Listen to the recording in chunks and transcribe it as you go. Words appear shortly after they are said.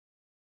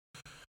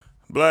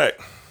Black,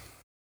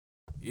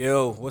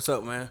 Yo, what's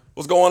up, man?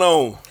 what's going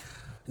on?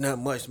 Not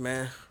much,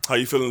 man. How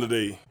you feeling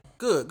today?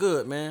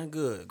 Good, man.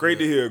 Good. Great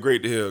to hear,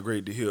 great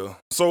to hear.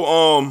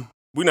 So,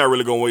 we're not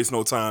really gonna waste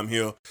no time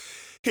here.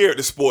 Here at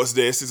the Sports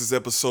Desk, this is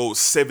episode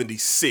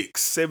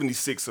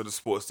 76 of the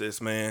Sports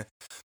Desk, man.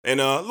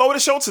 And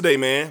loaded show today,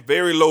 man.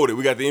 Very loaded.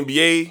 We got the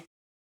NBA,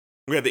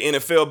 we got the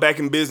NFL back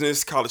in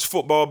business, college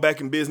football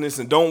back in business,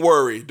 and don't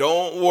worry,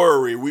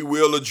 we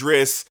will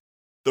address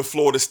the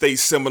Florida State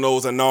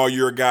Seminoles and all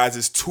your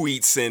guys'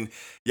 tweets. And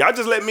y'all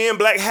just let me and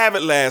Black have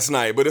it last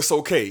night, but it's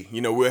okay.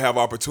 You know, we'll have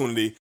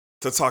opportunity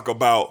to talk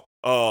about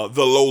the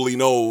lowly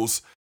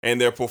nose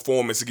and their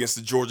performance against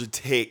the Georgia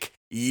Tech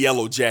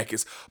Yellow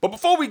Jackets. But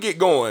before we get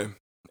going,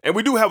 and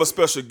we do have a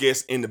special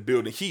guest in the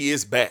building. He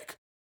is back.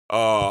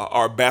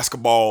 Our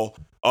basketball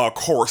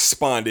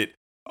correspondent,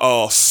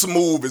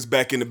 Smooth, is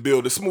back in the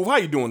building. Smooth, how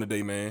you doing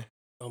today, man?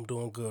 I'm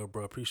doing good,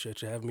 bro.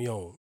 Appreciate you having me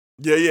on.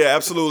 Yeah,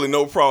 absolutely.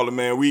 No problem,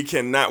 man. We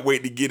cannot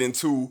wait to get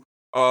into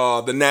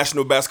the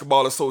National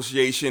Basketball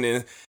Association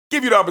and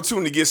give you the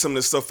opportunity to get some of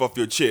this stuff off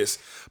your chest.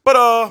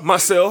 But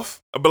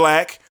myself,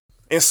 Black,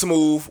 and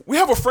Smooth, we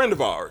have a friend of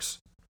ours.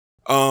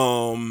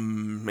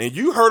 And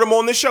you heard him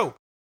on this show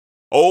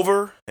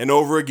over and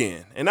over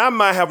again. And I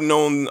might have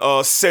known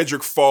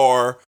Cedric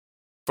Farr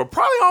for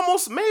probably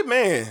almost, maybe,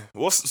 man,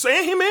 well,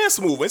 saying him and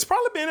Smooth, it's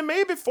probably been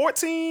maybe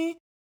 14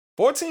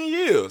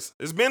 years.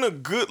 It's been a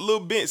good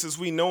little bit since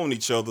we known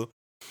each other.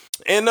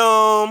 And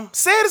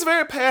Ced is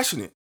very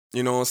passionate,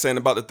 you know what I'm saying,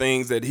 about the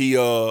things that he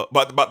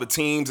about the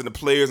teams and the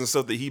players and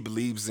stuff that he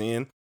believes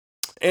in.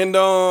 And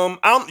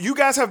you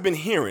guys have been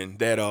hearing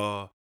that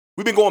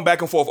we've been going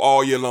back and forth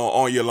all year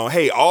long.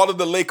 Hey, all of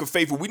the Laker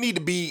faithful, we need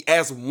to be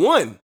as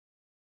one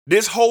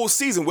this whole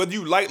season, whether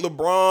you like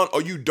LeBron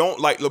or you don't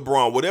like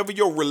LeBron, whatever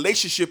your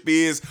relationship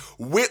is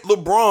with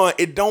LeBron,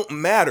 it don't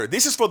matter.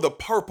 This is for the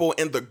purple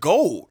and the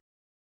gold.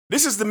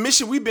 This is the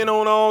mission we've been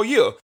on all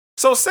year.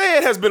 So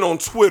Ced has been on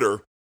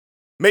Twitter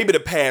maybe the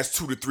past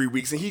 2 to 3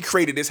 weeks, and he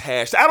created this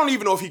hashtag. I don't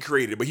even know if he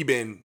created it, but he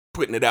been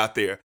putting it out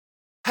there.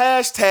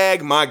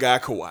 Hashtag my guy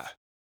Kawhi.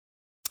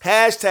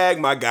 Hashtag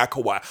my guy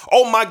Kawhi.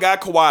 Oh, my guy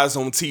Kawhi is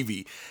on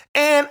TV.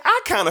 And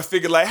I kind of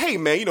figured like, hey,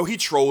 man, you know, he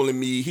trolling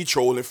me. He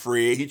trolling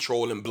Fred. He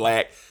trolling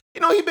Black.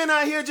 You know, he been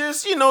out here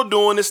just, you know,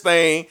 doing this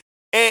thing.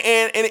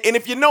 And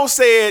if you know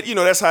Ced, you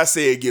know, that's how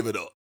Ced give it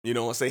up. You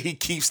know what I'm saying? He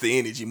keeps the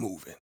energy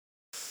moving.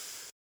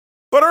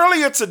 But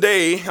earlier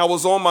today, I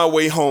was on my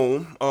way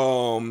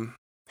home,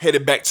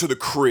 headed back to the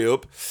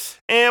crib,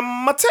 and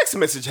my text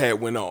message had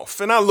went off.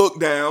 And I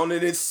looked down,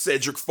 and it's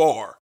Cedric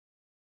Farr.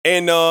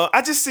 And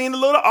I just seen a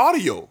little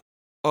audio.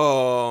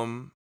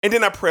 And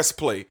then I pressed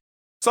play.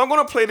 So I'm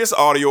going to play this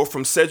audio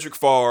from Cedric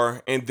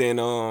Farr, and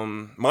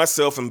then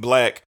myself and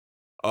Black,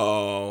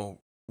 we'll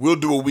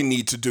do what we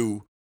need to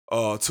do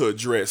to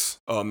address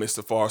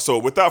Mr. Farr. So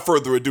without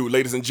further ado,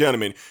 ladies and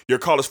gentlemen, your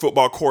college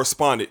football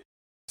correspondent,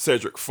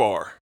 Cedric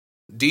Farr.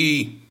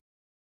 D,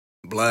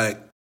 Black,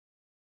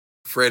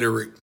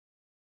 Frederick,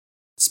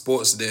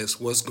 Sports Desk,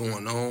 what's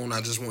going on?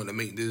 I just wanted to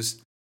make this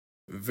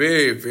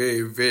very,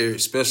 very, very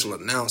special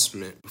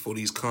announcement before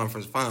these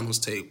conference finals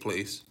take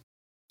place.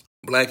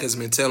 Black has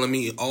been telling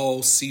me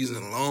all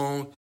season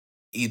long,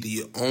 either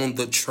you're on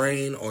the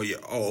train or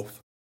you're off.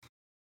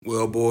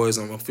 Well, boys,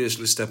 I'm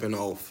officially stepping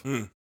off.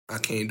 I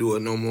can't do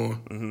it no more.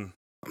 I'm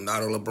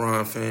not a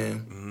LeBron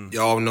fan.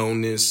 Y'all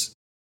known this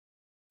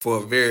for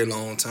a very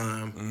long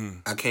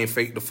time. I can't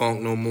fake the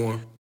funk no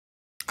more.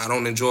 I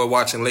don't enjoy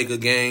watching Laker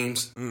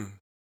games.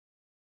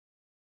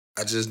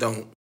 I just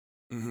don't.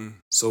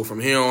 So from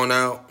here on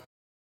out,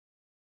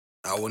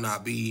 I will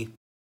not be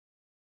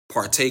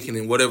partaking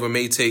in whatever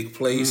may take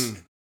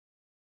place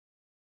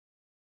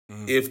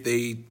if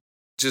they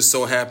just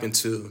so happen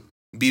to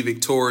be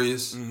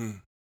victorious.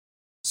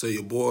 So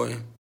your boy,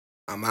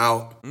 I'm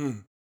out.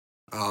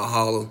 I'll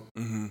holler.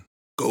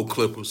 Go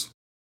Clippers.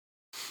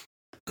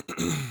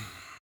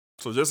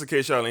 So just in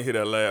case y'all didn't hear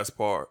that last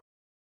part,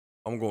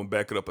 I'm going to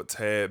back it up a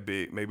tad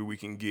bit. Maybe we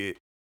can get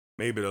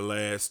maybe the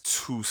last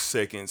 2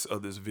 seconds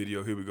of this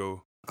video. Here we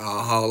go.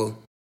 I'll holler.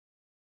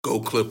 Go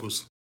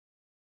Clippers.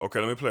 Okay,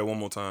 let me play it one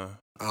more time.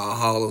 I'll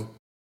holler.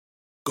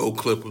 Go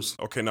Clippers.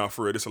 Okay, now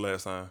for real, this is the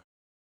last time.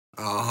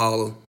 I'll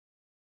holler.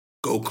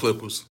 Go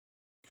Clippers.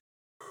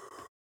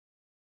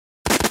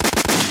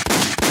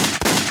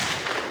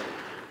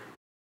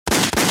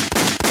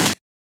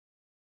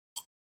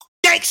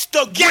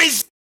 Gangsta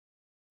Grizz.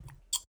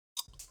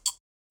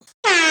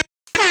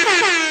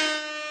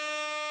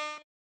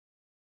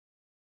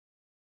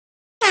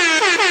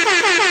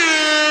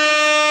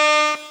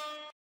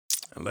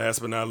 And last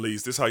but not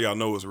least, this is how y'all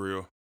know it's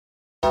real.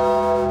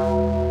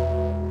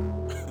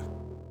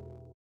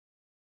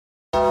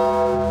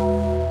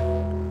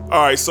 All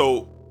right,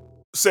 so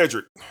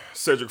Cedric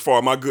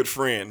Farr, my good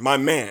friend, my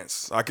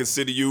mans, I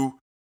consider you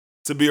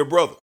to be a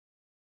brother.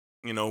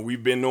 You know,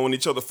 we've been knowing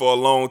each other for a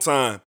long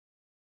time,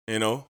 you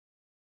know.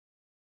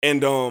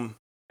 And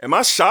am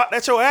I shocked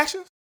at your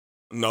actions?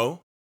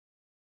 No,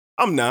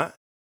 I'm not.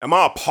 Am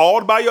I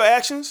appalled by your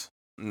actions?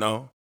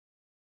 No,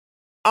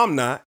 I'm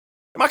not.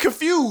 Am I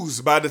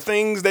confused by the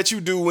things that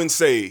you do and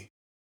say?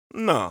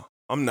 No,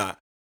 I'm not.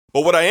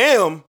 But what I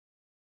am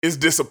is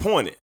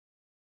disappointed.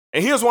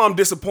 And here's why I'm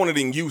disappointed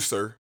in you,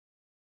 sir.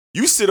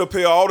 You sit up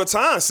here all the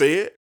time,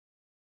 said,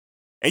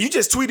 and you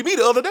just tweeted me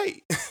the other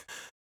day.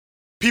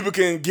 People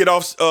can get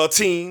off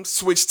teams,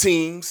 switch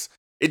teams.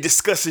 It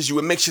disgusts you.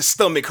 It makes your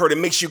stomach hurt. It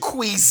makes you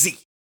queasy.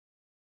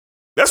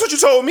 That's what you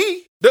told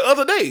me the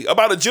other day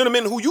about a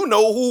gentleman who you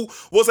know who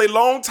was a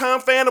longtime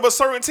fan of a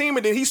certain team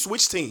and then he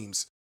switched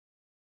teams.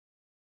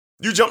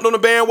 You jumped on the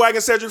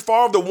bandwagon, Cedric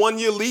Favre, the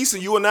 1-year lease,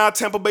 and you are now a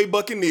Tampa Bay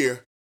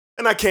Buccaneer.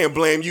 And I can't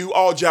blame you.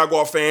 All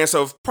Jaguar fans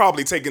have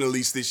probably taken a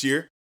lease this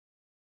year.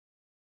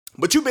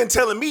 But you've been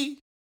telling me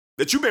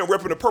that you've been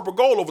repping the purple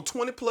gold over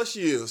 20 plus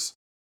years.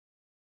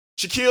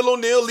 Shaquille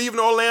O'Neal leaving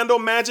Orlando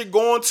Magic,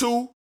 going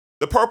to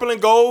the purple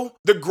and gold,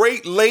 the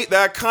great, late, the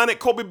iconic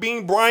Kobe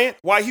Bean Bryant,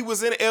 while he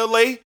was in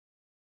LA,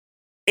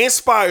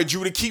 inspired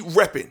you to keep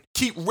repping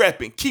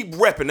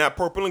that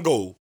purple and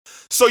gold.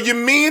 So you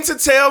mean to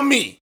tell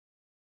me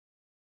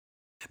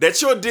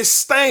that your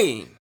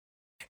disdain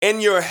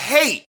and your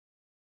hate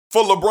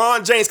for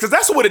LeBron James, because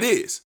that's what it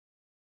is.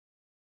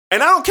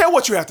 And I don't care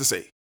what you have to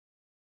say.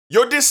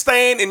 Your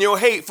disdain and your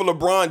hate for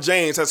LeBron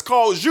James has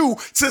caused you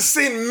to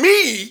send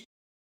me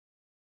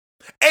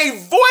a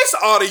voice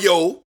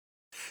audio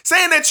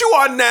saying that you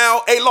are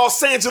now a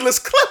Los Angeles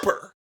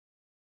Clipper.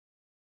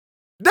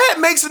 That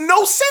makes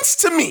no sense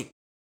to me.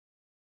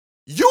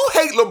 You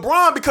hate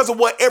LeBron because of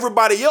what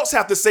everybody else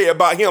have to say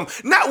about him,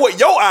 not what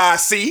your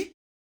eyes see.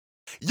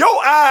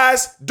 Your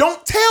eyes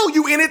don't tell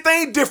you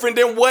anything different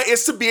than what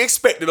is to be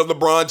expected of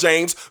LeBron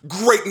James'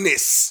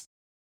 greatness.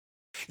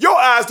 Your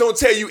eyes don't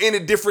tell you any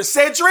different,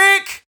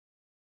 Cedric.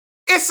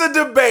 It's a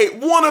debate.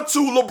 1 or 2,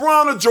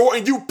 LeBron or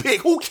Jordan, you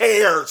pick. Who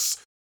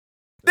cares?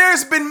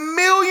 There's been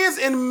millions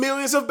and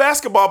millions of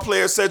basketball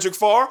players, Cedric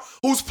Favre,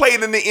 who's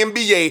played in the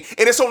NBA,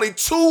 and it's only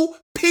 2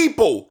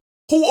 people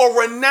who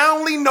are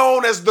renownedly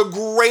known as the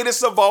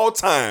greatest of all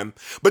time.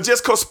 But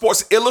just because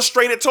Sports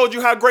Illustrated told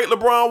you how great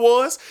LeBron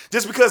was,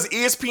 just because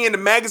ESPN the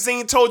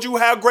magazine told you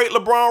how great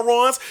LeBron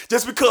was,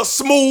 just because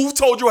Smooth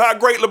told you how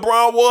great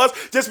LeBron was,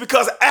 just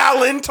because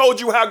Allen told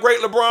you how great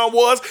LeBron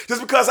was,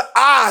 just because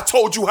I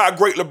told you how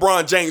great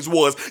LeBron James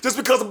was, just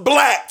because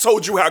Black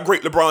told you how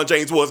great LeBron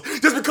James was,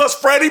 just because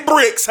Freddie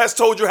Bricks has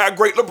told you how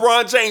great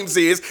LeBron James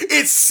is,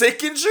 it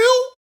sickens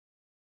you?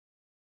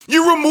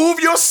 You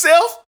remove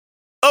yourself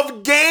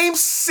of Game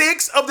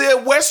 6 of the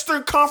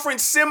Western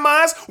Conference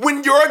semis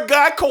when your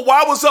guy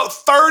Kawhi was up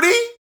 30?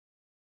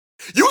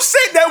 You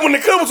said that when the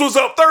Clippers was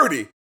up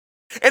 30.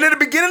 And at the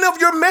beginning of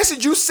your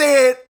message, you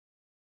said,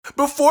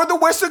 before the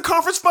Western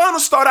Conference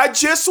Finals start, I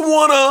just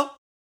want to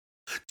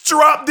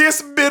drop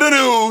this bit of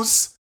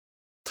news.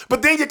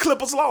 But then your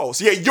Clippers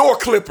lost. Yeah, your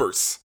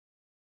Clippers.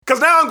 Because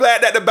now I'm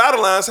glad that the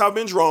battle lines have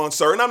been drawn,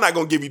 sir. And I'm not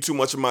going to give you too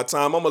much of my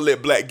time. I'm going to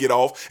let Black get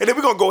off. And then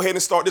we're going to go ahead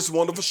and start this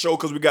wonderful show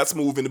because we got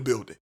Smooth in the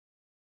building.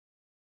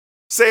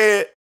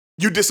 Said,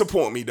 you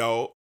disappoint me,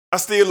 dog. I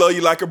still love you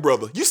like a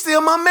brother. You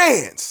still my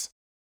mans.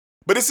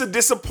 But it's a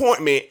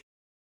disappointment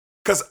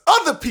because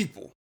other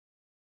people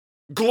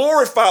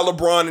glorify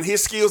LeBron and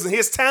his skills and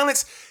his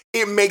talents.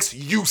 It makes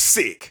you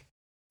sick.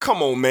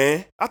 Come on,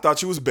 man. I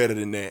thought you was better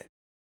than that.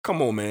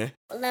 Come on, man.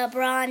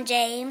 LeBron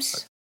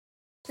James.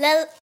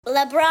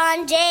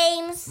 LeBron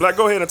James. Black,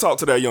 go ahead and talk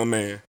to that young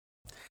man.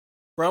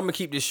 Bro, I'm going to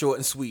keep this short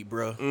and sweet,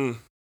 bro.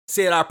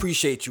 Said I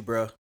appreciate you,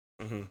 bro.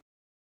 Mm-hmm.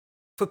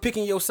 For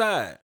picking your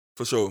side.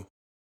 For sure.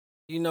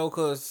 You know,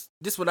 because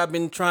this is what I've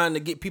been trying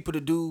to get people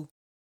to do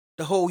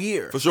the whole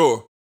year. For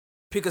sure.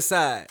 Pick a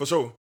side. For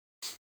sure.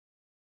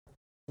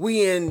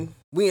 We in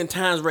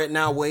times right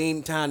now where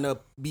ain't time to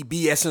be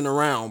BSing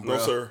around, bro.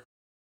 No, sir.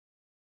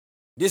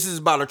 This is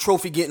about a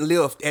trophy getting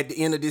lifted at the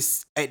end of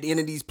these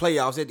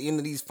playoffs, at the end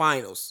of these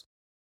finals.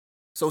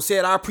 So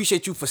said I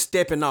appreciate you for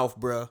stepping off,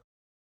 bro.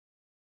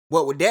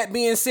 What with that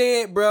being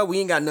said, bro, we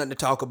ain't got nothing to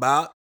talk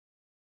about.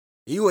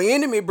 You an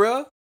enemy,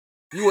 bro.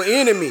 You an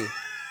enemy.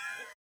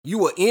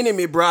 You an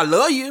enemy, bro. I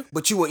love you,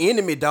 but you an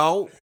enemy,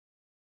 dog.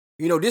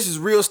 You know, this is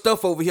real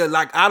stuff over here.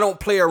 Like, I don't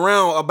play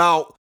around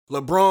about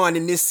LeBron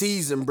in this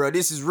season, bro.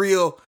 This is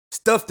real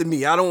stuff to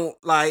me. I don't,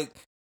 like,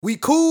 we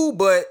cool,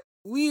 but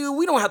we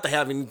don't have to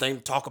have anything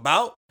to talk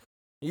about.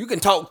 You can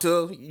talk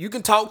to D. You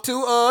can talk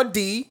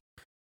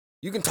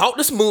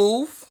to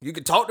Smooth. You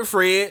can talk to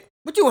Fred.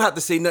 But you don't have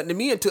to say nothing to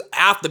me until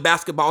after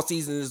basketball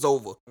season is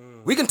over.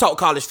 We can talk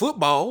college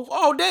football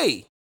all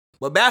day.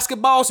 But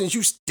basketball, since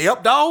you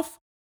stepped off,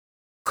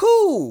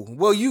 cool.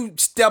 Well, you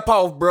step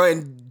off, bro,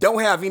 and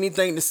don't have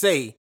anything to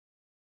say.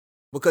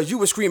 Because you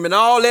were screaming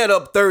all that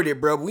up 30,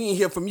 bro. We ain't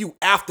hear from you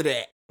after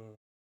that.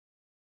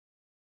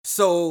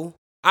 So,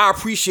 I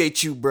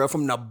appreciate you, bro,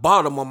 from the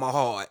bottom of my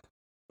heart.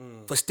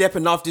 For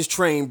stepping off this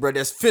train, bro,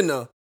 that's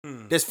finna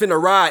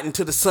ride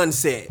into the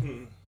sunset.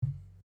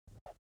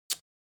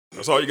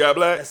 That's all you got,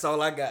 Black? That's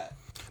all I got.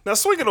 Now,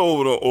 swing it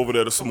over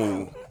there to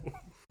Smooth.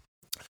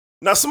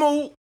 Now,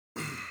 Smooth,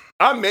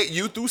 I met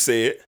you through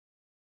Said,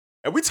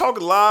 and we talk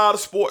a lot of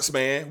sports,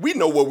 man. We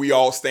know where we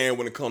all stand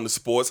when it comes to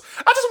sports.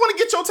 I just want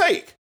to get your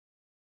take.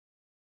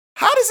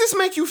 How does this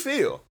make you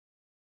feel?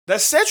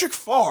 That Cedric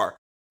Farr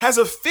has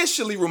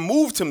officially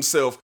removed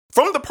himself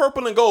from the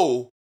purple and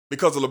gold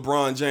because of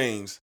LeBron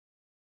James.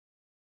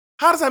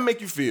 How does that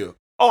make you feel?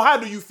 Oh, how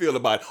do you feel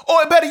about it?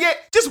 Or better yet,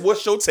 just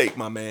what's your take,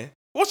 my man?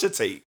 What's your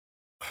take?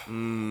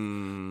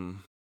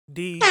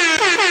 D.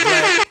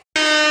 Black,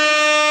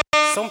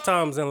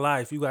 sometimes in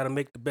life, you got to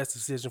make the best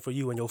decision for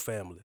you and your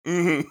family.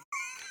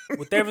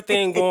 With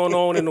everything going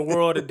on in the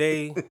world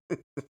today,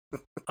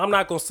 I'm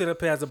not going to sit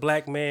up here as a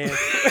black man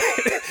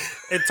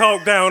and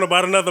talk down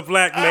about another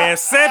black man.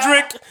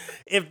 Cedric,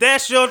 if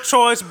that's your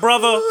choice,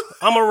 brother,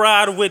 I'm going to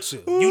ride with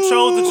you. You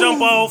chose to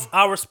jump off,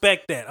 I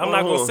respect that. I'm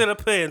not going to sit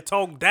up here and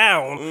talk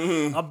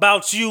down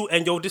about you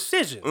and your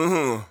decision.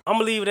 I'm going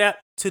to leave that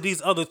to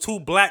these other two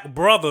black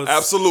brothers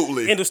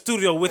Absolutely. in the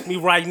studio with me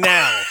right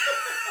now.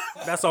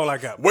 That's all I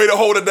got. Way to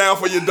hold it down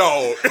for your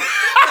dog.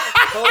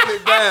 Hold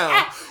it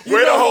down.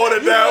 Way to hold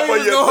it down for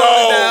your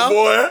dog,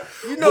 boy.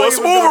 Boy,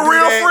 Smooth a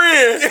real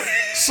friend.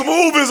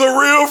 Smooth is a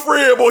real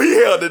friend, boy. He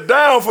held it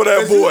down for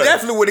that boy. You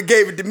definitely would have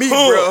gave it to me,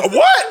 bro.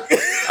 What?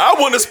 I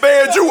wouldn't have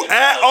spared you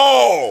at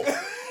all.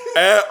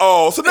 At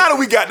all. So now that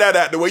we got that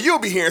out the way, you'll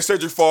be hearing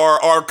Cedric Farr,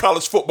 our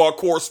college football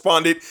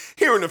correspondent,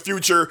 here in the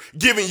future,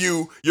 giving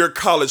you your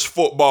college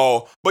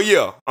football. But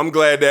yeah, I'm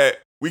glad that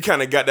we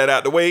kind of got that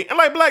out the way. And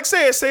like Black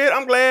said,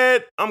 I'm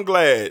glad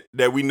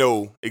that we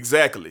know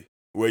exactly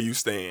where you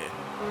stand.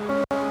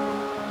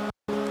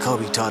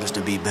 Kobe taught us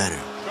to be better.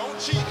 Don't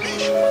cheat me.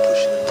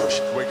 Push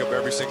it. Wake up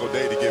every single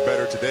day to get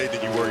better today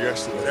than you were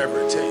yesterday.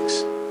 Whatever it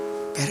takes.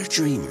 Better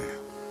dreamer.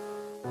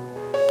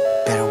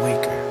 Better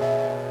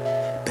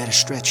waker. Better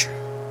stretcher.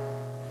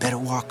 Better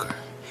walker.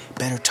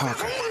 Better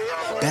talker.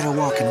 Better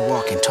walking the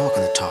walk and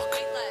talking the talk.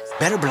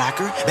 Better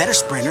blocker. Better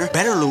sprinter.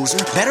 Better loser.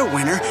 Better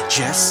winner.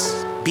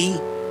 Just be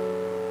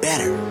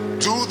better.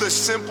 Do the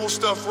simple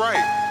stuff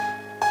right.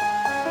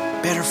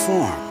 Better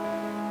form.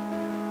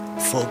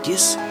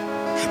 Focus.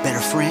 Better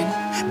friend.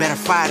 Better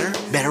fighter.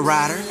 Better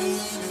rider.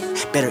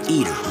 Better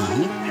eater.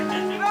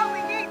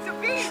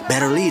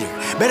 Better leader.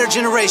 Better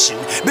generation.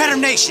 Better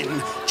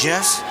nation.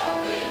 Just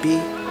be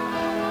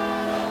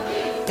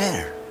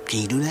better.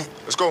 Can you do that?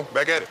 Let's go.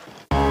 Back at it.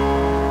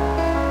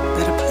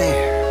 Better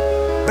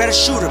player. Better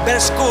shooter. Better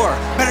scorer.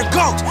 Better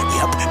GOAT.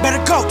 Yep.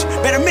 Better GOAT.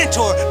 Better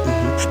mentor.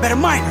 Better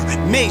minor.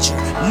 Major.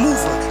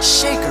 Mover.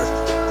 Shaker.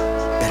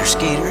 Better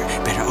skater.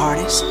 Better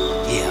artist.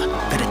 Yeah.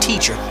 Better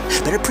teacher.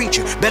 Better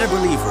preacher. Better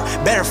believer.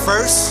 Better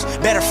first.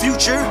 Better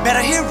future.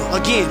 Better hero.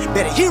 Again.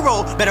 Better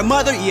hero. Better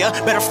mother. Yeah.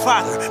 Better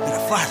father. Better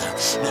father.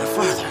 Better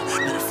father.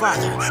 Better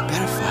father.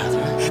 Better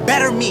father.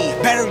 Better me.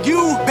 Better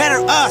you.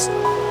 Better us.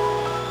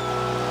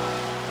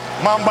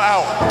 Mamba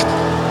out.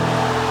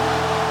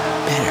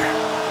 Better.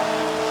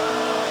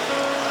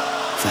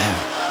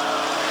 Forever.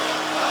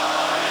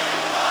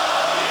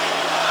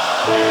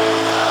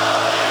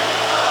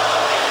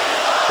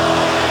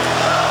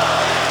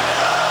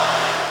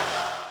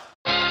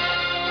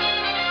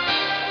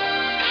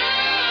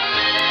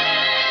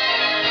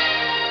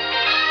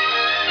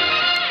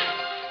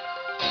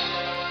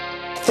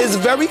 His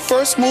very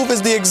first move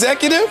as the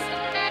executive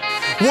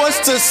was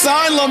to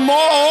sign Lamar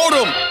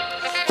Odom,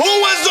 who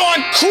was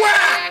on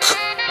crack.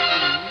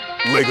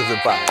 Lakers in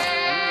 5.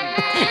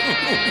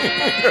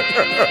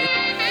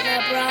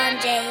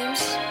 LeBron James.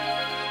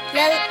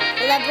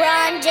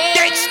 LeBron James.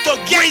 Gangsta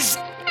Grace.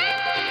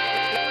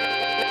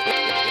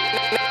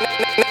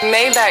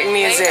 Maybach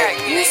music.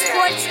 The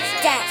Sports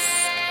Desk.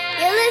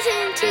 You're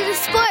listening to the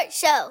Sports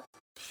Show.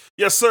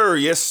 Yes, sir.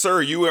 Yes,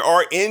 sir. You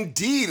are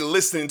indeed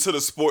listening to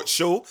the Sports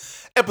Show,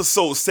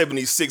 episode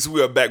 76.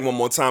 We are back one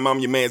more time. I'm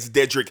your man's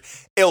Dedrick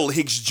L.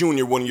 Hicks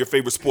Jr., one of your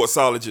favorite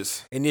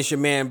sportsologists. And it's your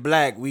man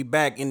Black. We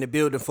back in the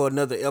building for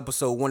another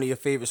episode. One of your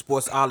favorite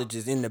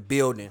sportsologists in the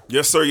building.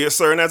 Yes, sir. Yes,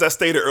 sir. And as I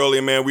stated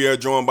earlier, man, we are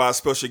joined by a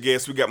special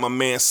guest. We got my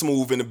man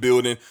Smooth in the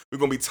building. We're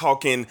going to be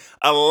talking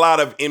a lot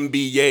of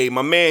NBA.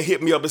 My man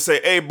hit me up and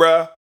said, hey,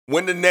 bruh,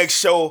 when the next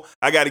show,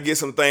 I got to get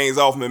some things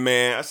off me,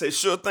 man. I said,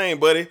 sure thing,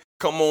 buddy.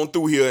 Come on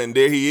through here. And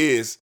there he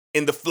is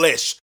in the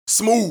flesh.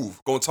 Smooth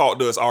gonna talk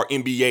to us, our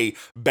NBA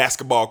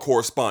basketball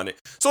correspondent.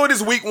 So it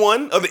is week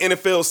 1 of the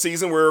NFL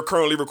season. We're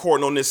currently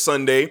recording on this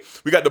Sunday.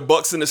 We got the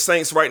Bucks and the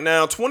Saints right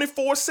now,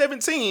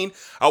 24-17.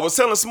 I was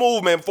telling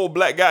Smooth, man, before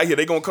Black got here,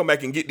 they gonna come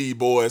back and get these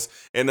boys.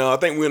 And I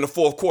think we're in the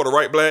 4th quarter,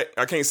 right, Black?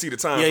 I can't see the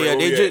time. Yeah,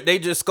 they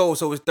just scored,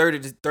 so it's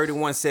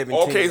 30-31-17.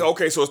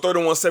 Okay, so it's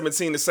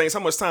 31-17 the Saints. How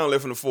much time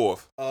left in the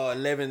 4th?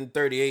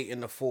 11:38 in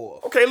the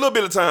 4th. Okay, a little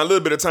bit of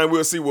time.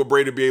 We'll see what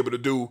Brady be able to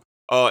do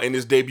in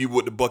his debut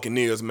with the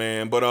Buccaneers,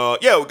 man.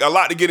 But yeah, a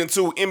lot to get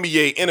into.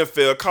 NBA,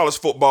 NFL, college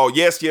football.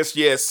 Yes.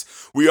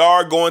 We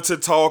are going to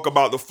talk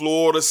about the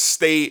Florida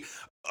State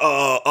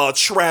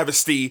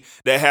travesty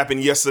that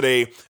happened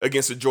yesterday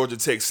against the Georgia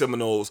Tech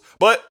Seminoles.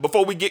 But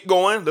before we get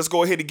going, let's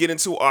go ahead and get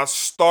into our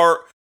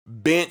start,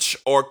 bench,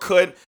 or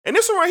cut. And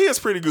this one right here is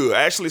pretty good.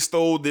 I actually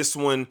stole this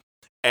one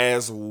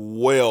as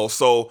well.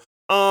 So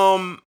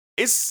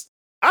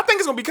I think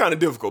it's going to be kind of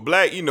difficult.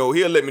 Black,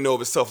 he'll let me know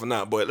if it's tough or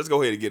not, but let's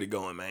go ahead and get it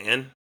going,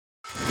 man.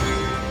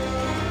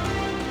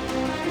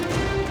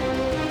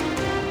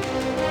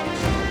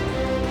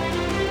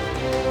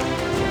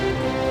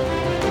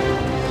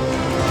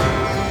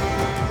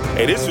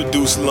 Hey, this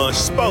reduced lunch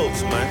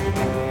sports,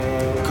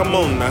 man. Come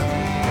on now.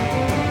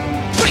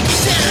 Break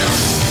it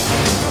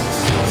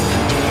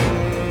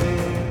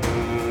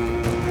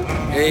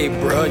down. Hey,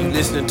 bro, you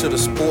listening to the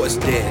Sports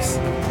Desk.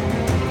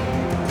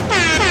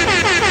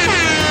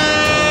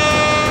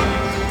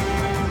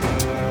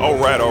 All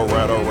right.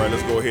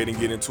 Let's go ahead and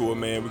get into it,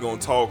 man. We're going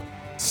to talk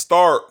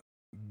start,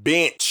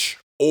 bench,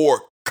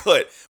 or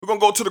cut. We're going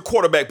to go to the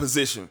quarterback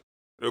position.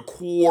 The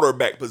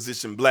quarterback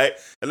position, Black.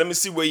 And let me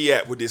see where you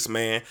at with this,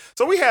 man.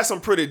 So we had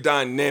some pretty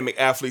dynamic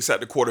athletes at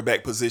the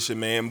quarterback position,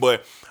 man.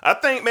 But I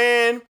think,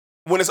 man,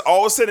 when it's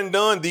all said and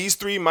done, these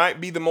three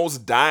might be the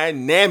most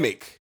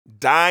dynamic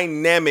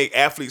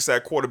athletes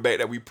at quarterback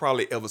that we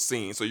probably ever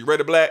seen. So you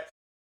ready, Black?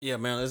 Yeah,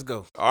 man, let's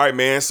go. All right,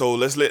 man. So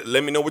let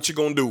me know what you're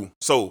going to do.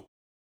 So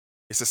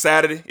it's a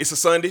Saturday. It's a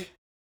Sunday.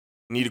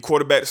 You need a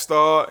quarterback to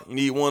start. You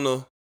need one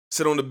to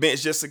sit on the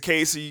bench just in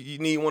case you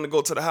need one to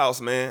go to the house,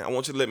 man. I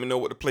want you to let me know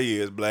what the play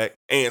is, Black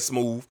and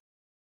Smooth.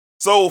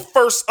 So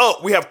first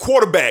up, we have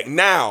quarterback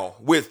now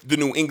with the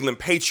New England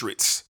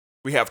Patriots.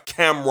 We have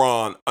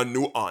Cameron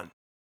Newton.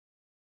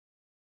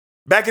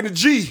 Back in the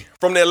G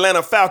from the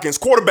Atlanta Falcons,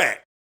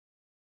 quarterback,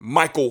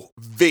 Michael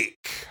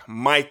Vick.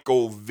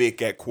 Michael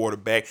Vick at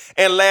quarterback.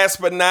 And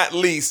last but not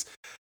least,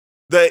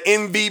 the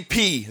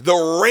MVP,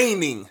 the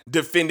reigning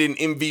defending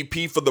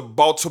MVP for the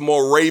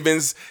Baltimore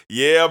Ravens.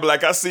 Yeah,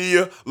 Black, I see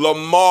you.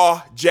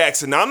 Lamar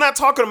Jackson. Now, I'm not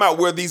talking about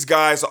where these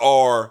guys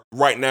are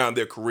right now in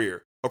their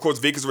career. Of course,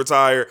 Vick is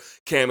retired.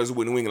 Cam is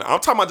with New England.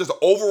 I'm talking about just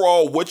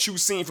overall what you've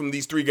seen from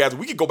these three guys.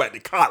 We could go back to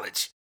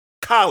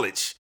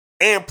college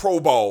and pro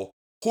ball.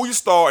 Who you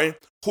starting,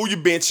 who you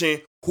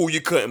benching, who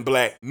you cutting,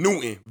 Black.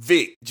 Newton,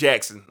 Vick,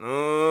 Jackson.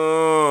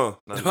 Man.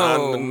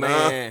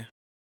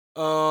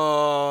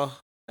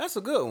 That's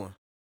a good one.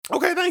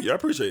 Okay, thank you. I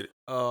appreciate it.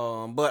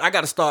 But I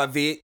got to start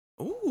Vick.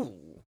 Ooh.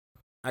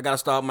 I got to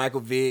start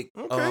Michael Vick.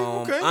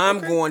 Okay. I'm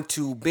going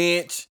to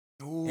bench,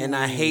 and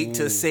I hate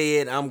to say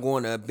it, I'm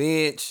going to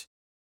bench.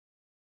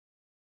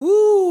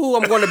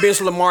 I'm going to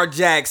bench Lamar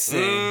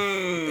Jackson,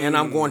 and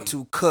I'm going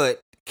to cut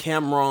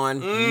Cameron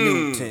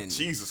Newton.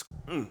 Jesus.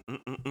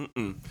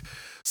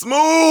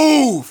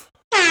 Smooth.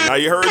 Now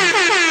you heard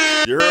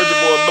your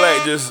boy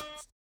Black.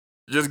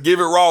 Just give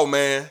it raw,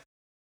 man.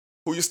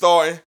 Who you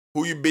starting?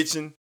 Who you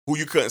bitching? Who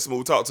you cutting?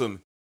 Smooth, talk to me.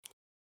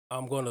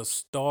 I'm going to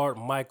start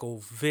Michael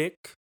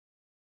Vick.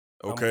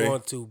 Okay. I'm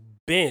going to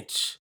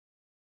bench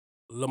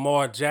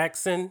Lamar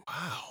Jackson.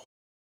 Wow.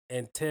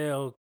 And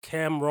tell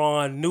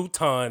Cameron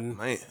Newton,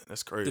 man,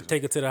 that's crazy, to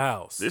take it to the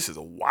house. This is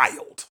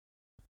wild.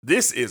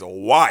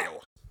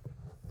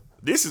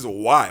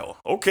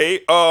 Okay.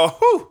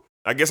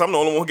 I guess I'm the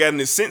only one who got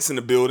any sense in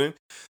the building.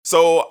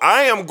 So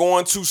I am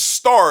going to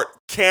start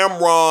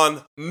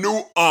Cameron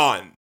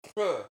Newton.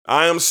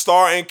 I am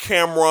starting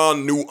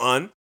Cameron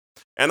Newton,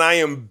 and I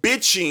am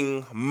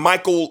benching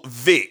Michael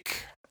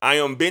Vick.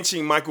 And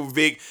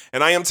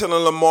I am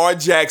telling Lamar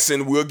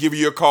Jackson we'll give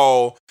you a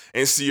call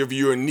and see if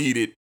you're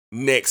needed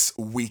next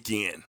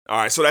weekend. All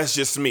right, so that's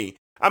just me.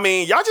 I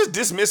mean, y'all just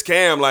dismiss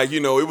Cam like,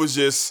 it was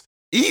just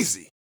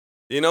easy.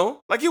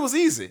 Like it was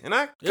easy. And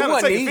I kind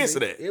of take offense to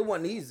that. It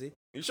wasn't easy.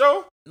 You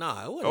sure?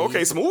 Nah, it wasn't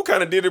okay, easy. Smooth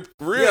kind of did it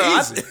real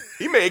easy.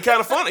 He made it kind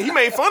of funny. He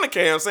made fun of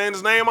Cam, saying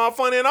his name all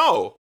funny and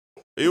all.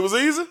 It was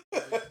easy?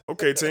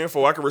 Okay,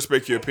 10-4. I can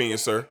respect your opinion,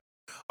 sir.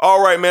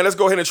 All right, man, let's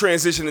go ahead and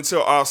transition into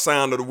our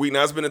sound of the week.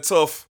 Now, it's been a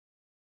tough...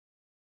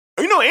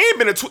 it ain't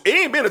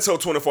been a tough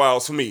 24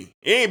 hours for me.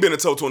 It's been a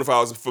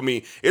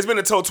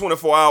tough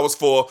 24 hours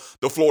for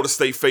the Florida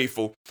State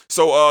faithful.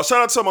 So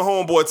shout out to my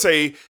homeboy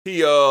Tay.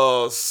 He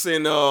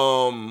sent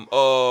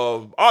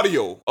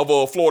audio of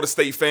a Florida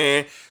State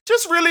fan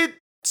just really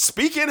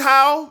speaking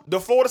how the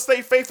Florida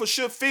State faithful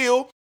should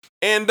feel.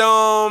 And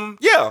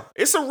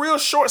it's a real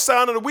short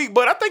sound of the week,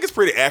 but I think it's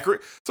pretty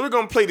accurate. So we're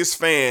gonna play this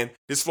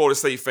Florida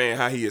State fan,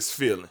 how he is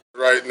feeling.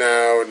 Right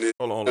now,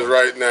 hold on.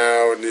 Right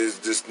now, and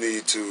just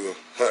need to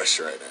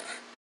hush right now.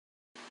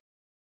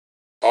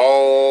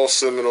 All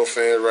Seminole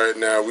fans right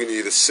now, we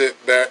need to sit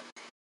back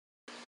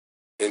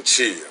and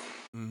chill.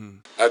 Mm-hmm.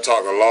 I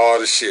talk a lot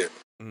of shit.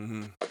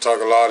 Mm-hmm. I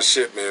talk a lot of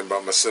shit, man,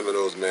 about my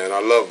Seminoles, man.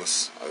 I love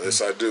us. Yes,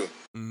 I do.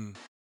 Mm-hmm.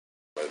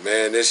 But,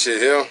 man, this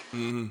shit here,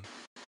 mm-hmm.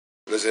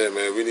 Listen,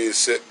 man, we need to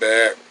sit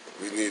back.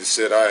 We need to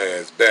sit our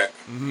ass back.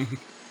 Mm-hmm.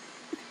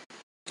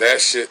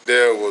 That shit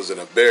there was an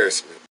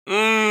embarrassment.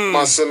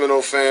 My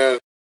Seminole fans.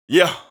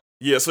 Yeah.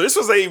 So this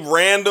was a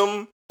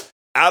random,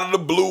 out of the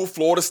blue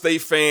Florida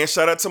State fan.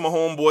 Shout out to my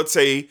homeboy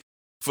Tay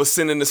for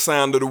sending the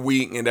sound of the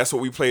week, and that's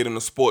what we played in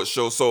the sports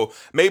show. So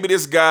maybe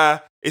this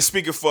guy is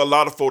speaking for a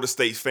lot of Florida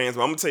State fans,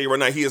 but I'm going to tell you right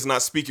now, he is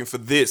not speaking for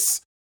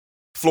this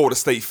Florida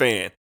State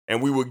fan,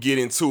 and we will get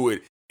into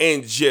it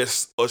in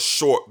just a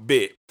short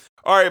bit.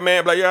 All right,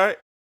 man, Black, you all right?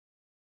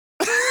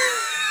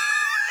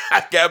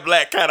 I got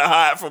Black kind of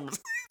hot from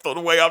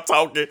the way I'm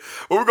talking.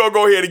 But we're going to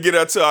go ahead and get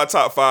into our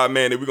top 5,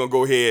 man, and we're going to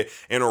go ahead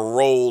and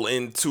roll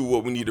into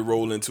what we need to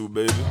roll into,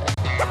 baby.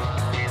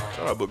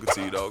 Shout out Booker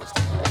T, dogs.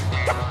 You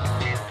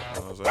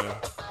know what I'm saying?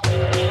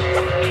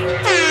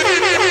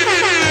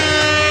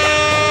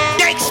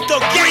 Gangsta.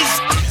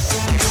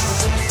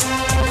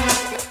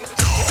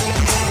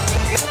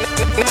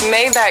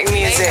 Maybach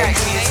music.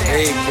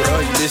 Hey, bro,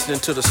 you listening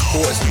to the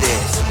Sports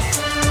Desk.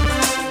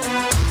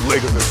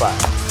 Lakers in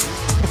 5.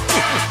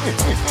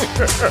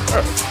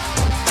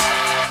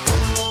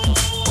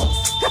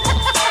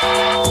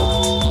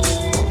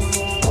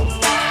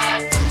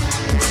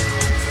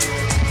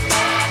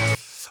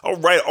 All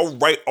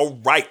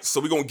right.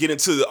 So we're going to get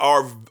into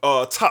our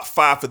top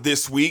 5 for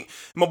this week.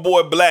 My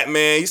boy Black,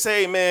 man, he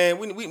say, hey, man,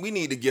 we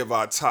need to give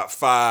our top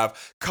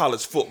 5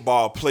 college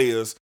football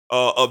players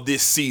of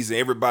this season.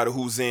 Everybody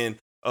who's in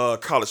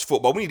college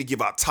football, we need to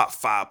give our top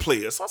 5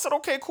 players. So I said,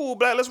 okay, cool,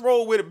 Black, let's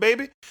roll with it,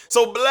 baby.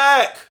 So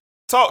Black,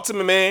 talk to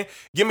me, man.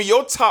 Give me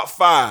your top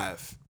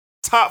 5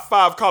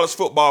 college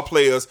football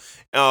players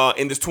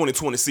in this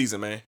 2020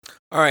 season, man.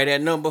 All right,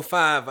 at number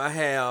 5, I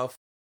have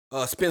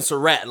Spencer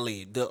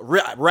Rattler,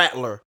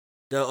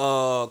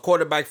 the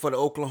quarterback for the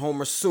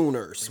Oklahoma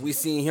Sooners. We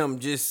seen him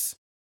just,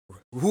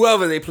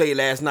 whoever they played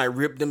last night,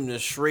 ripped them to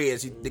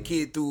shreds. The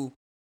kid threw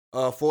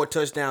 4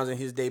 touchdowns in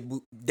his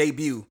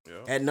debut.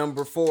 Yeah. At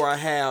number 4, I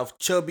have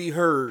Chubby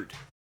Hurd,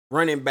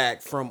 running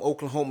back from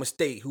Oklahoma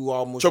State, who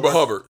almost Chubby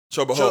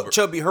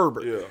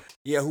Herbert.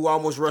 Yeah, who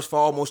almost rushed for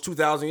almost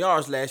 2,000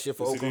 yards last year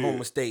for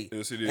Oklahoma State.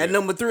 Yes, he did. At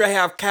number 3, I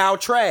have Kyle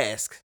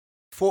Trask,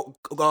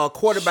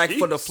 quarterback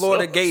for the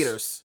Florida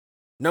Gators.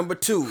 Number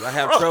 2, I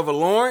have Trevor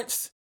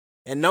Lawrence.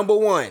 And number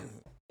 1,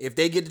 if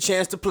they get the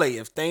chance to play,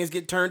 if things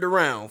get turned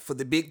around for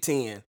the Big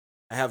Ten,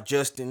 I have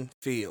Justin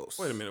Fields.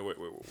 Wait a minute.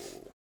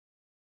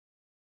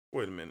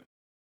 Wait a minute.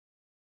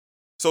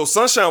 So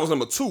Sunshine was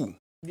number 2.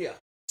 Yeah.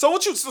 So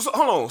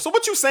hold on. So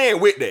what you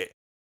saying with that?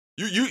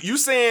 You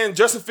saying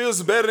Justin Fields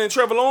is better than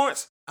Trevor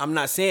Lawrence? I'm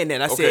not saying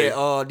that. I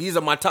said these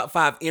are my top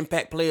 5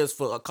 impact players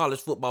for college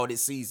football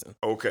this season.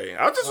 Okay.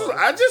 I just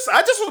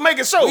was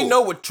making sure. We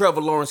know what Trevor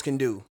Lawrence can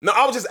do. No,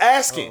 I was just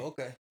asking. Oh,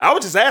 okay. I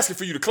was just asking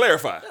for you to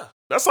clarify. Yeah.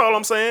 That's all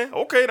I'm saying.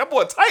 Okay, that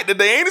boy tight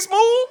today, ain't he,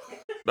 Smooth?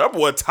 That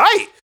boy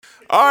tight.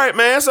 All right,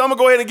 man. So I'm going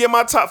to go ahead and get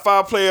my top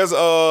 5 players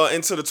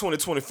into the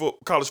 2020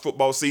 college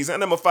football season. At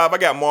number 5, I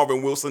got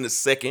Marvin Wilson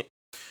II.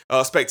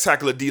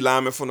 Spectacular D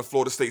lineman from the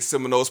Florida State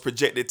Seminoles,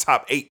 projected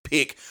top 8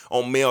 pick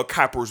on Mel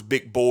Kiper's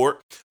big board.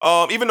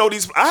 Even though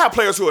I have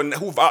players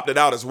who've opted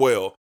out as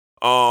well.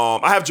 I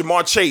have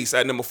Jamar Chase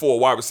at number 4,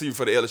 wide receiver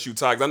for the LSU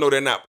Tigers.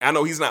 I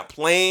know he's not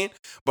playing,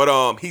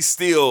 but he's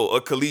still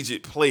a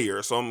collegiate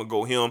player, so I'm gonna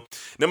go him.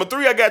 Number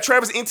 3, I got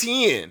Travis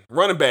Etienne,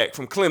 running back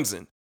from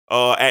Clemson.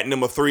 At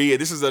number 3.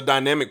 This is a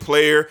dynamic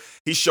player.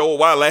 He showed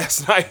why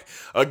last night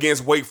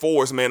against Wake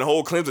Forest, man. The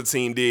whole Clemson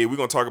team did. We're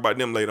going to talk about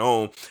them later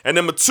on. At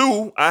number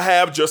 2, I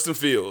have Justin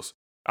Fields.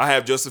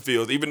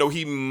 Even though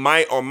he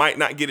might or might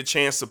not get a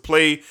chance to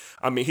play,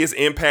 I mean, his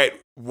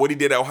impact, what he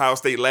did at Ohio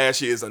State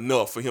last year is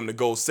enough for him to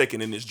go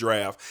second in this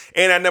draft.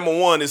 And at number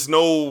 1, it's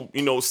no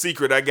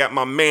secret. I got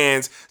my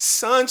man's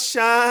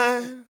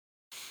Sunshine.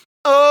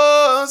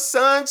 Oh,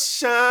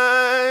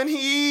 Sunshine.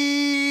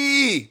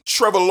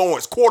 Trevor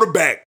Lawrence,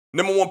 quarterback.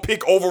 Number 1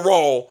 pick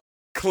overall,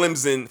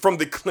 Clemson, from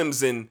the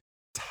Clemson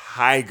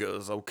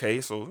Tigers.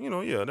 Okay, so,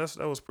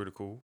 that was pretty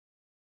cool.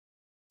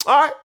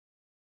 All right.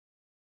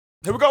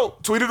 Here we go.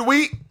 Tweet of the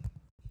week.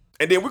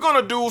 And then we're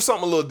going to do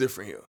something a little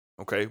different here.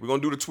 Okay, we're going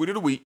to do the tweet of the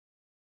week.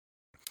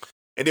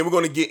 And then we're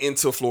going to get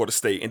into Florida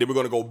State. And then we're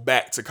going to go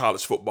back to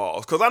college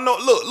football. Because I know,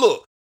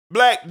 look,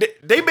 Black,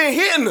 they been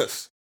hitting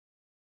us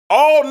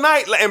all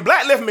night, and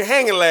Black left me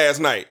hanging last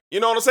night. You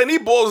know what I'm saying? These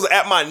boys was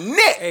at my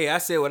neck. Hey, I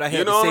said what I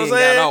had to say and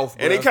got off,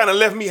 bro. And they kind of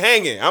left me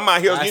hanging. I'm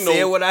out here, I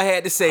said what I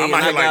had to say I'm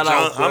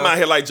out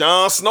here like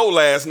Jon Snow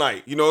last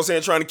night. You know what I'm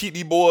saying? Trying to keep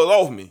these boys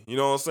off me. You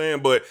know what I'm saying?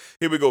 But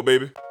here we go,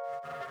 baby.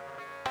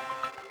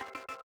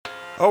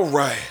 All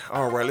right.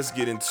 Let's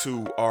get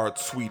into our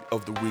tweet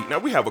of the week. Now,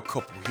 we have a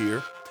couple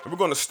here. And we're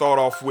going to start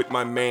off with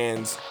my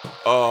man's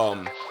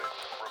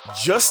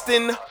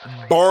Justin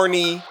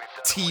Barney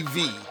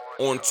TV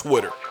on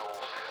Twitter.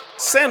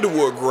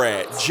 Sandalwood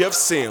grad Jeff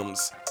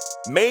Sims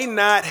may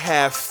not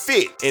have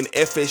fit in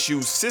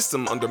FSU's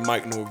system under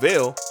Mike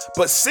Norvell,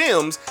 but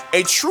Sims,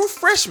 a true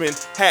freshman,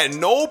 had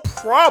no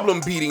problem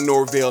beating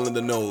Norvell in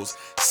the nose.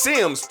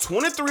 Sims,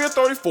 23 of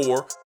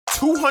 34,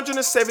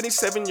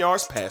 277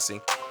 yards passing,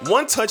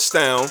 1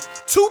 touchdown,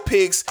 2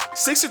 picks,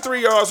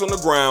 63 yards on the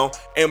ground,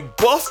 and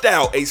buffed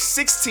out a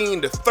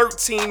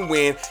 16-13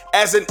 win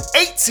as an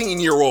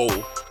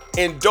 18-year-old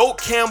in Doak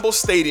Campbell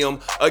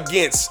Stadium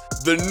against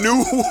the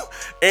new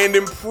and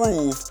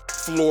improved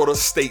Florida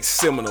State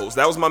Seminoles.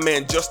 That was my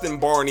man Justin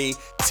Barney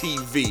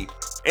TV.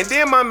 And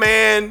then my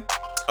man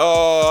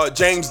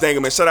James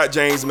Dangerman. Shout out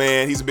James,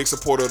 man. He's a big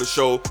supporter of the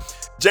show.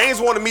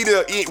 James wanted me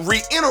to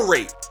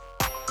reiterate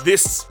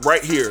this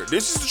right here.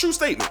 This is a true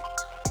statement.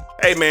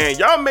 Hey man,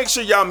 y'all make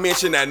sure y'all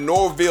mention that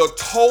Norvell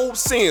told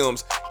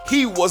Sims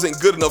he wasn't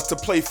good enough to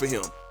play for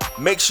him.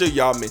 Make sure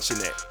y'all mention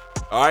that.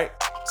 All right?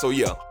 So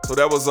yeah, so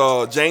that was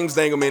James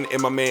Dangerman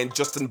and my man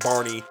Justin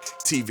Barney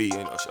TV. You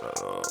know,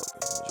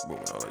 you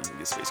can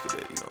get Space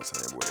Cadet, you know what I'm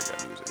saying? Everywhere they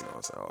got music, you know what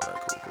I'm saying? All that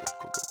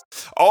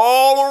cool.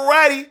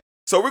 Alrighty.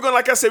 So we're gonna,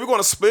 like I said, we're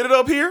gonna split it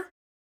up here,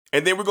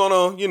 and then we're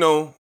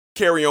gonna,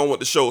 carry on with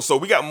the show. So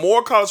we got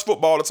more college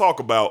football to talk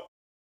about,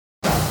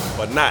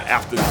 but not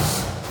after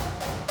this.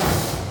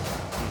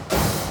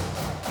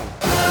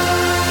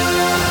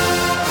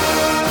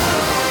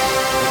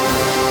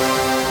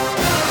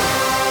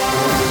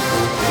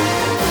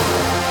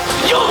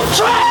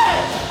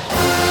 trash!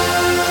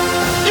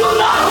 You're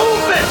not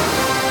hooping!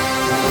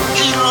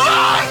 He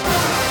lied!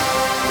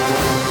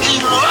 He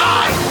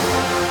lied!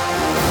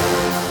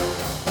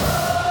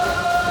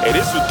 Hey,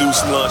 this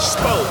reduced lunch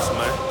sports,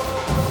 man.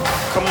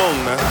 Come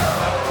on now.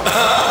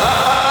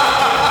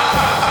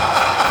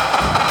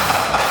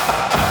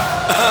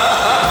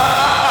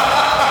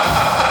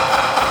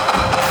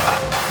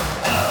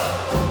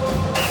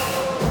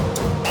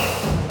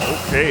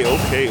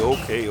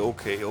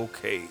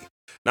 Okay.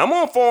 Now I'm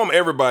gonna inform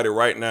everybody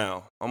right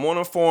now. I'm gonna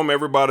inform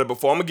everybody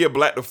before I'm gonna give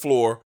Black the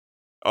floor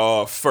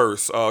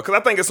first. Cause I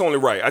think it's only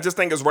right. I just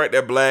think it's right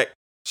that Black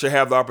should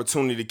have the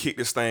opportunity to kick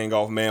this thing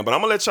off, man. But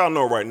I'm gonna let y'all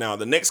know right now.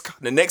 The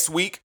next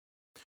week,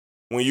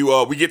 when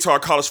we get to our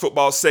college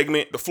football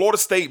segment, the Florida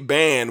State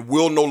band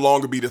will no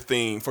longer be the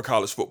theme for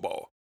college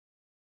football.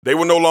 They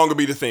will no longer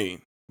be the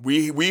theme.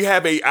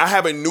 I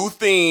have a new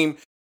theme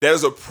that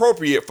is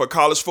appropriate for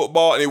college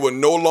football, and it will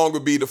no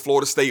longer be the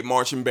Florida State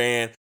marching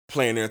band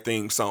playing their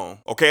theme song.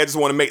 Okay, I just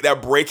want to make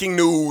that breaking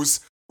news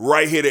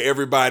right here to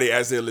everybody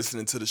as they're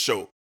listening to the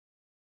show.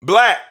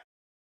 Black,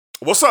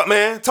 what's up,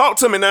 man? Talk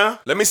to me now.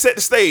 Let me set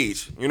the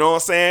stage. You know what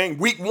I'm saying?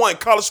 Week 1,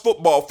 college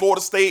football,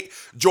 Florida State,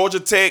 Georgia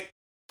Tech.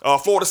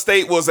 Florida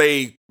State was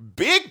a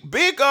big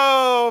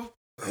what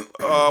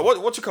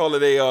you call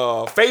it,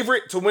 a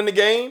favorite to win the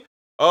game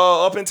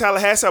up in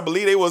Tallahassee. I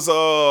believe they was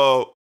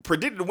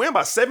predicted to win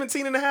by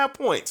 17.5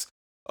 points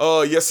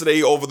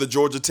yesterday over the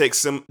Georgia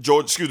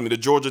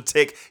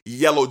Tech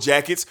Yellow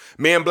Jackets.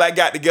 Me and Black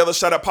got together.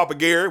 Shout out Papa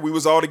Gary. We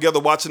was all together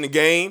watching the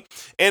game,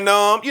 and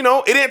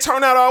it didn't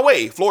turn out our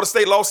way. Florida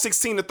State lost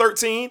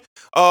 16-13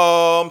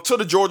 to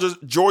the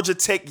Georgia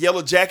Tech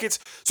Yellow Jackets.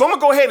 So I'm gonna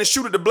go ahead and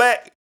shoot at the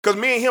Black. Because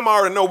me and him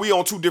already know we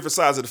on two different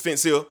sides of the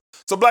fence here.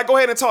 So, Black, go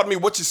ahead and talk to me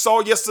what you saw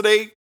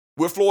yesterday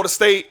with Florida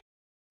State.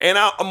 And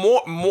I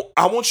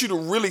want you to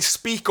really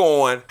speak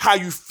on how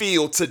you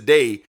feel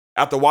today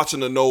after watching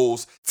the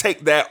Noles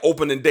take that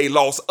opening day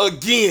loss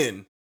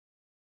again.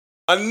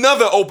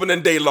 Another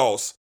opening day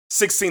loss,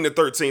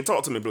 16-13.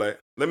 Talk to me, Black.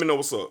 Let me know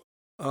what's up.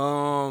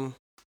 I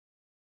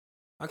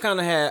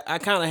kind of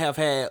have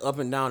had up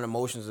and down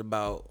emotions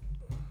about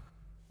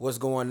what's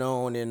going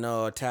on in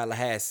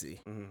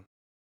Tallahassee. Mm-hmm.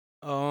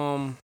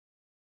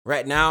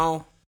 Right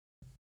now,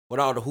 with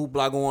all the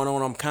hoopla going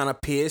on, I'm kind of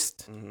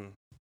pissed.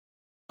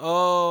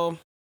 Mm-hmm.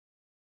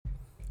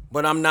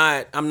 But I'm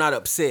not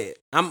upset.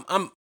 I'm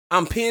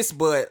pissed,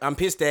 but I'm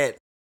pissed at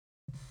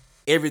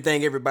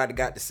everything everybody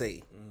got to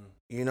say.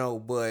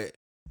 Mm-hmm. But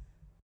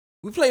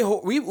we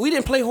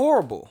didn't play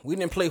horrible.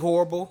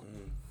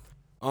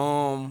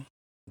 Mm-hmm.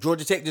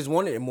 Georgia Tech just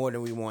wanted it more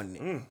than we wanted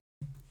it. Mm.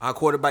 Our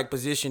quarterback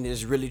position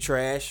is really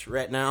trash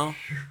right now.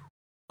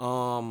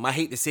 I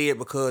hate to say it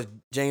because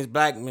James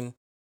Blackman,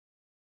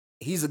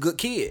 he's a good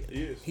kid.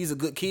 He is. He's a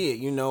good kid.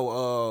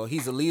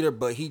 He's a leader,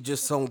 but he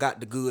just don't got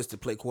the goods to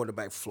play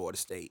quarterback for Florida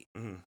State.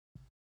 Mm-hmm.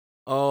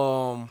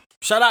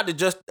 Shout out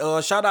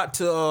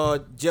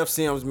to Jeff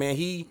Sims, man.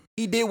 He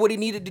did what he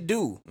needed to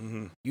do.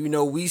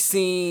 Mm-hmm. We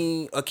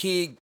seen a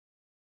kid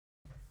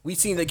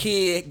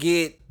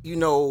get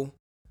go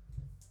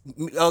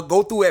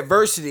through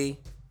adversity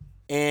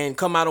and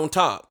come out on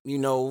top.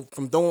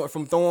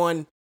 From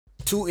throwing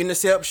 2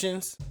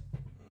 interceptions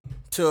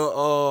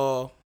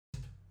to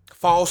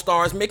false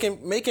starts,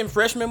 making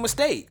freshman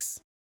mistakes.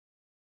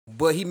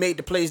 But he made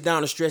the plays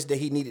down the stretch that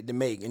he needed to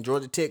make, and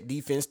Georgia Tech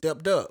defense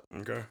stepped up.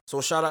 Okay.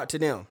 So shout out to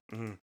them.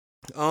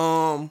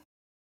 Mm-hmm.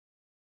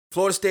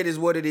 Florida State is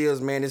what it is,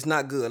 man. It's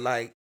not good.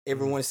 Like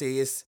everyone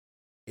says,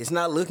 it's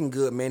not looking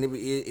good, man.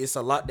 It's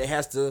a lot that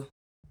has to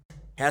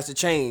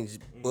change.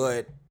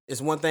 But it's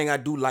one thing I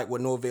do like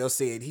what Norvell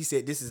said. He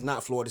said this is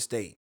not Florida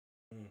State.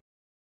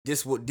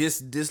 This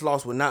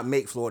loss would not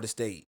make Florida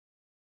State.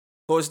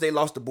 Florida State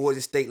lost to Boise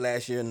State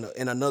last year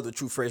in another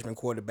true freshman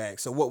quarterback.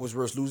 So what was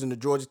worse, losing to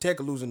Georgia Tech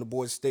or losing to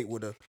Boise State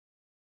with a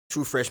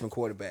true freshman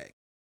quarterback?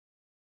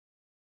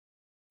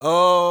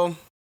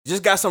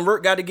 Just got some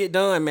work got to get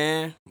done,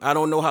 man. I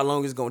don't know how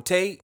long it's gonna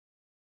take.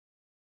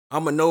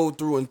 I'm a no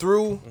through and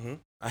through. Mm-hmm.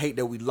 I hate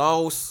that we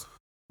lost,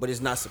 but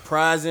it's not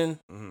surprising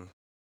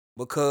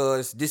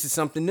because this is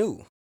something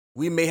new.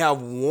 We may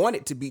have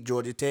wanted to beat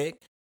Georgia Tech.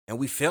 And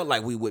we felt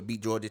like we would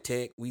beat Georgia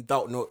Tech. We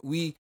thought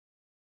we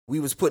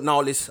was putting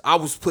all this. I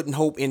was putting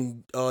hope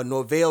in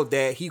Norvell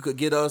that he could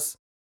get us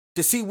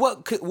to see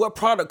what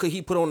product could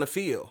he put on the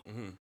field.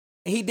 Mm-hmm.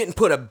 And he didn't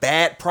put a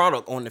bad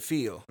product on the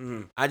field.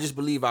 Mm-hmm. I just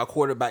believe our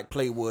quarterback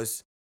play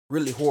was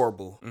really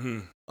horrible.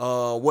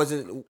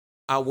 Mm-hmm.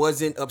 I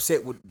wasn't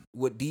upset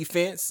with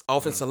defense.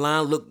 Offensive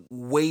line looked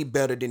way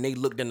better than they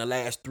looked in the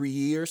last 3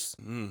 years.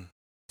 Mm-hmm.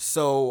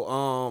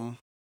 So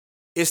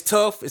it's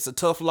tough. It's a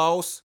tough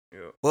loss.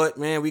 Yeah. But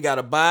man, we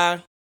gotta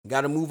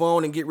gotta move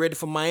on and get ready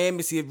for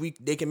Miami. See if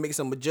they can make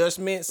some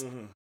adjustments.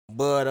 Mm-hmm.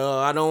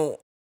 But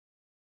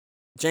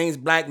James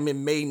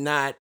Blackman may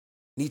not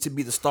need to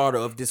be the starter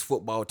of this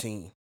football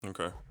team.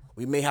 Okay.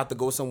 We may have to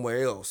go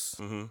somewhere else.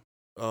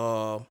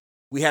 Mm-hmm.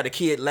 We had a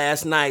kid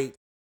last night,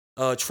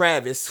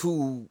 Travis,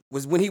 who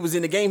was when he was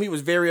in the game, he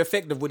was very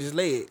effective with his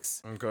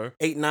legs. Okay.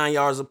 8-9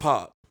 yards a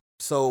pop.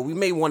 So we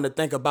may want to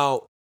think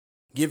about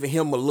giving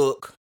him a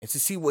look and to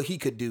see what he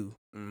could do.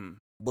 Mhm.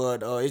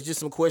 But it's just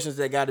some questions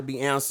that got to be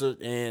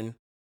answered, and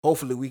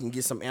hopefully we can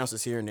get some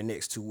answers here in the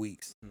next 2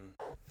 weeks. You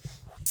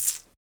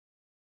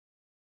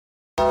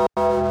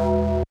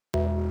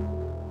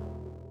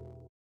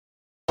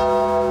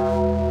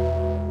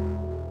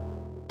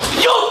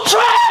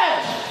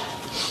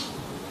trash!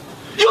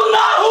 You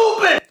not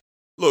hooping!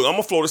 Look, I'm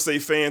a Florida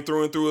State fan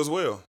through and through as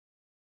well.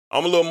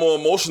 I'm a little more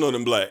emotional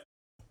than Black.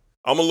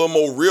 I'm a little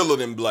more realer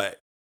than Black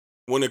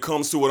when it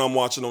comes to what I'm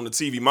watching on the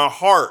TV. My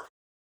heart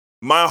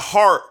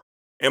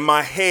and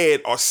my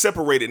head are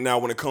separated now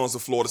when it comes to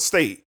Florida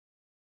State.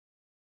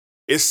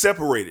 It's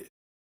separated.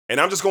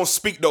 And I'm just going to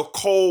speak the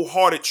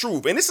cold-hearted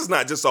truth. And this is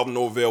not just off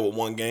Norvell with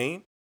one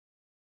game.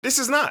 This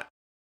is not.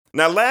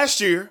 Now, last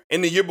year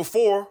and the year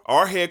before,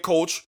 our head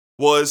coach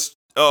was,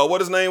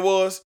 what his name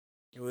was?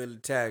 Willie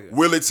Taggart.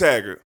 Willie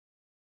Taggart.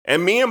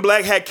 And me and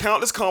Black had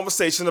countless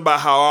conversations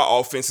about how our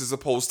offense is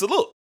supposed to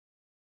look.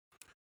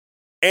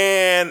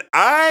 And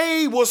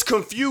I was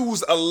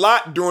confused a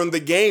lot during the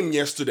game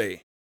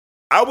yesterday.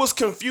 I was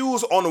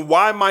confused on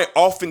why my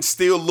offense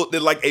still looked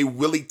like a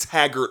Willie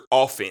Taggart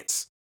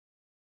offense.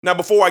 Now,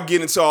 before I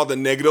get into all the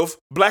negative,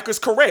 Black is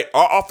correct.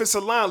 Our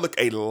offensive line looked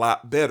a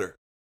lot better.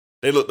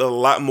 They looked a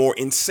lot more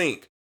in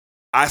sync.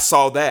 I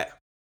saw that.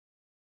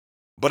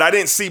 But I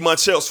didn't see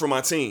much else from my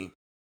team.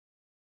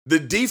 The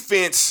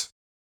defense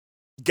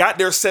got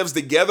themselves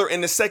together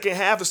in the second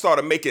half and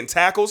started making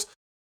tackles.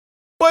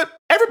 But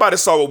everybody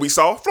saw what we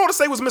saw. Florida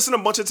State was missing a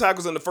bunch of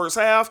tackles in the first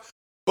half.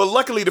 But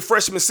luckily, the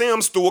freshman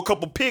Sims threw a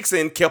couple picks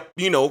and kept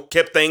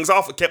things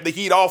off, kept the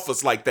heat off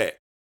us like that.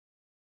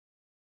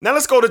 Now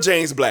let's go to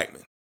James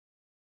Blackman.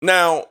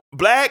 Now,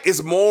 Black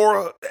is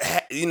more,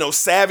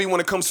 savvy when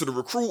it comes to the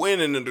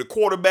recruiting and the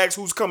quarterbacks,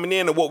 who's coming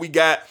in and what we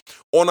got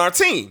on our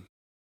team.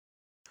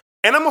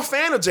 And I'm a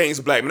fan of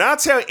James Blackman. I'll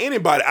tell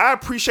anybody, I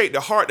appreciate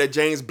the heart that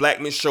James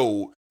Blackman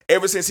showed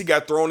ever since he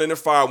got thrown in the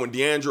fire when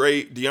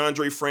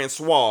DeAndre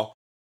Francois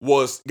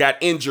got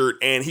injured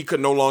and he could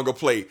no longer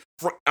play.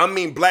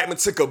 Blackman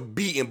took a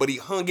beating, but he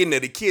hung in there.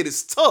 The kid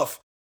is tough.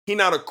 He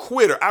not a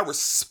quitter. I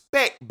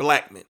respect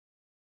Blackman.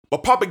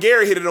 But Papa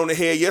Gary hit it on the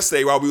head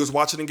yesterday while we was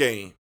watching the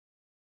game.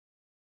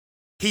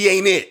 He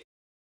ain't it.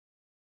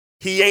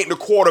 He ain't the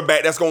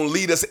quarterback that's going to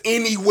lead us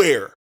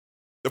anywhere.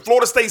 The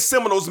Florida State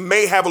Seminoles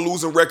may have a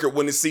losing record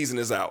when the season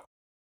is out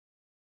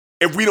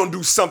if we don't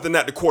do something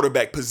at the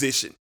quarterback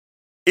position.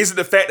 Is it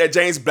the fact that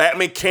James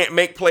Blackman can't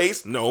make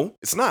plays? No,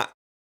 it's not.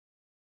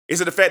 Is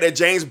it the fact that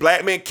James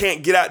Blackman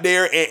can't get out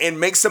there and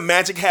make some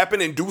magic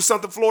happen and do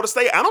something for Florida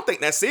State? I don't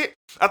think that's it.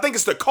 I think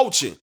it's the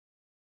coaching.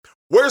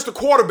 Where's the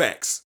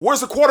quarterbacks?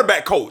 Where's the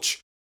quarterback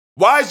coach?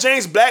 Why is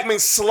James Blackman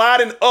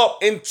sliding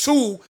up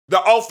into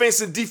the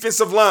offensive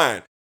defensive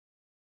line?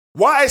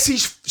 Why is he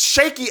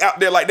shaky out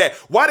there like that?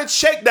 Why the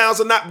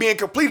checkdowns are not being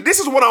completed? This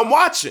is what I'm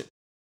watching.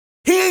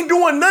 He ain't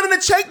doing none of the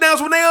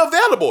checkdowns when they're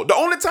available. The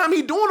only time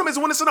he doing them is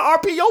when it's an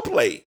RPO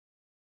play.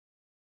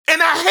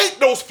 And I hate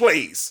those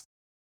plays.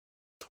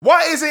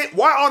 Why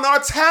aren't our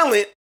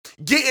talent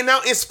getting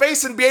out in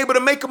space and be able to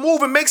make a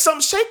move and make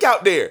something shake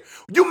out there?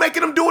 You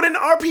making them do it in the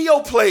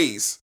RPO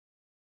plays.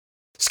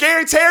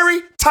 Scary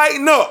Terry,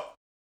 tighten up.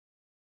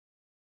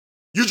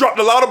 You dropped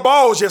a lot of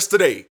balls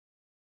yesterday.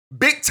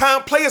 Big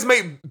time players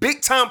made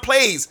big time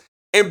plays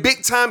and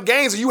big time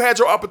games, and you had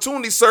your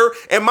opportunity, sir.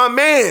 And my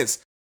mans,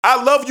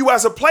 I love you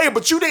as a player,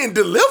 but you didn't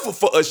deliver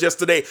for us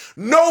yesterday.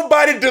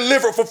 Nobody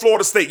delivered for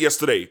Florida State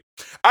yesterday.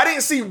 I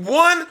didn't see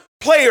one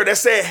player that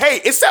said, hey,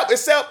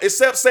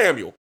 except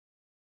Samuel.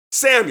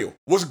 Samuel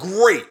was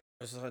great.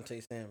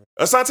 Asante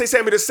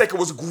Samuel II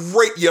was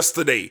great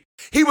yesterday.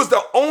 He was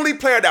the only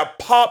player that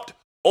popped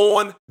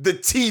on the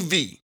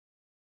TV.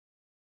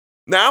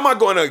 Now, am I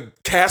going to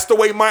cast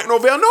away Mike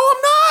Norvell? No,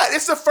 I'm not.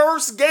 It's the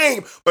first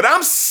game. But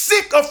I'm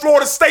sick of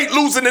Florida State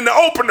losing in the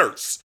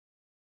openers.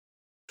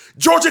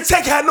 Georgia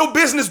Tech had no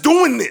business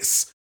doing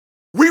this.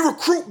 We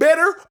recruit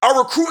better. Our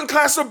recruiting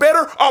class are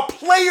better. Our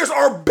players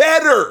are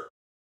better.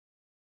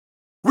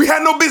 We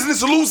had no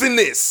business losing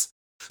this.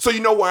 So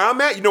you know where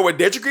I'm at? You know where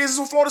Dedrick is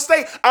with Florida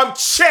State? I'm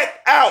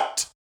checked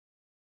out.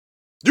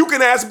 You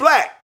can ask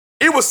Black.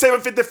 It was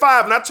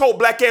 7:55, and I told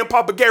Black and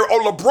Papa Gary,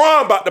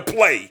 LeBron about to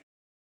play.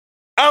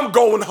 I'm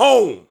going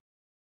home.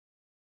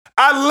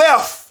 I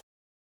left.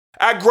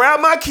 I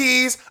grabbed my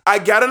keys, I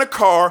got in a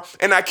car,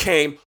 and I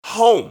came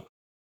home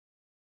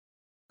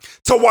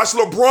to watch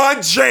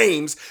LeBron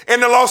James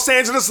and the Los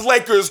Angeles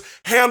Lakers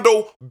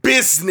handle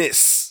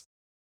business.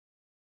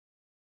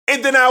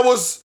 And then I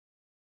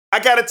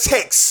got a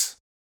text.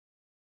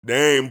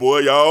 Dang, boy,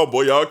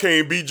 y'all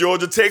can't beat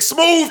Georgia Tech.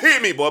 Smooth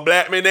hit me. Boy,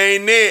 Blackman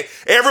ain't there.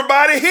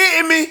 Everybody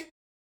hitting me.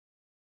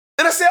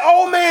 And I said,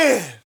 oh,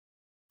 man,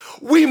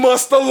 we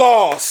must have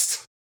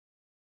lost.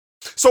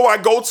 So I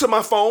go to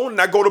my phone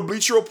and I go to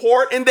Bleacher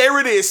Report, and there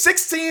it is,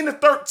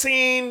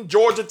 16-13,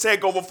 Georgia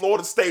Tech over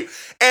Florida State.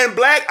 And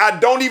Black, I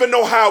don't even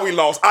know how we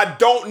lost. I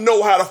don't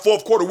know how the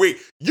fourth quarter went.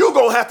 You're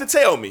going to have to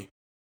tell me.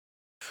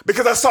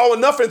 Because I saw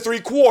enough in 3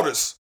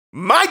 quarters.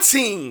 My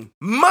team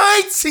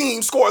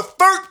scored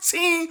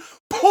 13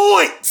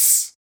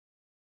 points.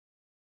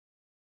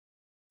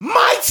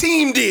 My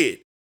team did.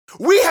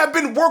 We have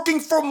been working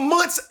for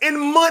months and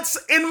months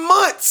and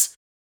months.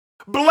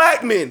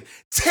 Blackman,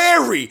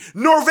 Terry,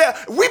 Norvell,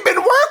 we've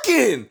been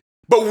working.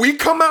 But we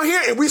come out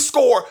here and we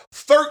score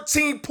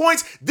 13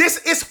 points. This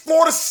is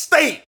Florida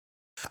State.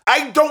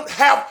 I don't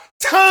have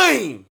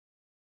time.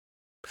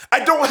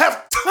 I don't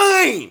have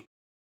time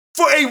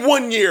for a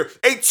 1 year,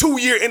 a 2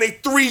 year, and a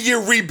 3 year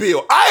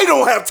rebuild. I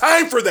don't have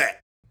time for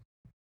that.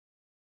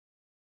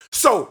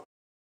 So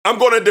I'm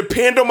going to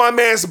depend on my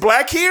man's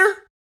Black here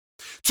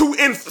to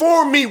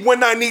inform me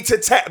when I need to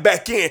tap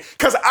back in,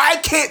 because I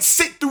can't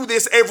sit through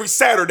this every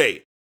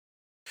Saturday.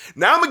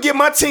 Now I'm going to give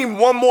my team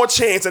one more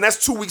chance, and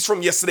that's 2 weeks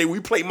from yesterday. We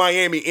played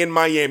Miami in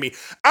Miami.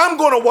 I'm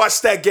going to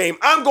watch that game.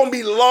 I'm going to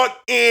be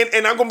locked in,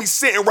 and I'm going to be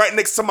sitting right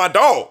next to my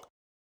dog.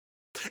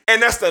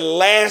 And that's the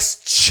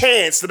last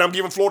chance that I'm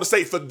giving Florida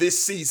State for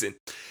this season.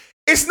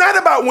 It's not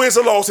about wins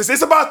or losses.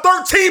 It's about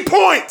 13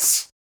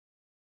 points.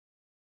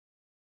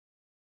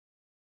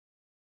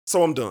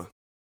 So I'm done.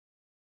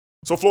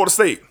 So Florida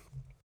State,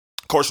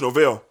 Coach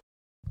Norvell,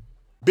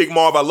 Big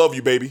Marv, I love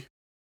you, baby.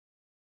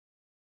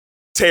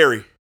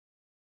 Terry,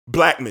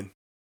 Blackman,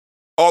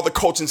 all the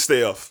coaching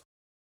staff.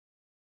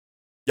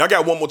 Y'all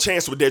got one more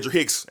chance with Dedrick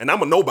Hicks, and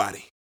I'm a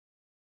nobody.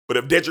 But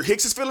if Dedrick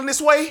Hicks is feeling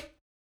this way,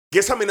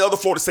 guess how many other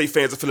Florida State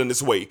fans are feeling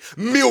this way?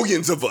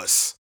 Millions of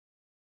us.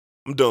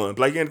 I'm done.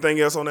 Blake,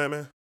 anything else on that,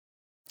 man?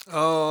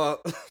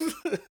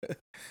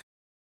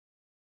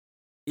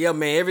 Yeah,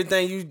 man,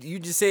 everything you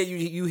just said,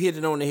 you hit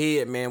it on the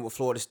head, man, with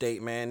Florida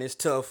State, man. It's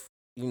tough,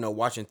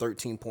 watching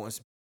 13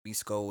 points be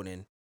scored,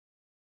 and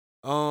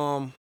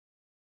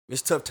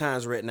it's tough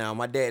times right now.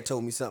 My dad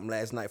told me something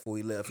last night before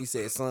he left. He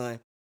said, son,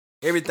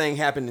 everything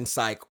happened in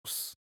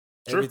cycles.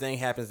 Sure. Everything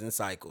happens in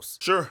cycles.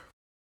 Sure.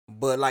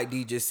 But like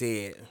D just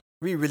said,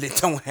 we really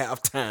don't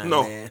have time,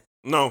 man.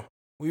 No.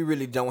 We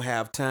really don't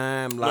have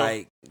time.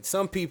 Like,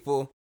 some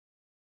people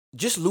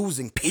just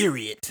losing,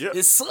 period. Yep.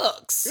 It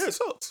sucks. Yeah, it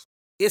sucks.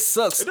 It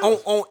sucks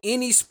on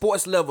any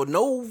sports level.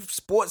 No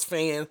sports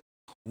fan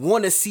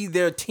want to see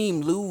their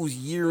team lose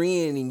year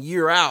in and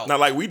year out. Not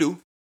like we do.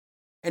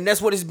 And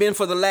that's what it's been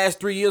for the last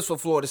 3 years for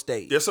Florida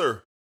State. Yes,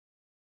 sir.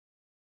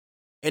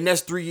 And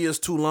that's 3 years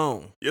too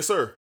long. Yes,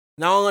 sir.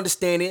 Now I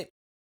understand it.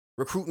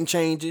 Recruiting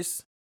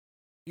changes.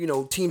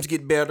 Teams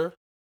get better.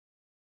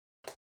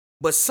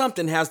 But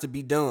something has to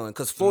be done.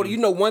 Because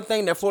Florida, one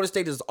thing that Florida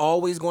State is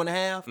always going to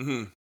have,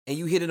 and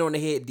you hit it on the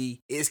head, D,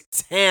 is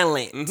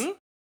talent.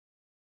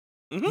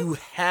 You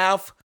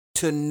have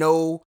to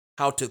know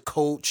how to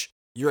coach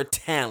your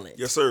talent.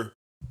 Yes, sir.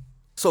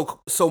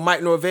 So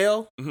Mike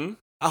Norvell,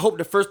 I hope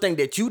the first thing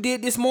that you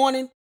did this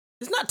morning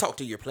is not talk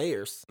to your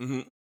players.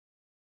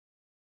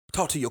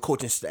 Talk to your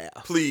coaching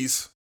staff.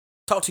 Please.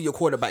 Talk to your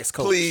quarterbacks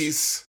coach.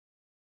 Please.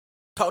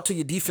 Talk to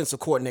your defensive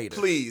coordinator.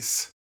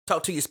 Please.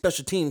 Talk to your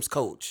special teams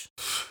coach.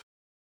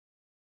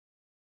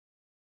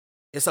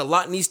 It's a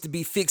lot needs to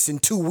be fixed in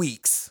 2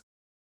 weeks.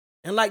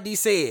 And like D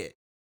said,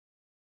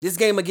 this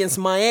game against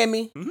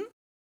Miami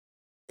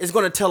is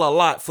going to tell a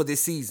lot for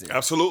this season.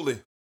 Absolutely.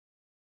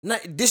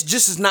 This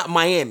just is not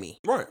Miami.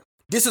 Right.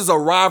 This is a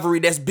rivalry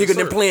that's bigger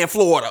than playing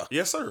Florida.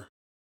 Yes, sir.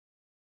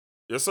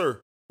 Yes,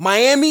 sir.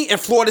 Miami and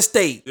Florida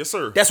State. Yes,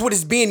 sir. That's what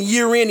it's been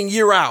year in and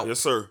year out. Yes,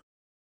 sir.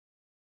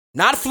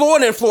 Not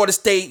Florida and Florida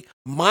State,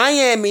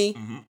 Miami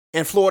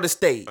and Florida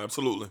State.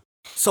 Absolutely.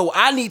 So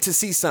I need to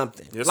see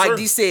something. Yes, like sir.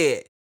 D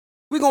said,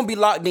 we're going to be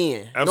locked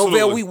in. Absolutely.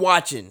 Norvell, we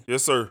watching.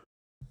 Yes, sir.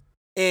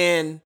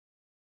 And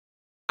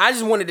I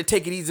just wanted to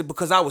take it easy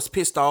because I was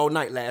pissed all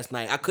night last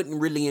night. I couldn't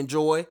really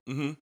enjoy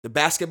the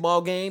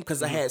basketball game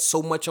because I had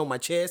so much on my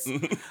chest.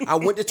 I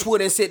went to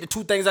Twitter and said the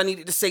 2 things I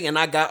needed to say, and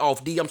I got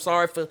off. D, I'm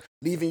sorry for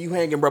leaving you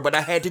hanging, bro, but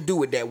I had to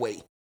do it that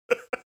way.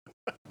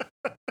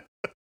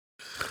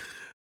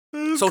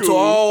 James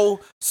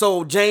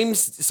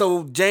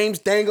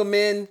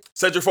Dangelman,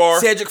 Cedric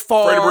Farr,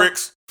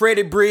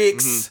 Freddie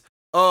Bricks,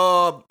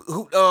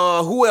 who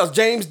else?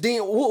 James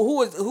Dean.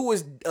 Who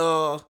is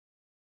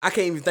I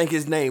can't even think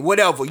his name.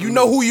 Whatever. You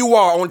know who you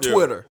are on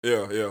Twitter.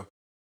 Yeah.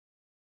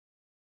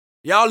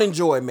 Y'all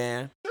enjoy,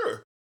 man.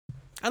 Sure.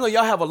 I know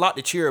y'all have a lot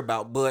to cheer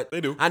about, but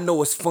they do. I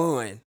know it's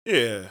fun.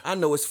 Yeah. I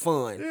know it's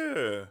fun.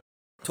 Yeah.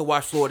 To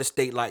watch Florida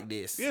State like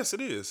this. Yes,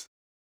 it is.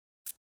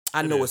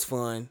 I know it's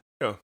fun.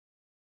 Yeah.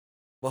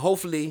 But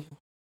hopefully,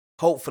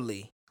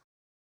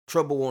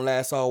 trouble won't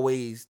last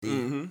always.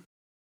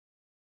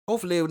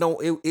 Hopefully,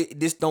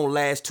 this don't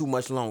last too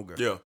much longer.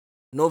 Yeah.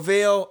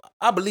 Norvell,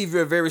 I believe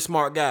you're a very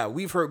smart guy.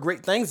 We've heard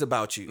great things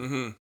about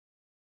you.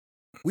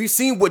 We've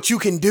seen what you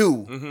can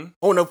do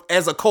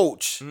as a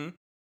coach.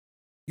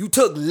 You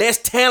took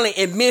less talent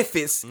in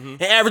Memphis and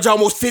averaged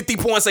almost 50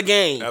 points a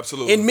game.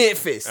 Absolutely. In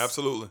Memphis.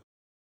 Absolutely.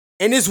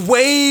 And it's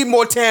way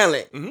more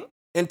talent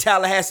in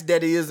Tallahassee than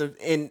it is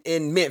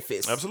in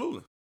Memphis.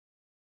 Absolutely.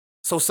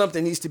 So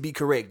something needs to be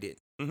corrected.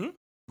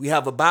 We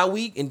have a bye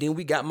week, and then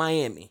we got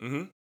Miami.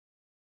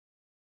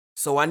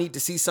 So I need to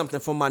see something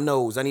from my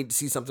nose. I need to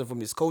see something from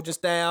his coaching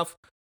staff,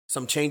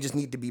 Some changes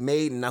need to be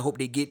made, and I hope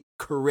they get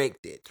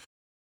corrected.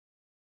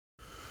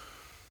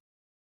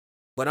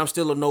 But I'm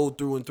still a no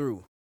through and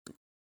through.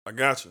 I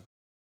got you.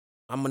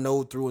 I'm a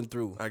no through and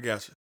through. I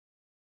got you.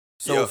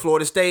 So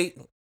Florida State,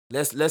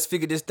 let's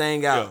figure this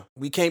thing out. Yeah.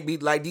 We can't be,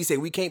 like D said,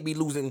 we can't be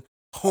losing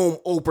home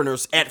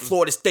openers at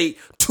Florida State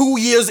 2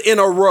 years in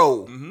a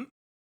row.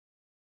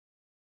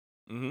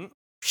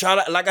 Shout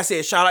out, like I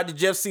said, shout out to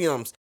Jeff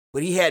Sims,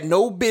 but he had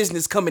no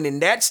business coming in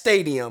that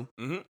stadium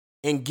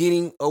and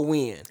getting a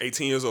win.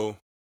 18 years old.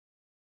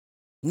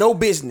 No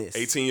business.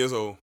 18 years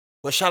old.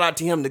 But shout out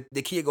to him.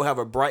 The kid gonna have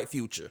a bright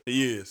future.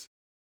 He is.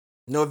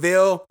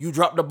 Norvell, you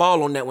dropped the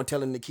ball on that one,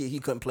 telling the kid he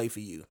couldn't play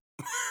for you.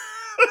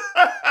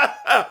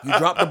 You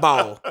dropped the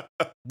ball,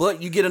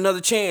 but you get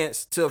another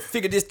chance to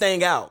figure this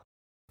thing out.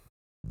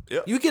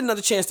 Yep. You get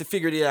another chance to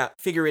figure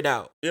it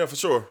out. Yeah, for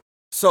sure.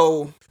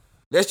 So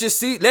let's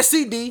see,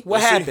 D, what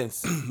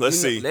happens. Let's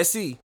see. Let's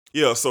see.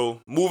 Yeah,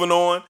 so moving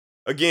on.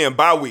 Again,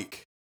 bye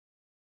week,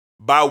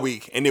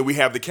 and then we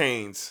have the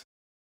Canes.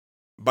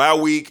 Bye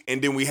week,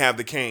 and then we have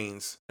the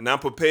Canes. And I'm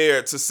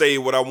prepared to say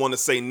what I want to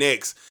say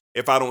next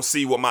if I don't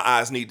see what my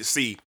eyes need to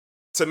see.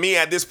 To me,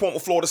 at this point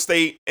with Florida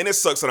State, and it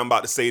sucks that I'm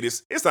about to say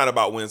this, it's not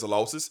about wins or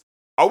losses.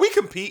 Are we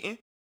competing?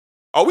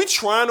 Are we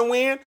trying to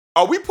win?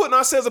 Are we putting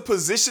ourselves in a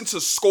position to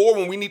score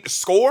when we need to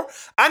score?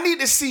 I need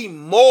to see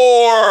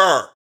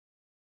more.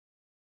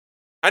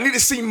 I need to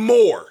see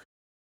more.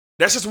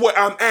 That's just where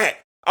I'm at.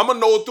 I'm a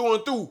no through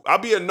and through. I'll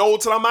be a no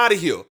till I'm out of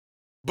here.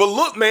 But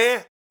look,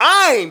 man,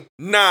 I'm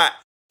not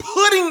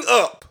putting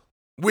up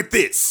with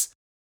this.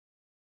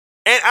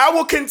 And I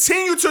will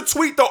continue to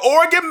tweet the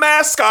Oregon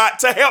mascot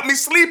to help me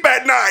sleep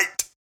at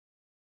night.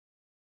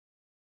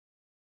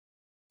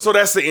 So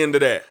that's the end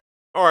of that.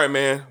 All right,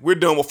 man, we're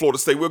done with Florida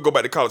State. We'll go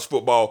back to college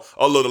football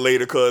a little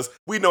later because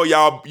we know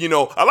y'all,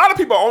 a lot of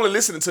people are only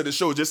listening to the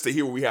show just to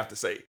hear what we have to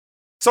say.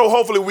 So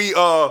hopefully we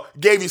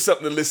gave you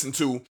something to listen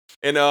to.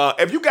 And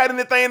if you got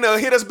anything to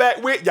hit us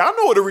back with, y'all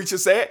know where to reach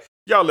us at.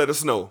 Y'all let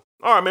us know.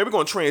 All right, man, we're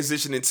going to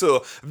transition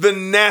into the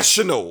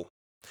National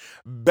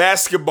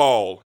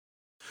Basketball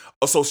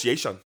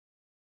Association.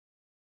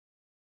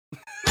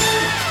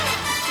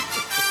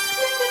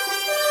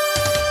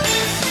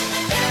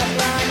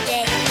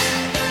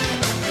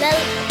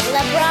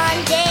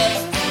 LeBron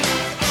James.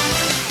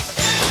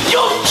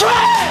 You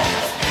trash!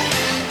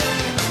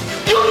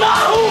 You're not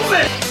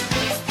hooping!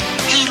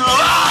 He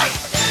lied!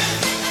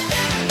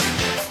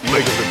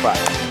 Lakers in 5.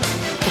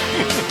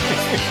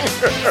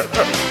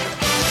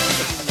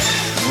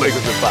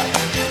 Lakers in 5.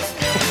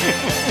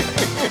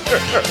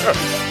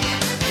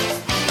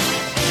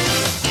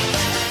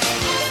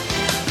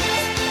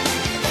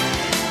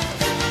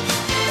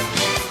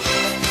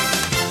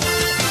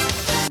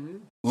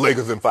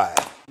 Lakers in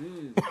 5.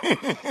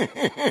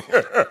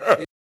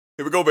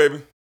 Here we go,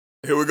 baby.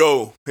 Here we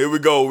go. We're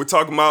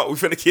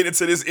finna get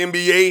into this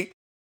NBA,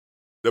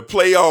 the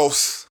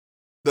playoffs,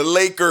 the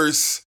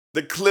Lakers,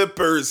 the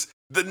Clippers,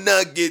 the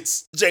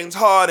Nuggets, James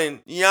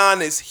Harden,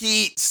 Giannis,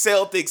 Heat,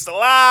 Celtics, a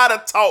lot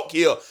of talk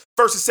here.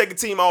 First and second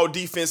team all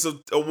defensive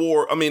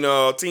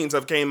teams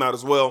have came out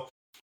as well.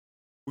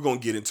 We're gonna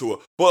get into it.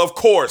 But of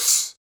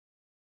course,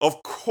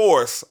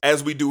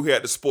 as we do here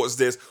at the Sports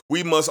Desk,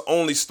 we must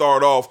only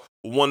start off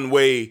one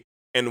way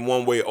and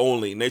one way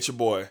only. Nature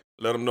Boy,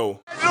 let them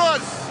know.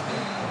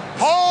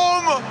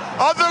 Home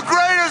of the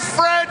greatest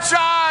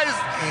franchise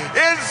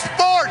in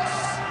sports,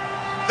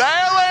 the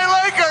LA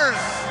Lakers,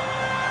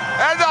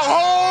 and the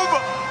home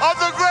of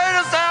the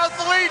greatest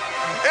athlete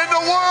in the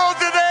world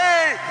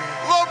today,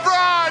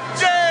 LeBron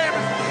James,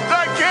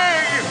 the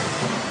King.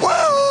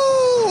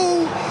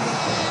 Woo!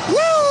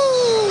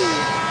 Woo!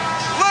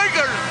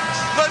 Lakers,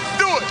 let's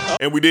do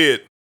it. And we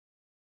did.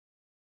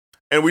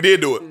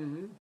 do it.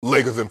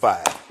 Lakers in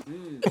 5.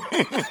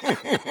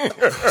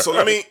 So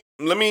let me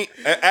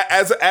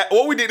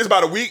what we did this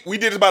about a week. We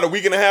did this about a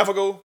week and a half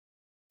ago.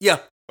 Yeah.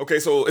 Okay,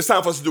 so it's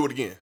time for us to do it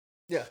again.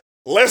 Yeah.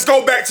 Let's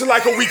go back to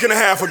like a week and a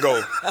half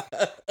ago.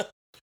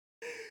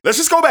 Let's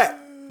just go back.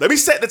 Let me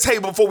set the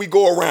table before we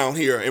go around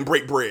here and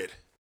break bread.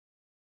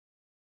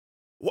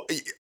 When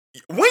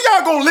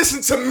y'all gonna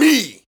listen to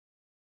me?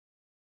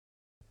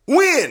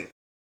 When?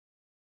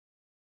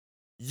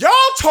 Y'all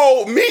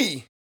told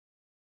me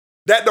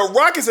that the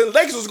Rockets and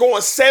Lakers was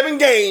going 7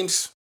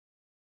 games.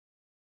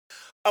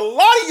 A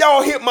lot of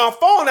y'all hit my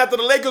phone after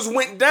the Lakers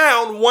went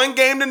down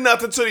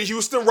 1-0 to the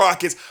Houston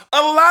Rockets.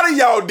 A lot of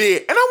y'all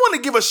did. And I want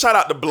to give a shout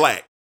out to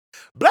Black.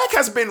 Black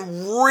has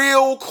been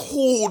real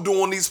cool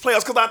during these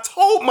playoffs because I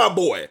told my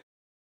boy,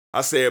 I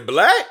said,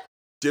 Black,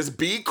 just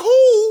be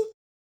cool.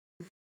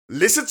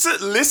 Listen to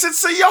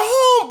your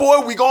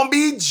homeboy. We gonna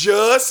be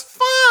just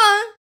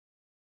fine.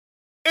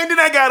 And then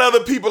I got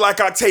other people like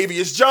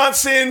Octavius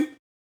Johnson.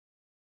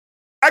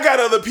 I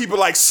got other people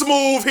like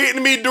Smooth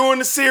hitting me during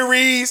the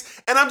series.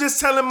 And I'm just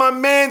telling my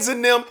mans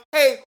and them,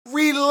 hey,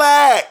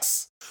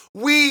 relax.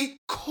 We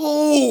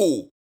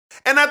cool.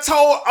 And I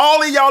told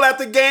all of y'all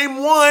after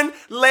game 1,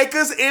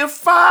 Lakers in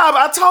 5.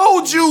 I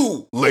told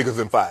you. Lakers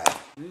in 5.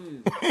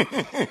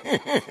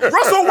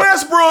 Russell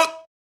Westbrook,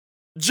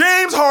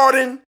 James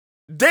Harden,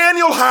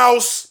 Daniel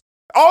House,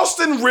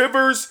 Austin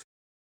Rivers,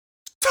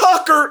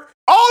 Tucker,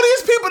 all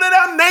these people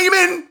that I'm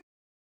naming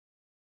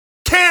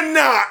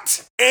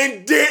cannot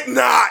and did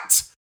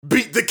not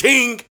beat the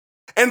King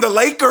and the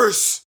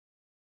Lakers.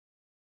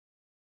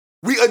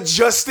 We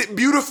adjusted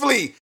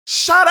beautifully.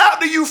 Shout out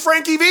to you,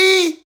 Frankie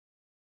V.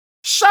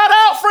 Shout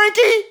out,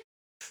 Frankie.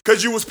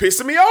 Because you was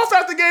pissing me off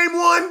after game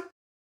 1.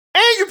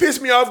 And you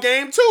pissed me off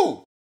game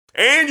 2.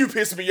 And you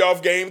pissed me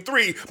off game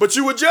 3. But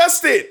you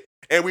adjusted.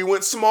 And we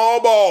went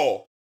small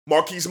ball.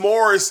 Marquise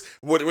Morris,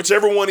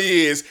 whichever one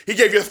he is, he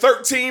gave you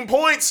 13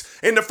 points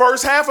in the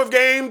first half of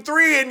game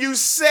 3. And you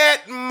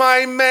set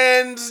my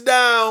mans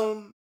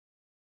down.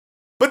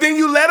 But then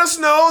you let us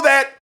know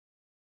that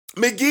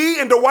McGee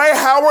and Dwight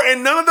Howard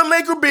and none of the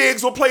Laker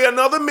bigs will play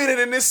another minute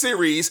in this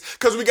series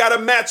because we got to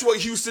match what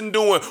Houston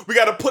doing. We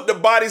got to put the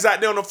bodies out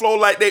there on the floor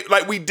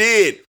like we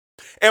did.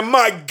 And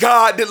my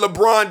God, did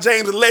LeBron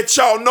James let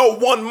y'all know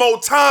one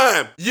more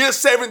time. Year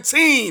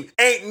 17,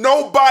 ain't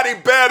nobody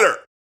better.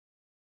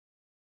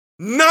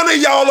 None of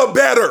y'all are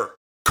better.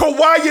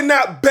 Kawhi, you're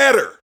not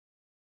better.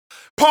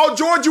 Paul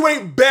George, you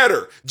ain't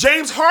better.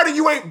 James Harden,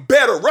 you ain't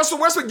better. Russell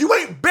Westbrook, you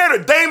ain't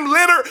better. Dame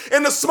Lillard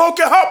and the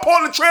Smoking Hot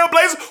Portland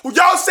Trailblazers, who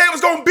y'all said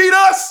was going to beat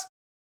us,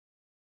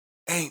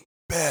 ain't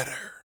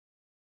better.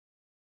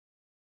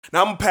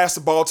 Now I'm going to pass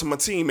the ball to my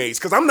teammates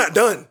because I'm not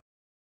done.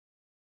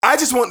 I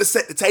just want to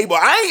set the table.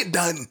 I ain't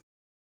done.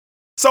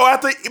 So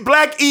after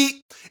Black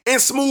eat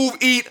and Smooth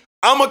eat,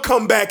 I'm going to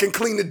come back and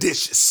clean the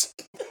dishes.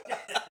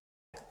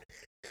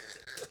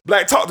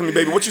 Black, talk to me,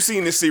 baby. What you see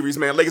in this series,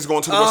 man? Lakers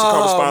going to the Western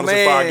Conference Finals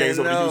in 5 games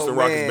over the Houston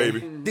Rockets,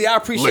 baby. D, I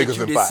appreciate Lakers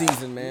you in this 5.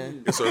 season,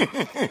 man. Yes, sir.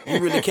 You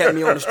really kept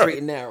me on the straight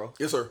and narrow.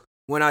 Yes, sir.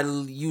 When I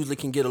usually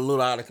can get a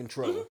little out of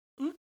control.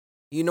 Mm-hmm.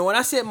 You know, and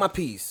I said my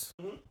piece.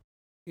 Mm-hmm.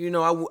 You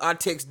know, I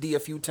text D a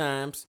few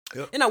times,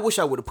 and I wish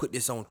I would have put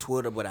this on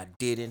Twitter, but I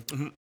didn't.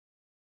 Mm-hmm.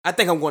 I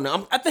think I'm going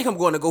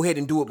to go ahead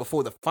and do it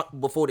before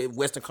the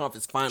Western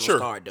Conference Finals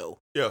start, though.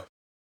 Yeah.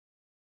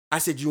 I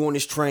said, you on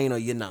this train or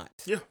you're not.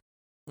 Yeah.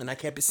 And I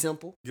kept it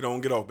simple. Get on,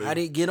 get off, baby. I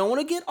didn't get on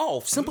or get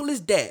off. Simple as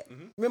that.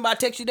 Mm-hmm. Remember I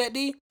text you that,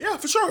 D? Yeah,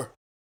 for sure.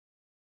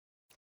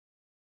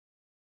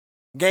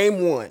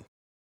 Game 1.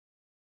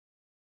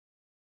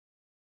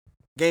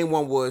 Game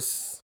 1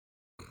 was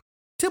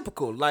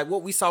typical, like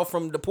what we saw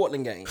from the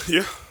Portland game.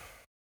 Yeah.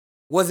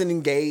 Wasn't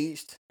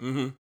engaged.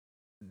 Mm-hmm.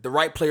 The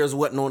right players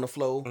wasn't on the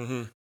floor.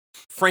 Mm-hmm.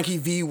 Frankie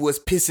V was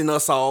pissing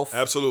us off.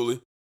 Absolutely.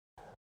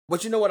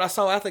 But you know what I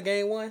saw after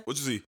game 1? What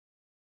you see?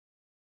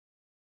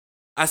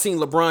 I seen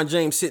LeBron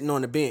James sitting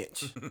on the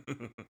bench.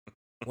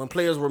 When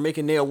players were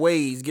making their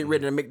ways, getting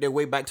ready to make their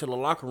way back to the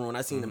locker room,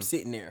 I seen them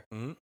sitting there.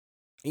 Mm-hmm.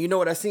 And you know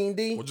what I seen,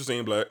 D? What you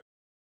seen, Black?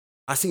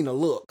 I seen a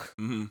look.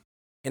 Mm-hmm.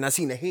 And I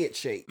seen a head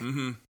shake.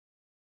 Mm-hmm.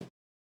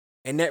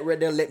 And that right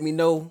there let me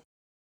know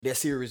that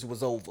series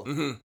was over.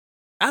 Mm-hmm.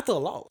 After a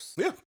loss.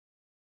 Yeah.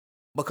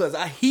 Because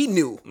he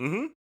knew.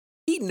 Mm-hmm.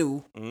 He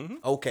knew, mm-hmm.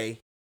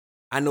 Okay,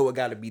 I know it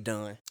got to be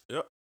done.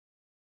 Yep.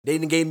 They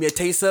didn't gave me a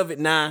taste of it.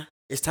 Nah,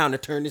 it's time to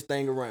turn this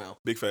thing around.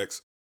 Big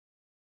facts.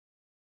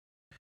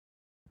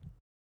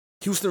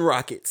 Houston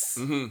Rockets,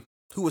 who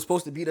was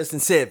supposed to beat us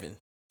in 7.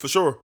 For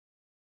sure.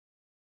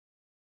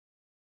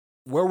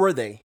 Where were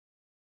they?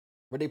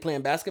 Were they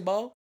playing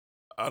basketball?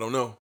 I don't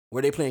know.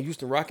 Were they playing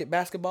Houston Rocket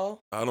basketball?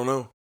 I don't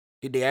know.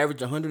 Did they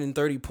average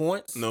 130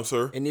 points? No,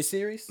 sir. In this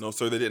series? No,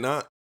 sir, they did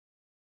not.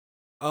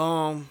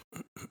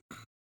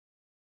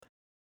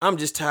 I'm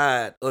just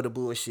tired of the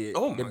bullshit,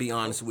 to be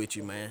honest with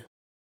you, man.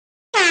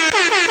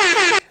 I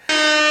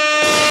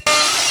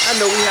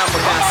know we have a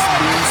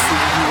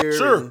guy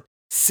here and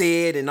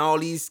said and all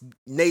these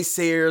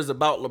naysayers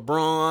about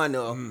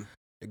LeBron,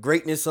 the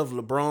greatness of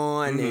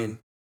LeBron, and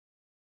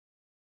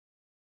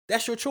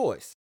that's your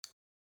choice.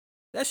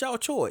 That's your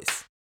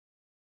choice.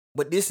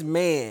 But this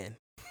man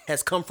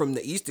has come from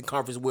the Eastern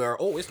Conference where,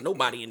 it's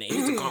nobody in the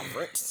Eastern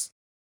Conference.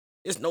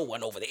 There's no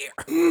one over there.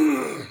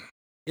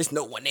 There's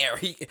no one there.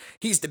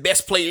 He's the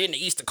best player in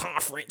the Eastern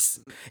Conference.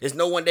 There's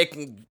no one that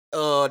can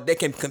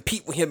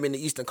compete with him in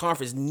the Eastern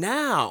Conference.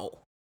 Now,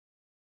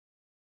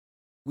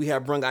 we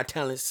have brought our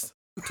talents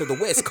to the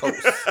West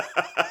Coast.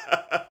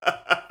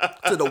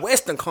 To the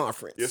Western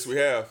Conference. Yes, we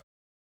have.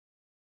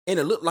 And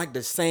it looked like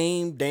the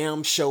same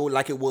damn show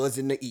like it was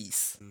in the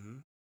East. Mm-hmm.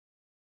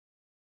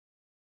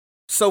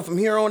 So from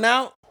here on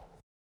out,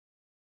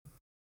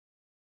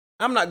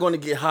 I'm not going to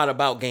get hot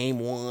about game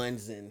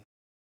 1s and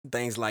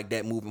things like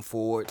that moving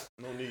forward.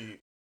 No need.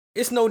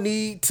 It's no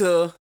need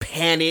to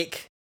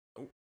panic.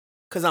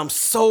 Because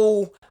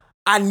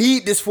I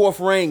need this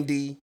 4th ring,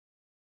 D.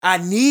 I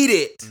need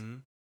it. Mm-hmm.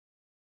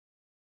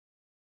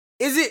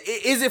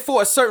 Is it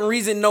for a certain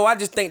reason? No, I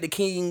just think the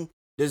King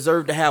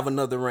deserved to have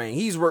another ring.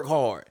 He's worked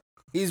hard.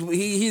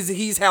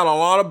 He's had a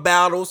lot of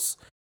battles.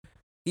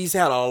 He's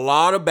had a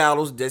lot of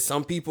battles that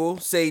some people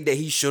say that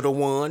he should have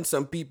won.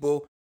 Some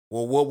people,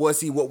 well, what was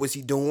he? What was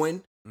he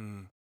doing?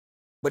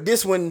 But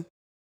this one,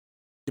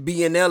 to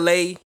be in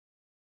LA,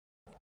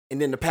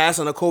 and then the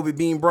passing of Kobe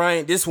Bean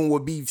Bryant, this one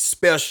would be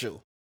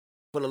special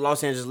for the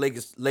Los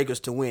Angeles Lakers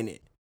to win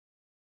it.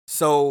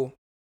 So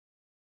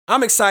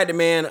I'm excited,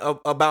 man,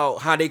 about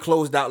how they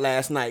closed out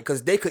last night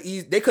because they could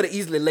have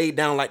easily laid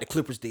down like the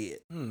Clippers did.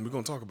 We're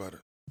gonna talk about it.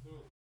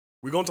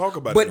 We're gonna talk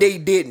about it. But they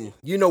didn't.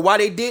 You know why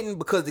they didn't?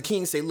 Because the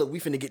Kings say, "Look,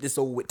 we finna get this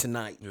over with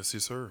tonight." Yes,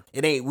 sir.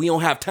 We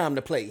don't have time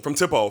to play. From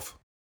tip off.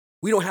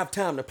 We don't have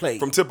time to play.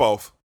 From tip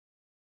off.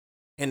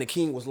 And the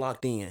King was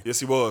locked in. Yes,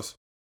 he was.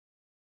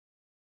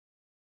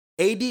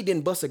 AD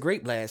didn't bust a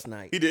grape last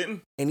night. He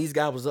didn't. And these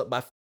guys was up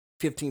by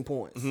 15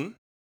 points. Mm-hmm.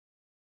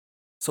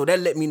 So that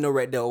let me know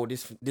right there,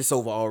 this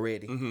over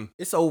already. Mm-hmm.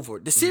 It's over.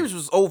 The series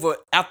was over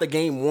after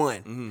game 1.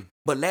 Mm-hmm.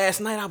 But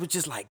last night I was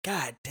just like,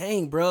 God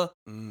dang, bro.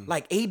 Mm-hmm.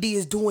 Like AD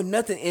is doing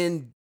nothing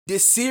in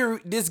this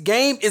series. This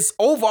game is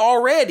over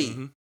already.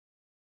 Mm-hmm.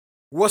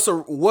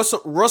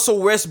 Russell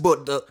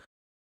Westbrook,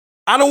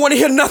 I don't want to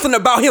hear nothing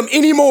about him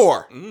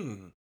anymore.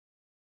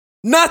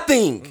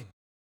 Nothing.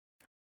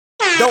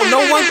 Don't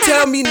no one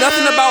tell me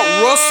nothing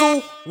about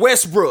Russell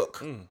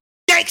Westbrook.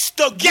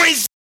 Gangsta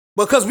Grizz.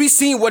 Because we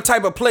seen what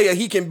type of player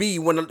he can be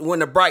when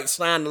the bright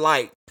shine the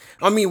light.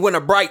 I mean, when the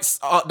lights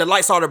are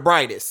the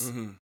brightest.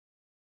 Mm-hmm.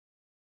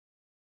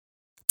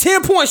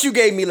 10 points you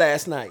gave me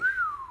last night.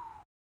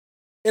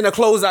 In a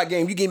closeout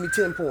game, you gave me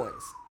 10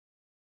 points.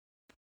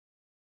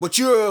 But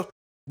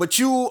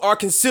you are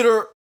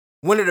considered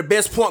one of the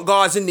best point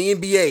guards in the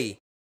NBA.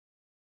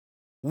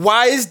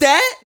 Why is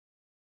that?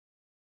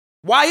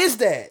 Why is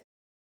that?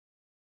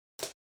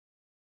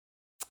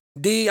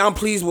 D, I'm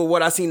pleased with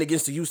what I seen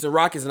against the Houston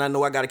Rockets, and I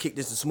know I got to kick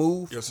this to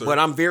Smooth. Yes, sir. But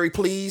I'm very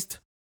pleased.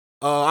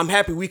 I'm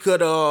happy we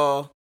could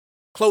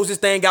close this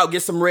thing out,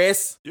 get some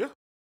rest. Yeah.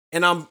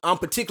 And I'm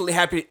particularly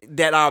happy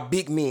that our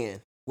big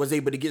men was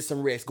able to get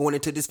some rest going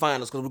into this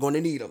finals because we're going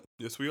to need them.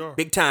 Yes, we are.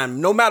 Big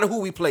time, no matter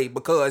who we play,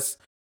 because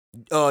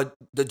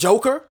the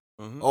Joker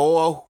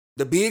or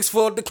the bigs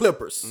for the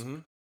Clippers,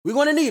 we're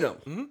going to need them.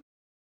 Mm-hmm.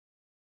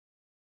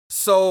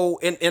 So,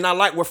 and I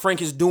like what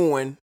Frank is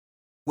doing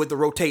with the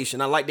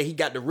rotation. I like that he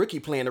got the rookie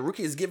playing. The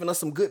rookie is giving us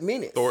some good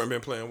minutes. Thornton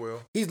been playing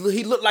well. He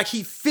looked like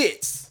he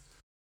fits.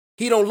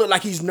 He don't look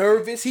like he's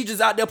nervous. He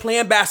just out there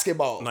playing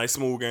basketball. Nice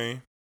smooth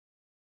game.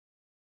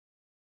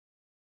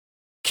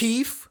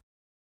 Keith.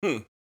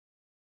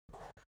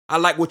 I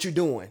like what you're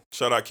doing.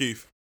 Shout out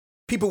Keith.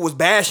 People was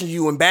bashing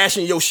you and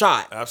bashing your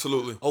shot.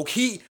 Absolutely.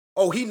 He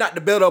not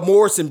the better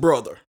Morrison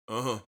brother.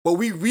 But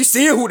we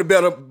seeing who the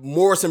better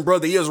Morrison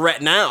brother is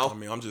right now. I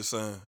mean, I'm just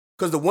saying.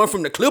 Because the one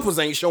from the Clippers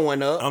ain't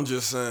showing up. I'm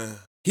just saying.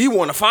 He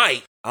want to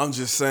fight. I'm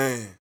just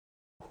saying.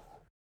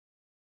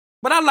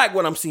 But I like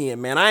what I'm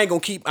seeing, man. I ain't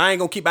gonna keep. I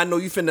know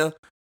you finna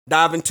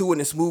dive into it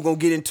and Smooth gonna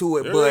get into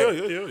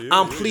it.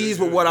 I'm pleased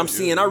with what I'm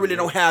seeing. I really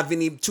don't have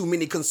too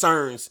many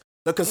concerns.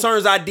 The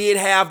concerns I did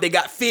have, they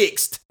got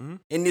fixed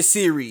in this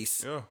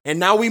series. Yeah. And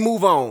now we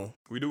move on.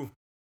 We do.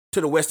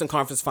 To the Western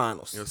Conference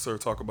Finals. Yes, sir.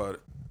 Talk about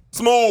it.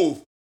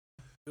 Smooth.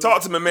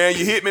 Talk to me, man.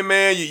 You hit me,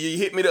 man. You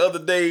hit me the other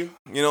day.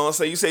 You know what I'm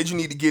saying? You said you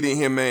need to get in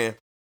here, man.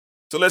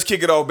 So let's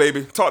kick it off,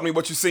 baby. Talk to me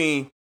what you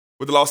seen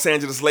with the Los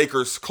Angeles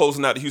Lakers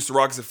closing out the Houston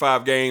Rockets in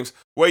 5 games.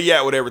 Where you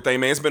at with everything,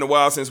 man? It's been a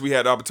while since we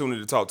had the opportunity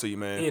to talk to you,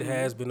 man. It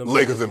has been a minute.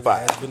 Lakers in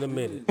 5. It has been a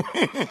minute.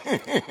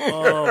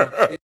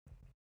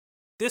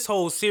 This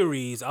whole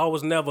series, I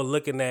was never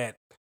looking at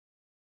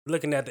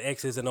the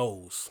X's and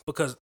O's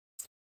because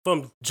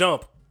from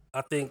jump,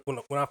 I think when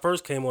I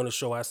first came on the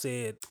show, I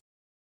said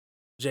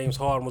James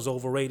Harden was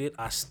overrated.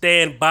 I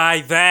stand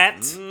by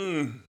that.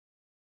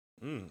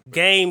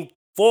 Game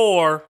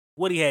 4,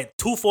 what he had,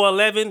 2 for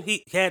 11.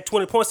 He had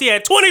 20 points. He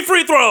had 20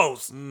 free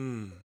throws.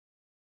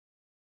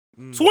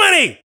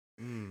 20.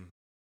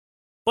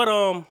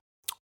 But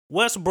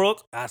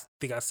Westbrook, I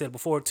think I said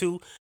before too,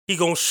 he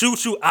gonna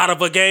shoot you out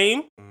of a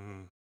game.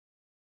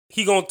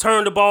 He gonna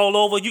turn the ball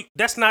over.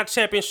 That's not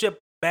championship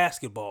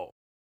basketball.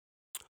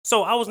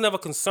 So I was never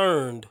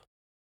concerned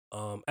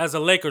as a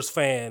Lakers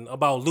fan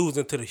about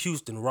losing to the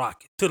Houston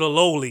Rockets, to the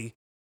lowly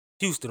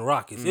Houston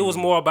Rockets. It was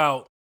more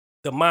about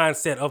the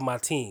mindset of my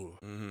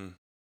team.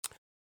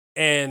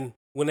 And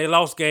when they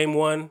lost game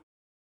 1,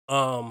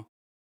 I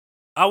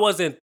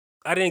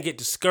didn't get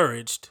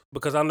discouraged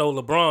because I know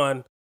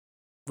LeBron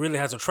really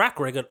has a track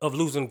record of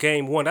losing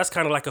game 1. That's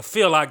kind of like a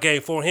fill-out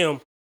game for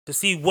him to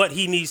see what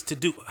he needs to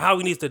do, how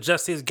he needs to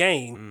adjust his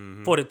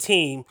game for the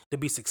team to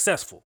be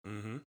successful.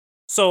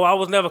 So I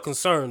was never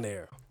concerned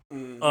there.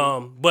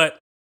 But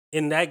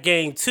in that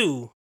game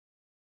 2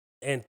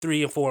 and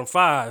 3 and 4 and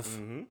 5,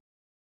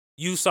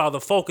 you saw the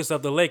focus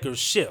of the Lakers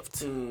shift.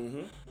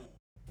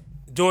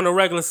 During the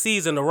regular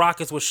season, the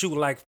Rockets were shooting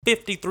like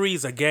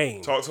 53s a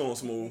game. Talk to him,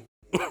 Smooth.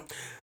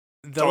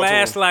 The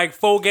last like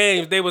 4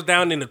 games, they was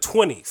down in the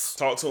 20s.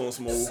 Talk to him,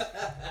 Smooth.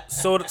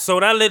 So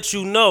that lets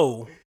you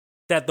know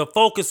that the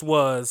focus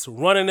was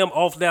running them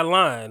off that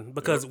line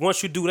because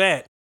once you do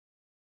that,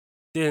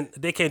 then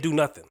they can't do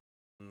nothing.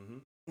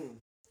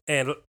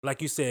 And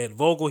like you said,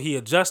 Vogel, he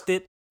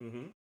adjusted.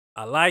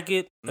 I like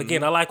it.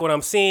 Again, I like what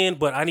I'm seeing,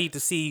 but I need to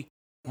see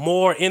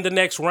more in the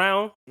next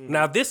round.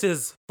 Now, this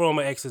is from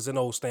an X's and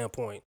O's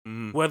standpoint.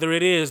 Whether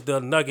it is the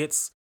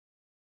Nuggets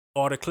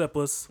or the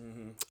Clippers,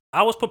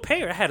 I was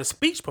prepared. I had a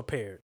speech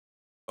prepared.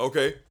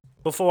 Okay.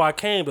 Before I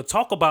came to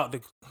talk about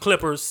the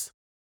Clippers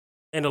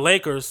and the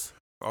Lakers.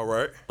 All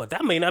right. But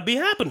that may not be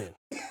happening.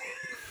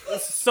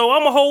 So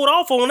I'm going to hold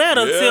off on that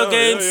until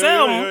Game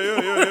 7.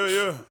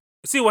 Yeah.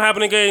 See what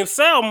happened in Game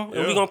 7, and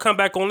we're going to come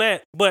back on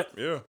that. But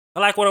Yeah. I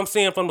like what I'm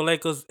seeing from the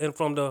Lakers and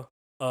from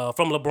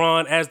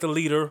LeBron as the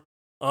leader.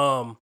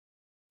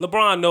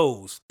 LeBron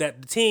knows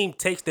that the team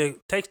takes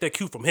their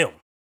cue from him.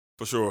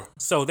 For sure.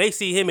 So they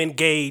see him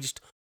engaged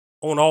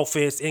on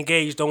offense,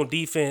 engaged on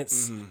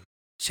defense,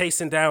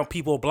 chasing down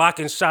people,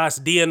 blocking shots,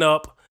 D'ing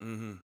up.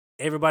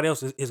 Everybody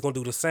else is going to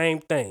do the same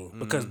thing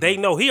because they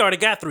know he already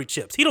got 3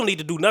 chips. He don't need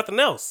to do nothing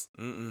else.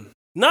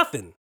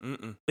 Nothing.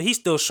 But he's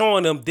still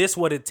showing them this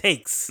what it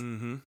takes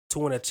to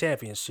win a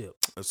championship.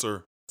 Yes,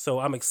 sir. So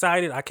I'm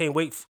excited. I can't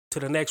wait to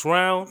the next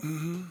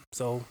round.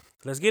 So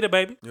let's get it,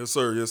 baby. Yes,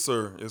 sir. Yes,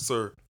 sir. Yes,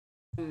 sir.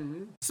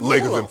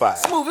 Lakers in 5.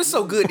 Smooth, it's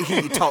so good to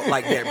hear you talk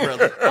like that,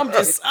 brother.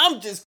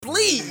 I'm just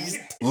pleased.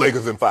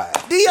 Lakers in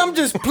 5. D, I'm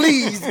just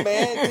pleased,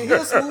 man, to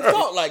hear Smooth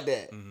talk like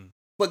that.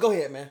 But go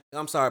ahead, man.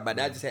 I'm sorry about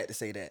that. I just had to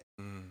say that.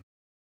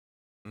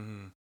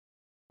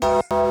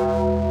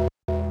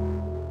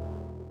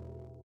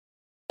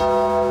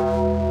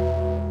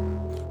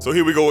 So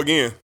here we go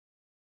again.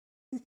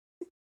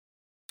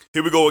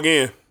 Here we go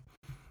again.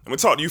 I'm gonna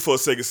talk to you for a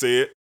second,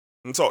 Sid.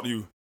 I'm gonna talk to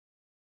you.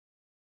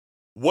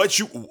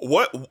 What's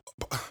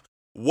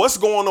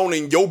going on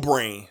in your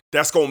brain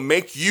that's gonna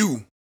make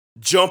you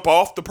jump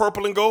off the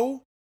purple and gold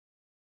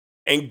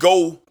and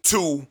go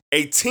to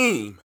a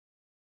team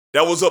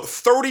that was up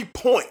 30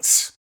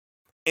 points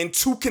in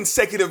 2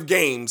 consecutive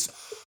games,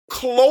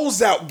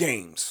 closeout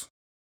games?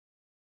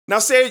 Now,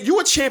 Sid, you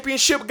a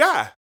championship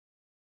guy.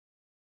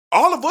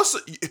 All of us,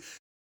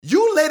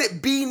 you let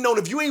it be known,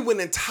 if you ain't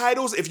winning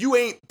titles, if you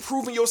ain't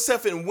proving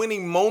yourself in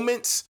winning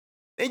moments,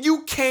 then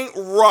you can't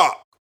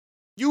rock.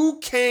 You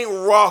can't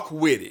rock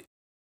with it.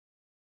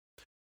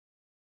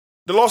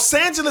 The Los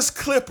Angeles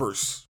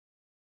Clippers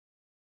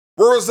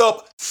was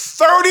up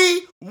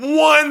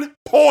 31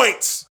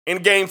 points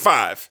in Game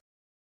 5.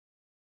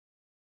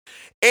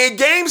 In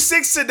Game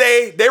 6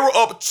 today, they were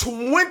up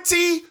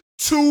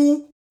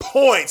 22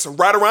 points,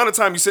 right around the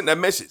time you sent that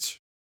message.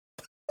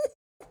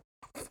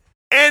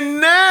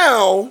 And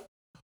now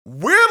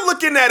we're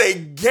looking at a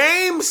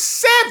Game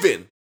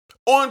 7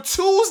 on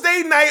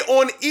Tuesday night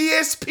on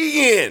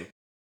ESPN.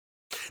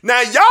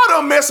 Now, y'all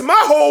done messed my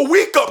whole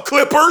week up,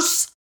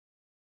 Clippers.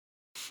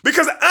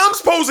 Because I'm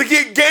supposed to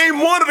get Game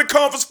 1 of the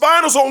conference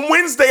finals on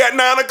Wednesday at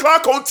 9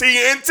 o'clock on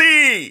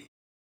TNT.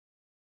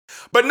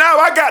 But now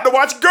I got to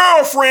watch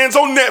Girlfriends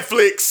on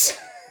Netflix.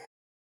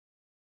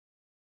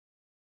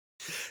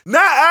 Now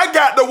I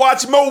got to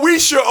watch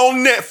Moesha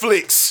on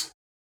Netflix.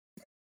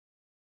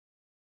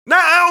 Now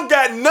I don't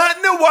got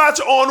nothing to watch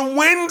on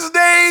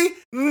Wednesday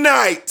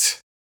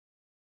night.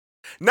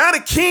 Now the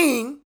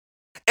King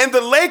and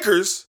the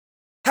Lakers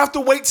have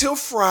to wait till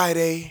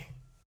Friday.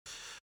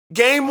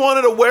 Game 1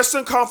 of the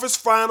Western Conference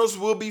Finals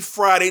will be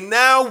Friday.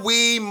 Now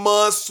we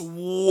must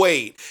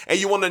wait. And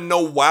you want to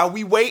know why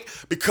we wait?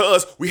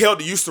 Because we held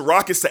the Houston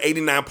Rockets to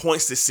 89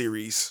 points this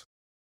series.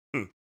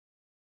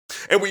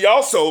 And we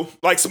also,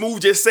 like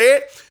Smooth just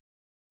said,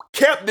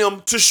 kept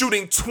them to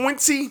shooting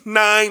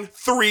 29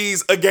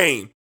 threes a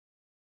game.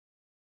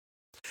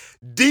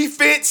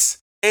 Defense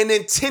and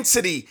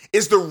intensity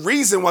is the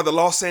reason why the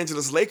Los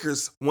Angeles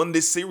Lakers won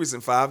this series in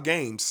 5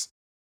 games.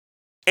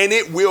 And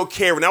it will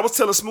carry. And I was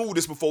telling Smooth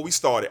this before we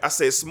started. I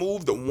said,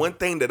 Smooth, the one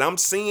thing that I'm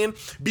seeing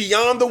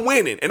beyond the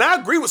winning, and I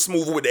agree with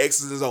Smooth with the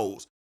X's and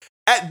O's.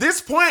 At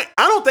this point,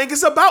 I don't think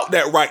it's about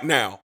that right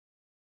now.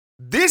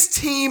 This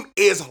team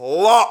is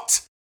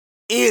locked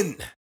in.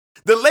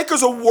 The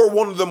Lakers were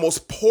one of the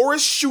most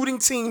poorest shooting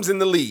teams in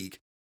the league.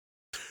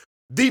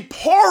 The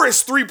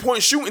poorest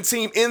three-point shooting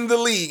team in the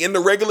league in the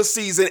regular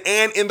season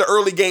and in the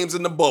early games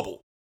in the bubble.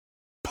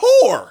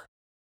 Poor.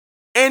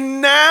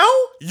 And now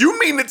you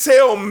mean to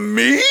tell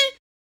me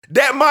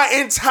that my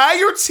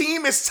entire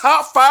team is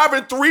top 5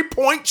 in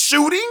three-point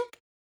shooting?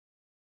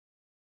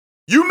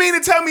 You mean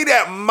to tell me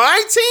that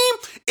my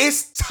team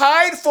is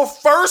tied for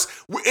first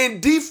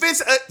in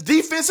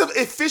defensive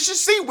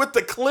efficiency with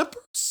the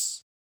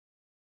Clippers?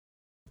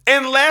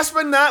 And last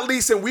but not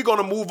least, and we're going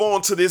to move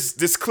on to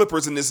this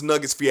Clippers and this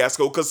Nuggets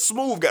fiasco because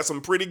Smooth got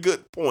some pretty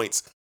good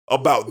points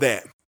about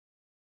that.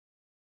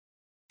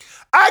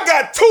 I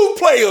got 2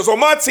 players on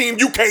my team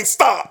you can't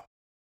stop.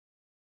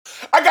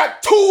 I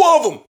got 2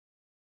 of them.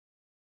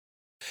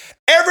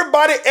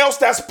 Everybody else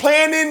that's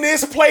playing in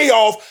this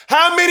playoff,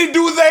 how many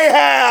do they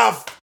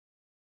have?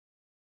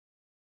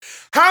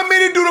 How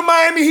many do the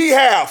Miami Heat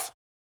have?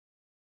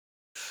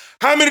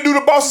 How many do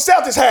the Boston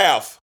Celtics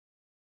have?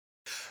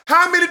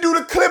 How many do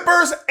the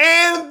Clippers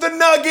and the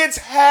Nuggets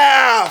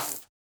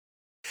have?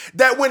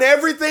 That when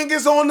everything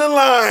is on the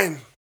line,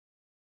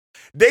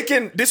 they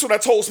can, this is what I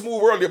told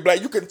Smooth earlier,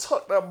 Black, you can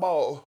tuck that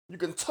ball. You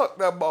can tuck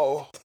that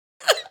ball.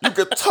 You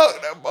can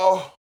tuck that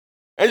ball.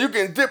 And you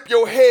can dip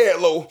your head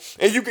low.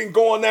 And you can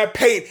go on that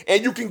paint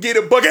and you can get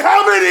a bucket.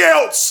 How many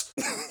else?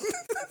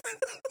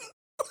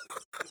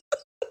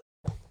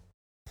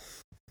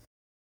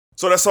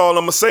 So that's all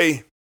I'm going to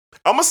say.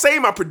 I'm gonna say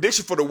my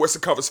prediction for the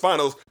Western Conference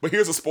Finals, but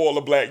here's a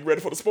spoiler, Black. You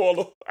ready for the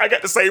spoiler? I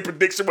got the same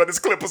prediction whether it's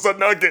Clippers or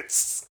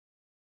Nuggets.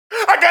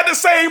 I got the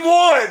same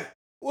one.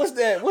 What's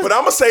that? But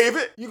I'm gonna save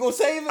it. You gonna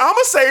save it? I'm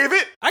gonna save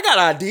it. I got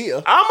an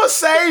idea. I'm gonna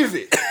save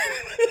it.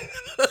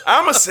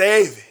 I'm gonna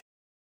save it.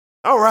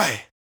 All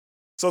right.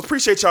 So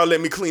appreciate y'all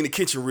letting me clean the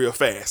kitchen real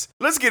fast.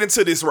 Let's get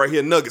into this right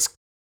here. Nuggets.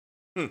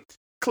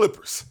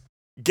 Clippers.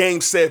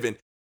 Game 7.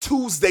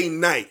 Tuesday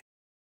night.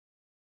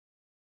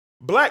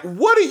 Black,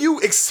 what do you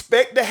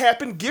expect to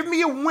happen? Give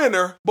me a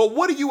winner, but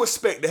what do you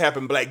expect to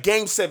happen, Black?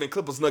 Game 7,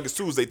 Clippers Nuggets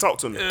Tuesday. Talk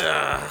to me.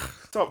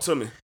 Talk to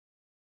me.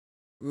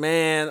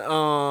 Man,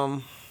 I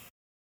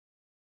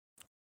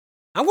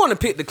want to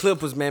pick the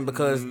Clippers, man,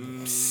 because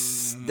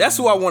that's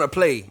who I want to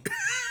play.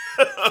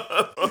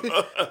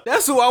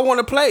 That's who I want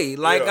to play.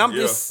 Like, I'm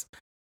just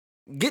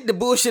get the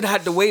bullshit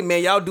out the way,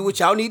 man. Y'all do what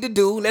y'all need to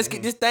do. Let's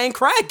get this thing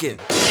cracking.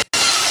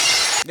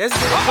 Let's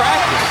get it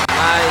cracking.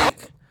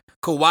 Like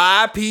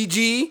Kawhi,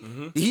 PG.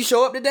 Did he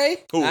show up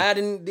today? Who?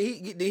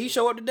 Did he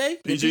show up today?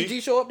 Did PG?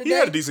 PG show up today? He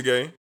had a decent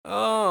game.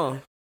 Oh.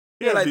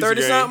 He had like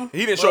 30 something?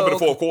 He didn't show up in the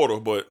fourth quarter,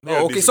 but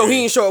okay, so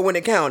he didn't show up when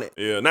it counted.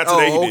 Yeah, not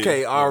today. Oh, he did.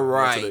 okay, all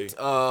right.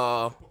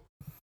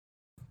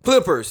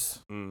 Clippers.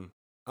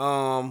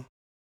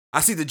 I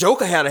see the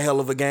Joker had a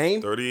hell of a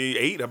game.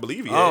 38, I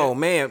believe he had. Oh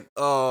man,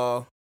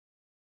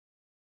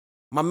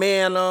 my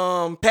man,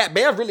 Pat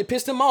Bev really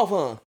pissed him off,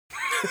 huh?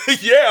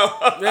 Yeah.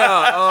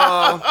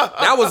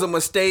 That was a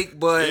mistake,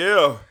 but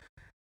yeah,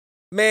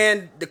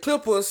 man, the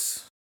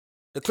Clippers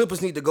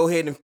need to go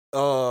ahead and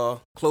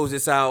close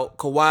this out.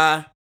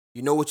 Kawhi,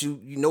 you know what you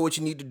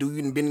need to do.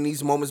 You've been in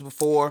these moments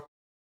before.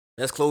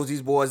 Let's close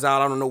these boys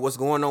out. I don't know what's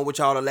going on with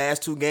y'all the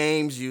last 2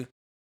 games. You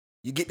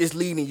get this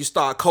lead and you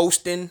start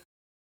coasting,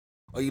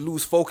 or you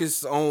lose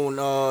focus on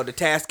the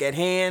task at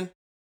hand.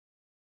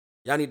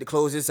 Y'all need to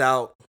close this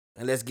out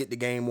and let's get to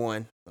game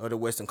 1 of the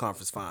Western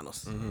Conference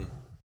Finals.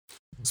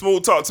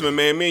 Smooth, talk to me,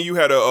 man. Me and you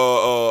had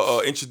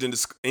a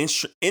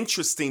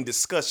interesting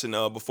discussion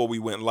before we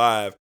went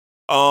live.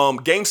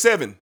 Game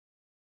 7,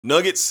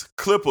 Nuggets,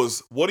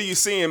 Clippers. What are you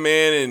seeing,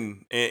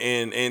 man?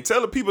 And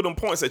tell the people them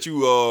points that you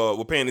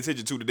were paying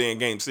attention to today in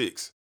Game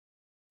 6.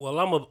 Well,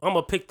 I'm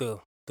a pick the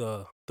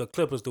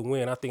Clippers to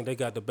win. I think they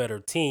got the better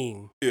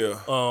team. Yeah.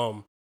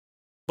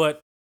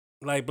 But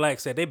like Black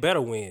said, they better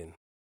win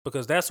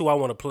because that's who I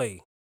want to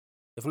play.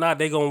 If not,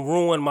 they gonna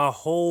ruin my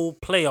whole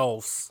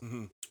playoffs.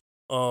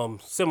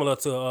 Similar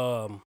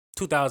to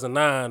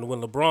 2009 when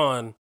the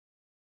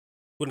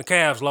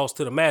Cavs lost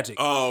to the Magic.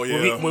 Oh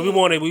yeah. When we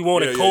wanted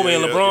Kobe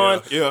and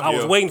LeBron. Yeah, I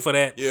was waiting for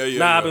that.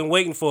 Yeah. I've been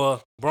waiting for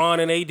Bron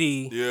and AD,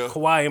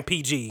 Kawhi and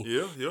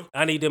PG. Yeah.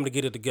 I need them to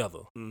get it together.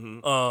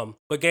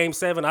 But Game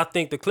 7, I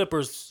think the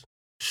Clippers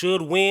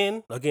should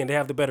win. Again, they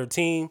have the better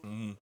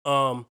team.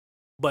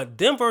 But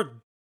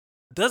Denver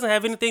doesn't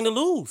have anything to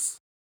lose.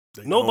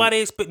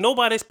 Nobody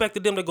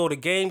expected them to go to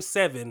Game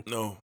 7.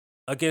 No.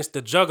 Against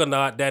the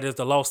juggernaut that is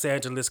the Los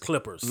Angeles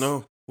Clippers.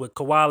 No. With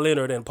Kawhi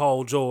Leonard and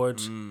Paul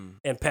George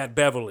and Pat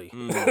Beverly.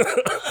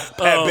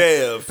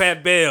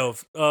 Pat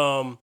Bev.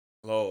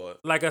 Lord.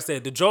 Like I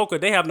said, the Joker,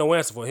 they have no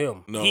answer for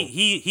him. No.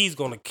 He's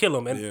gonna kill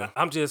him. And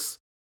I'm just,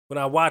 when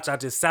I watch, I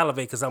just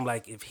salivate because I'm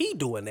like, if he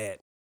doing that,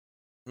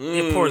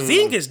 if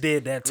Porzingis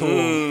did that to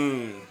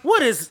him,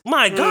 what is,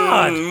 my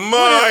God.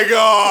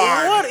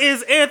 God. What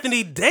is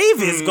Anthony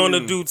Davis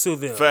gonna do to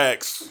them?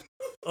 Facts.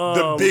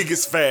 The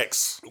biggest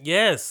facts.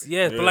 Yes.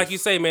 But like you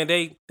say, man,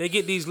 they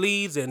get these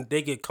leads and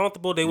they get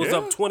comfortable. They was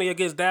up 20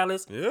 against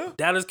Dallas. Yeah.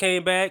 Dallas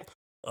came back.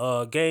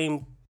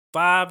 Game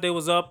 5, they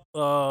was up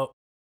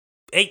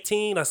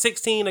 18 or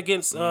 16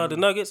 against the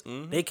Nuggets.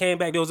 They came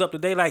back. They was up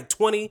today like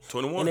 20.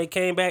 21. And they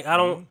came back.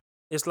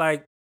 It's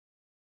like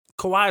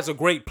Kawhi is a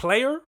great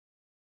player,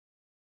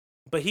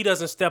 but he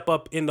doesn't step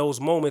up in those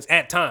moments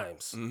at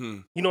times.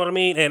 You know what I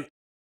mean? And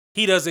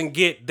he doesn't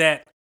get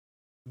that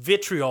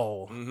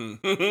vitriol.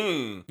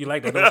 You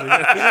like that, don't you?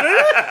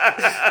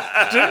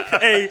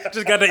 Hey,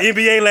 just got the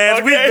NBA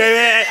last week,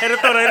 baby. Had to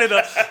throw that in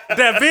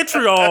that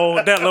vitriol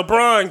that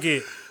LeBron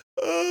get.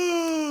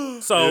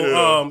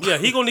 So,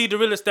 he gonna need to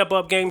really step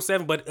up Game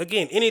 7. But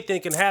again, anything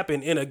can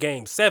happen in a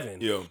Game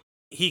 7. Yeah.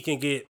 He can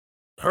get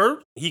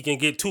hurt. He can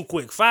get 2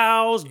 quick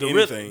fouls.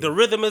 The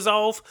rhythm is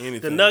off.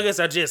 Anything. The Nuggets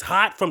are just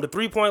hot from the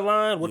 3-point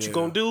line. What you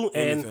gonna do?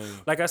 And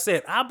like I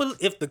said, I believe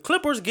if the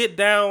Clippers get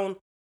down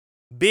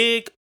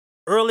big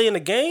early in the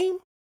game,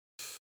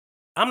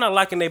 I'm not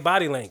liking their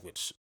body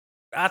language.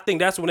 I think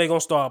that's when they're going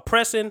to start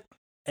pressing,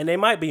 and they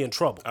might be in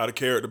trouble. Out of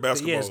character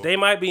basketball. Yes, they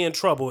might be in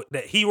trouble.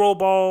 That hero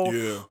ball,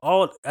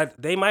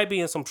 they might be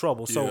in some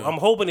trouble. So I'm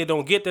hoping they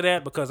don't get to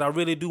that because I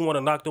really do want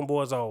to knock them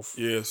boys off.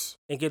 Yes.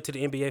 And get to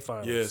the NBA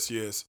Finals.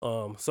 Yes.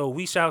 So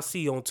we shall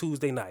see on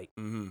Tuesday night.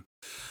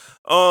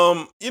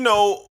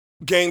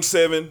 Game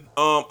 7,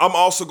 I'm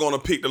also going to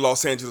pick the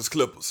Los Angeles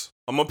Clippers.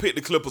 I'm going to pick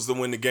the Clippers to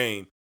win the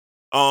game.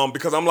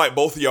 Because I'm like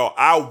both of y'all.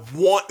 I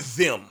want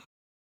them.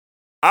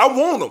 I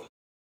want them.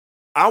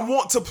 I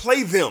want to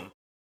play them.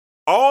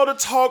 All the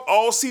talk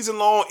all season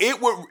long,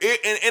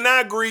 and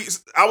I agree.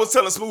 I was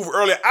telling Smooth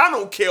earlier, I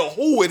don't care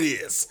who it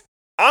is.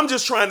 I'm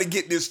just trying to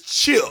get this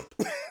chip.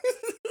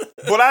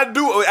 But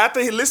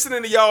after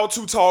listening to y'all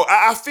two talk,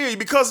 I feel you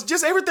because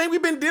just everything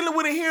we've been dealing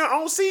with in here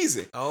all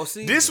season.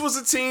 This was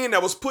a team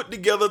that was put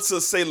together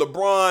to say,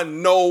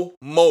 LeBron, no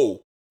more.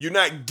 You're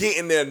not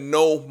getting there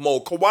no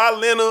more. Kawhi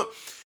Leonard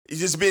has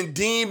just been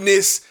deemed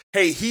this,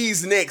 hey,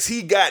 he's next.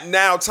 He got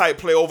now type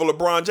play over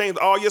LeBron James.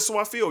 Oh, yes, so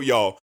I feel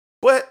y'all.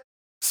 But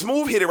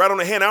Smooth hit it right on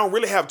the hand. I don't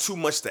really have too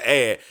much to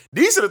add.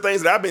 These are the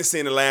things that I've been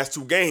seeing the last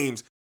 2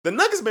 games. The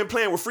Nuggets been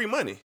playing with free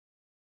money.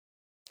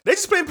 They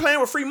just been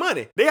playing with free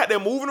money. They out there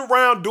moving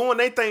around, doing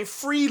their thing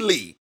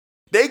freely.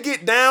 They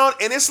get down,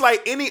 and it's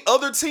like any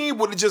other team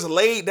would have just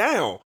laid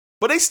down.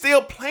 But they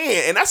still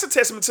playing, and that's a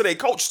testament to their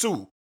coach,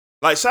 too.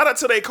 Like, shout out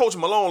to their coach,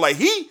 Malone. Like,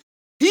 he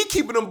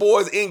keeping them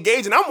boys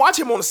engaged, and I'm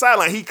watching him on the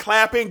sideline. He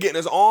clapping, getting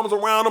his arms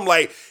around them.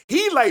 Like,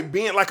 he like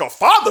being like a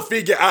father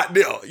figure out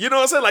there. You know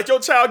what I'm saying? Like, your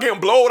child getting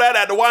blowed out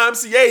at the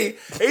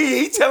YMCA.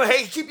 He telling,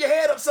 hey, keep your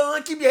head up,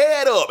 son. Keep your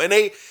head up. And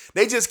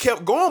they just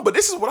kept going. But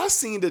this is what I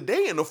seen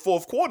today in the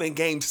 4th quarter in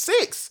Game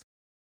 6.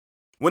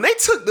 When they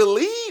took the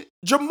lead,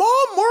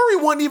 Jamal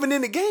Murray wasn't even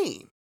in the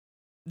game.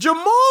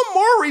 Jamal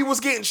Murray was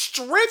getting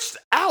stretched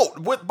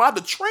out by the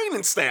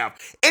training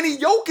staff, and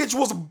Jokic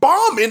was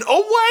bombing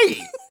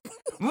away.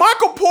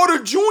 Michael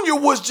Porter Jr.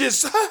 was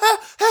just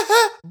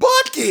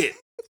bucket.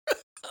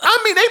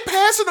 I mean, they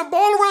passing the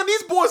ball around.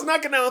 These boys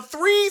knocking down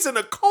threes in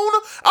the corner.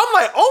 I'm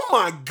like, oh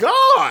my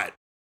God.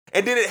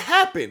 And then it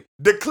happened.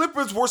 The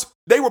Clippers were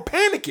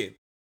panicking.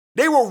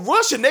 They were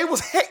rushing. It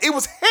was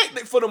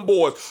hectic for them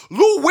boys.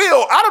 Lou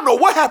Will, I don't know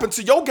what happened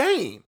to your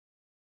game.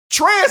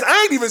 Trez,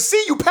 I ain't even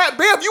see you. Pat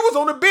Bev, you was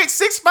on the bench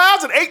 6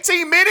 fouls in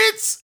 18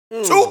 minutes.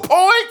 2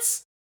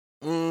 points.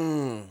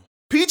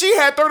 PG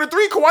had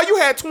 33. Kawhi, you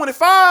had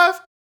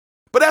 25.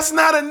 But that's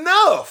not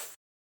enough.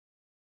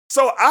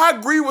 So I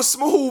agree with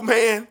Smooth,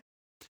 man.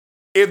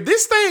 If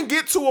this thing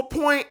get to a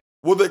point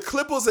where the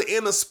Clippers are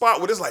in a spot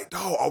where it's like,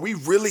 dog, are we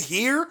really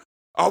here?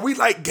 Are we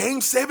like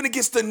Game 7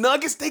 against the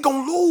Nuggets? They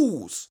gonna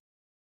lose.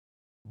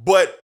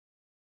 But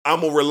I'm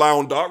gonna rely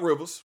on Doc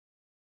Rivers,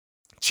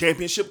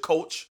 championship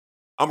coach.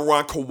 I'm gonna rely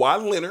on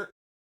Kawhi Leonard,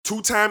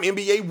 2-time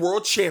NBA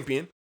world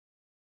champion.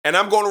 And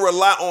I'm gonna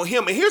rely on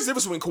him. And here's the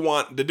difference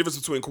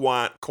between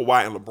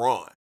Kawhi and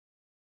LeBron.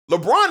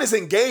 LeBron is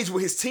engaged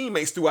with his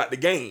teammates throughout the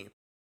game.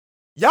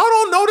 Y'all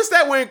don't notice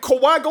that when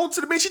Kawhi go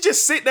to the bench, he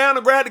just sit down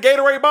and grab the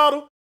Gatorade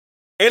bottle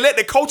and let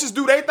the coaches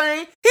do their thing?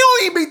 He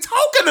don't even be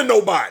talking to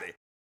nobody.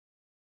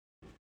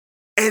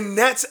 And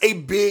that's a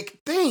big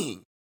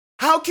thing.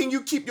 How can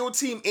you keep your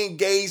team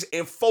engaged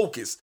and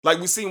focused like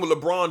we seen what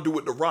LeBron do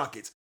with the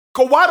Rockets?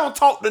 Kawhi don't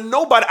talk to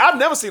nobody. I've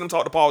never seen him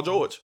talk to Paul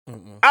George.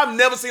 I've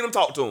never seen him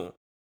talk to him.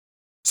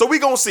 So we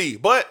gonna see.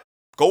 But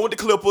go with the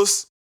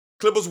Clippers.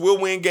 Clippers will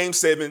win Game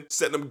 7,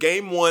 setting them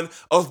Game 1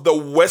 of the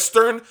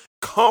Western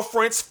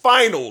Conference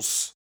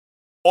Finals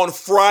on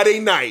Friday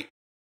night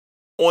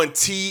on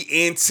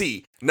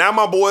TNT. Now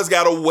my boys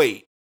gotta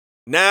wait.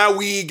 Now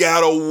we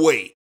gotta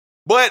wait.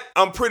 But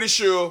I'm pretty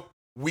sure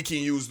we can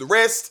use the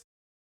rest.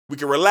 We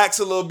can relax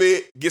a little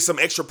bit, get some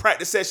extra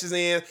practice sessions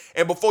in.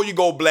 And before you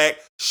go, Black,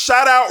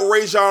 shout out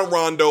Rajon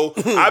Rondo.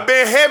 I've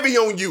been heavy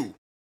on you.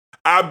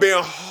 I've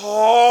been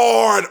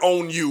hard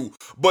on you.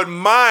 But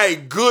my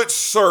good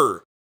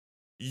sir,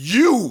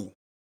 you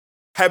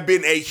have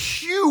been a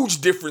huge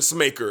difference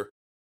maker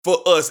for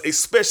us,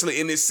 especially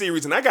in this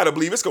series. And I got to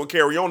believe it's going to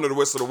carry on to the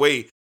rest of the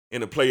way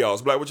in the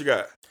playoffs. Black, what you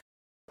got?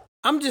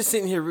 I'm just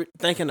sitting here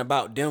thinking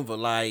about Denver.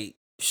 Like,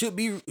 should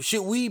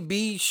we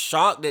be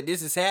shocked that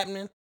this is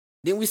happening?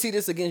 Didn't we see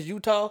this against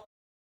Utah?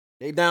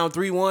 They down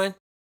 3-1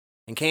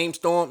 and came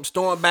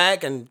stormed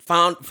back and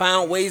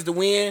found ways to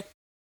win.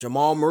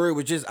 Jamal Murray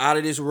was just out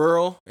of this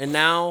world, and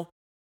now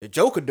the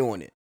Joker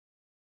doing it.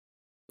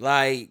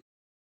 Like,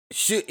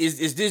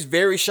 is this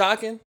very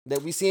shocking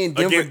that we seeing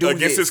Denver do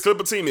against this? this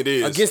Clipper team? It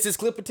is Against this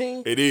Clipper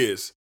team? It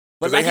is.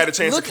 But they had a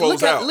chance to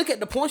close out. Look at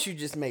the points you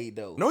just made,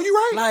 though. No, you're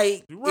right.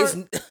 Like, it's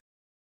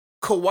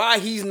Kawhi,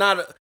 he's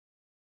not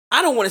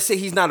I don't want to say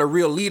he's not a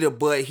real leader,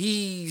 but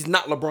he's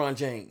not LeBron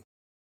James.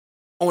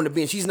 On the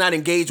bench, he's not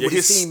engaged with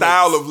his teammates. His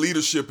style of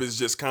leadership is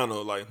just kind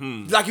of like,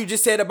 Like you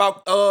just said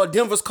about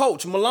Denver's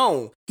coach,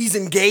 Malone. He's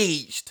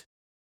engaged.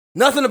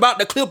 Nothing about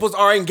the Clippers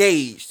are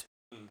engaged.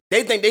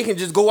 They think they can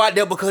just go out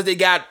there because they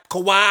got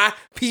Kawhi,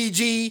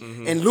 PG,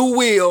 and Lou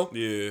Will.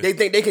 Yeah. They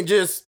think they can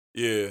just,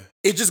 it's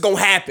just going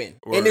to happen.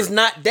 Word. And it's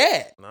not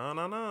that.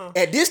 No.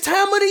 At this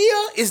time of the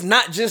year, it's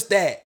not just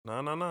that.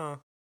 No.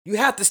 You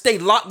have to stay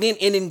locked in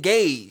and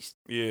engaged.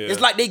 Yeah.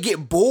 It's like they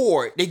get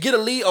bored. They get a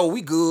lead, oh,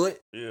 we good.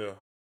 Yeah.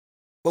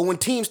 But when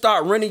teams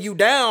start running you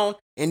down,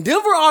 and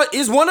Denver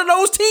is one of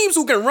those teams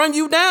who can run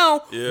you down.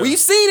 Yeah. We've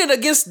seen it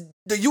against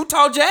the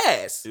Utah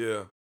Jazz.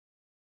 Yeah.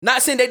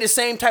 Not saying they're the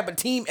same type of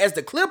team as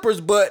the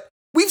Clippers, but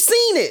we've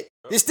seen it.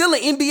 They're still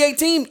an NBA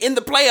team in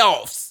the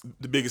playoffs.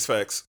 The biggest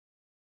facts.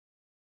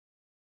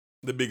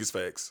 We're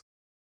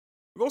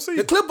going to see.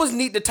 The Clippers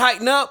need to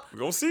tighten up. We're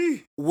going to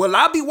see. Will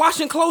I be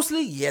watching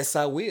closely? Yes,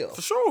 I will.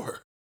 For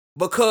sure.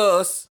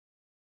 Because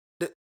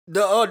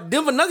the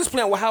Denver Nuggets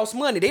playing with house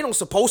money. They don't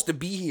supposed to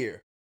be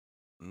here.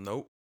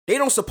 Nope. They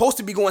don't supposed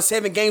to be going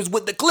 7 games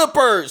with the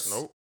Clippers.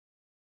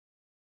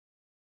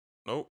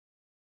 Nope.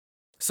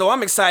 So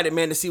I'm excited,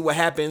 man, to see what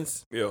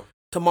happens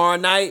tomorrow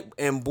night.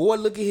 And boy,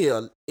 look at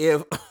here.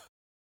 If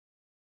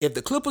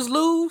the Clippers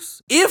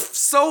lose, if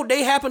so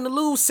they happen to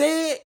lose,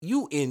 said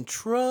you in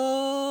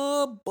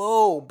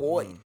trouble,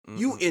 boy.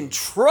 You in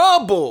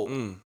trouble.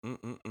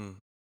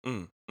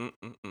 I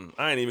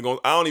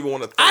don't even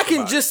want to think I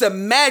can about just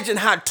imagine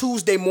how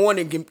Tuesday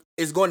morning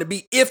is going to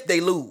be if they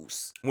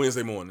lose.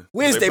 Wednesday morning.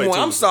 Wednesday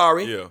morning. I'm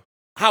sorry. Yeah.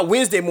 How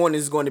Wednesday morning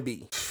is going to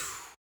be.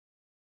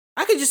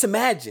 I can just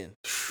imagine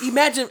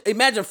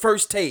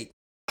First Take.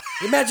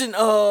 Imagine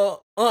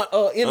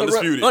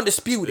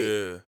Undisputed.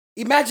 Yeah.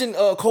 Imagine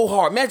Cold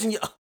Hard.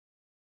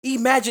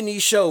 Imagine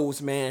these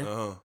shows,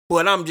 man.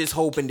 But I'm just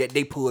hoping that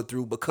they pull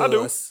through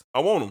because I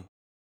want them.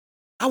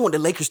 I want the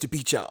Lakers to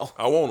beat y'all.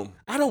 I want them.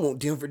 I don't want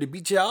Denver to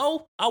beat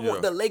y'all. I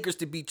want the Lakers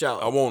to beat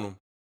y'all. I want them.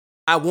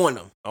 I want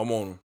them. I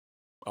want them.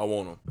 I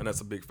want them. And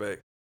that's a big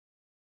fact.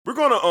 We're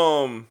gonna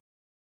call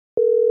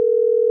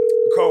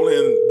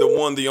in the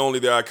one, the only,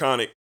 the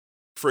iconic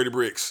Freddie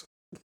Bricks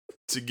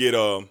to get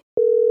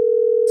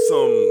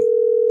some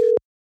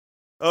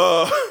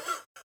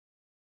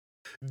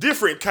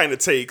different kind of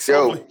takes.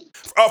 Yo.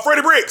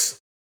 Freddie Bricks.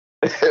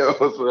 What's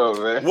up,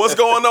 man? What's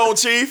going on,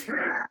 Chief?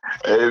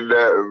 Ain't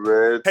nothing,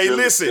 man. Hey,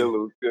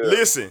 listen.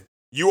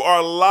 You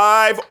are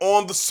live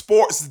on the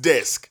sports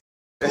desk.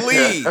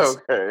 Please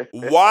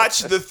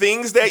watch the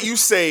things that you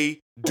say.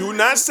 Do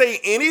not say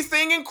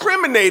anything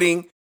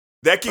incriminating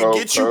that can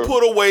get you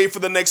put away for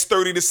the next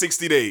 30 to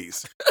 60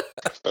 days.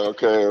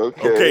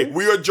 Okay.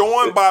 We are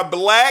joined by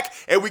Black,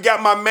 and we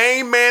got my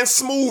main man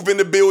Smooth in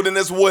the building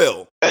as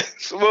well.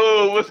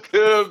 Smooth, what's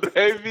good,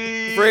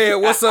 baby?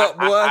 Fred, what's up,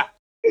 boy?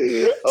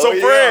 So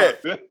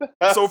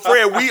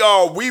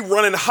Fred, we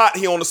running hot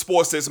here on the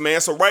sports desk,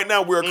 man. So right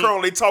now we are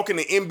currently talking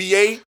the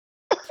NBA.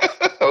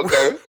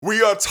 Okay.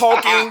 We are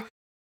talking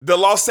the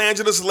Los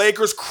Angeles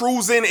Lakers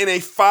cruising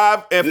in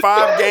 5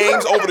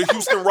 games over the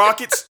Houston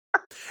Rockets.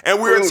 And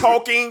we are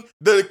talking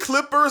the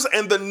Clippers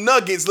and the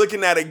Nuggets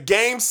looking at a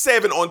game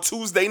 7 on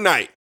Tuesday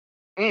night.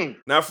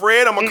 Now,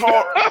 Fred, I'm gonna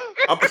call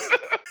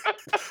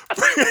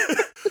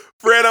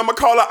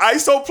an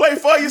ISO play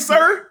for you,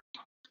 sir.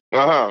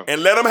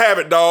 And let them have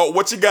it, dog.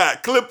 What you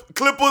got?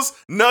 Clippers,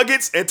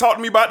 Nuggets, and talk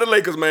to me about the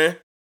Lakers, man.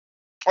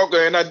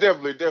 Okay, and I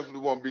definitely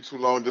won't be too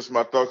long. Just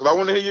my thoughts. I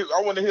want to hear you.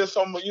 I want to hear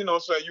some of you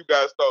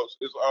guys' thoughts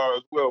as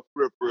well.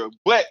 Real.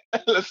 But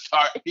let's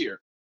start here.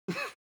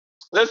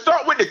 Let's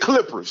start with the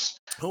Clippers.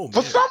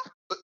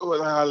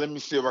 Let me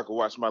see if I can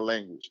watch my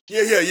language.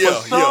 Yeah.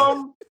 For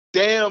some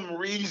damn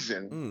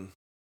reason,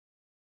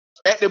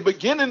 at the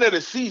beginning of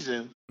the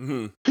season,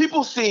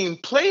 people seen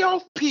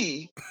playoff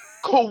P,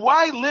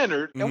 Kawhi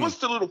Leonard, and what's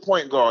the little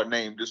point guard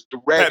name? This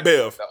Pat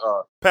Bev.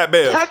 Pat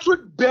Bev.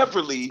 Patrick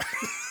Beverly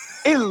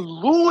and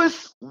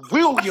Lewis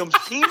Williams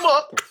team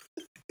up,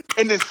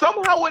 and then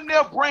somehow in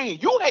their brain,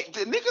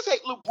 the niggas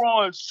hate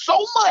LeBron so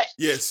much.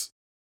 Yes.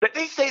 That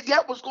they say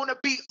that was going to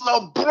be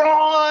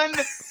LeBron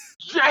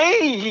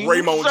James.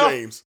 Raymond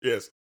James,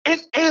 yes.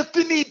 And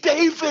Anthony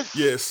Davis.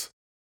 Yes.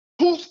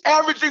 Who's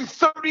averaging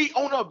 30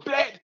 on a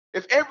bad.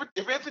 If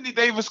Anthony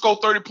Davis scored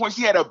 30 points,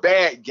 he had a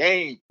bad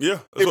game.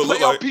 Yeah. If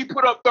playoff P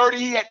put up 30,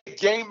 he had the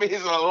game of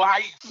his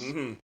life.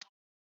 Do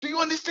you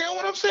understand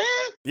what I'm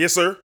saying? Yes,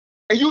 sir.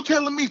 And you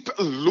telling me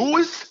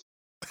Lewis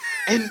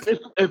and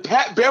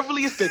Pat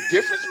Beverly is the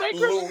difference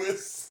maker?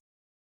 Lewis.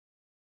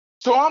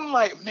 So I'm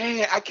like,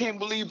 man, I can't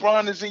believe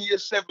Bron is in year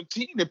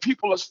 17 and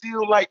people are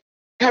still like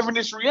having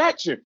this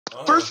reaction.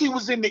 First, he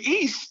was in the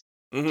East.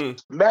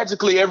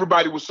 Magically,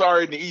 everybody was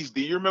sorry in the East.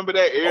 Do you remember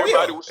that?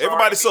 Everybody was sorry.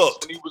 Everybody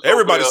sucked.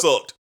 Everybody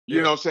sucked.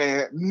 You know what I'm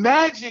saying?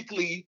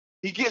 Magically,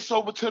 he gets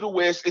over to the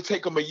West. It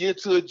take him a year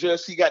to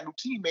adjust. He got new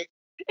teammates.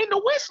 In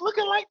the West,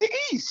 looking like the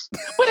East.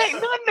 But ain't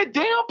none of the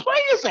damn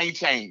players ain't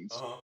changed.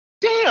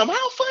 Damn,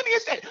 how funny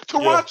is that?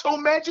 Toronto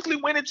magically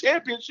winning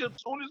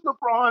championships soon as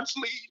LeBron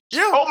sleeps.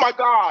 Yeah. Oh my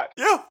God.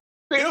 Yeah.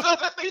 These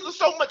are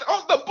so much.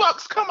 Oh, the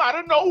Bucks come out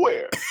of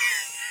nowhere.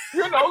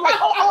 You know, like,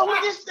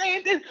 we're just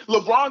saying this.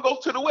 LeBron goes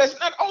to the West.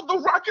 And, the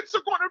Rockets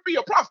are going to be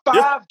a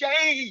problem. 5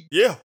 games.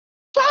 Yeah.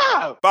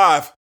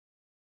 5.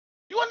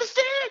 You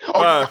understand? You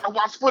got to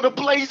watch for the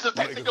Blazers.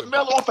 That nigga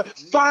Melo for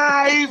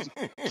 5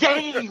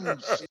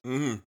 games.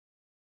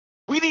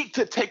 We need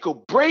to take a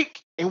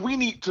break and we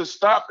need to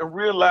stop and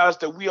realize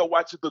that we are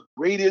watching the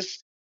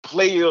greatest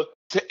player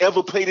to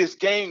ever play this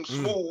game,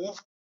 Smooth.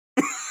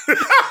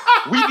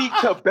 We need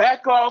to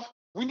back off.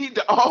 We need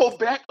to all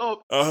back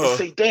up and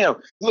say, damn,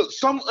 look,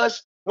 some of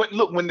us, when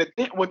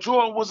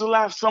Jordan was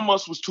alive, some of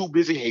us was too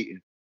busy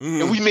hating.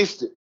 And we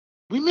missed it.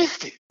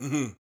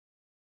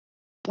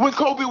 When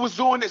Kobe was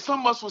doing it, some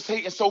of us was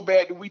hating so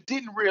bad that we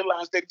didn't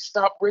realize that he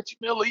stopped Reggie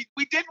Miller.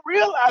 We didn't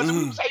realize that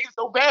we was hating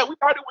so bad. We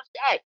thought it was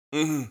that.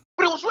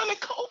 But it was really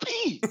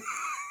Kobe.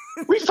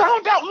 We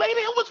found out later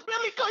it was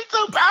really Kobe. He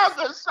took Pau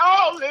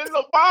Gasol and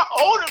LeBron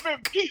Odom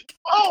and beat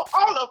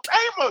Hall of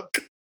Famers.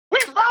 We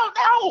found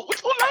out. We're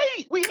too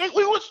late. We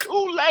was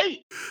too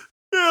late.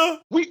 Yeah.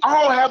 We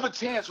all have have a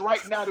chance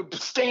right now to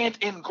stand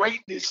in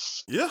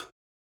greatness. Yeah.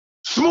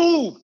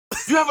 Smooth.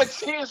 You have a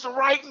chance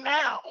right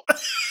now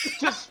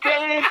to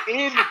stand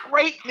in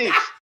greatness.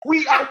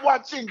 We are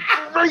watching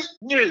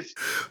greatness.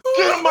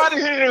 Get them out of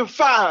here in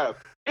 5.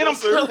 And I'm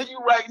telling you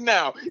right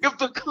now, if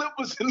the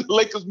Clippers and the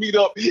Lakers meet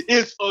up,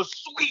 it's a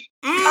sweep.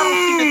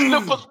 I don't see the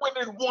Clippers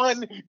winning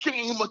one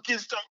game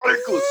against the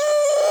Lakers.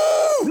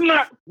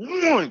 Not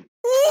one.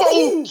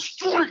 4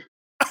 straight.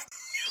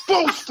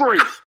 4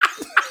 straight.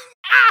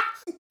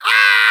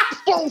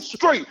 4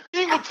 straight. You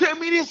ain't gonna tell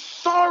me this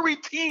sorry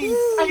team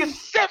had a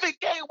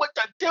 7-game with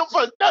the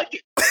Denver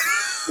Nuggets.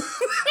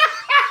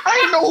 I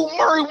didn't know who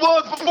Murray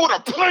was before the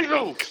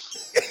playoffs.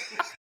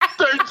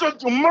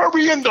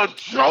 Murray and the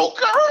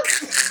Joker?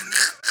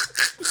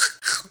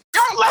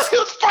 Y'all like he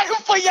was fighting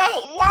for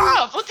y'all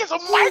lives. Look at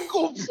some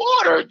Michael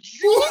Porter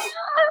Jr.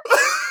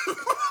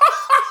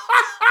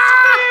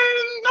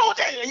 No,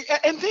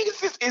 and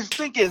this is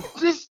thinking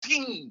this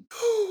team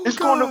is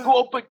going to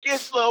go up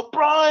against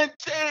LeBron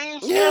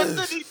James,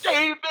 Anthony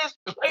Davis,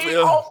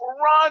 playoff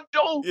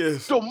Rondo,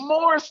 the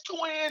Morris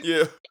twins.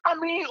 Yeah. I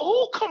mean,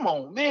 come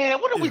on, man.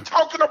 What are we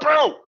talking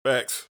about?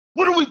 Facts.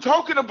 What are we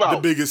talking about?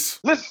 The biggest.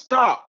 Let's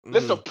stop.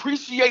 Let's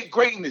appreciate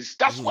greatness.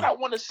 That's what I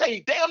want to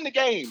say. Damn the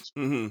games.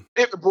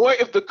 If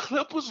the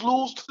Clippers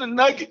lose to the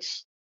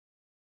Nuggets,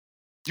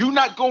 you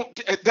not going.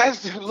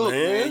 Look,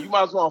 man. You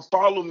might as well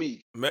follow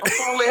me.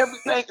 Follow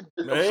everything.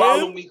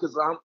 Follow me because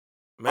I'm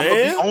gonna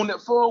be on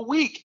it for a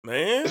week.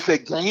 Man, it's a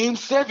game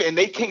 7, and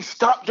they can't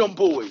stop them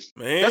boys.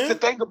 Man, that's the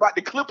thing about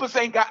the Clippers.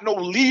 Ain't got no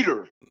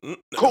leader.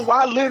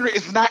 Kawhi Leonard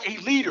is not a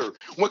leader.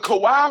 When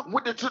Kawhi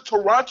went to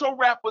Toronto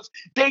Raptors,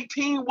 their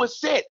team was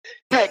set.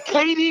 Had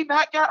KD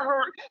not got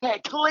hurt,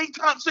 had Klay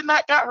Thompson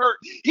not got hurt,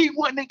 he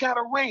wouldn't have got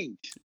a ring.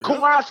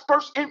 Kawhi's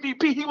first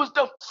MVP, he was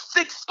the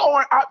 6th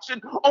scoring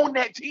option on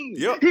that team.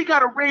 He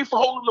got a ring for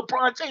holding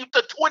LeBron James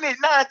to 29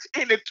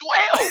 and the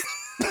 12.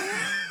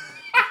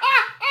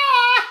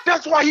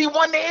 That's why he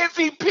won the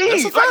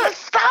MVP.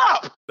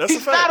 Stop.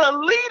 He's not a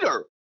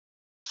leader.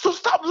 So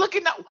stop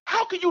looking at,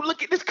 how can you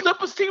look at this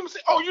Clippers team and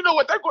say, oh, you know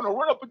what, they're going to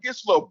run up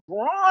against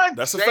LeBron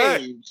That's James a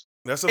fact.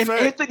 That's a and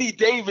fact. Anthony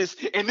Davis,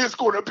 and this is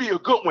going to be a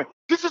good one.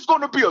 This is going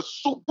to be a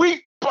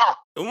sweep.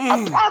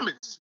 I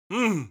promise.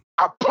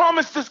 I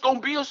promise this is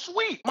going to be a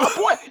sweep. My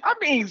boy, I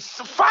mean,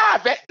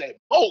 5 at the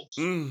most.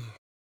 And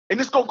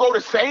it's going to go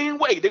the same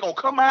way. They're going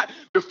to come out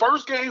the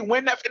first game,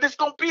 win that, and it's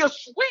going to be a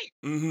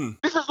sweep.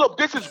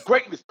 This is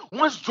greatness.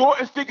 Once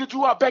Jordan figured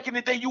you out back in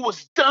the day, you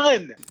was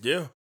done.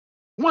 Yeah.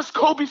 Once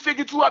Kobe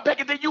figured you out back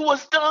in the day, you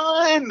was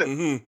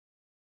done.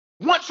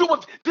 Once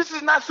this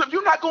is not something,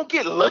 you're not going to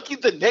get lucky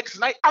the next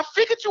night. I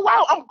figured you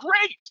out. I'm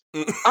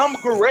great. I'm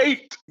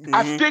great.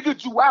 I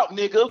figured you out,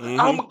 nigga.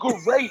 I'm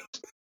great.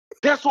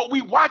 That's what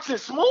we watching,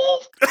 Smooth.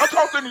 I'm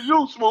talking to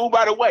you, Smooth,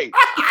 by the way.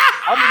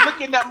 I'm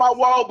looking at my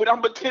wall, but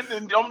I'm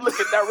pretending I'm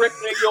looking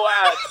directly in your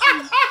eyes.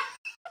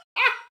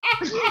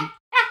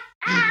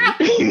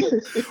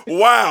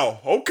 Wow.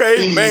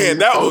 Okay, man.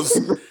 That was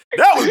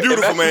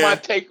beautiful, man.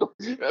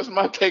 That's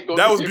my take on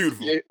that. Was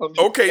beautiful.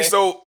 Okay,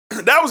 so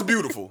that was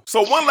beautiful.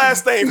 So one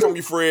last thing from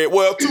you, Fred.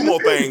 Well, 2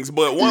 more things,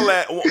 but one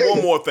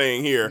more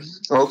thing here.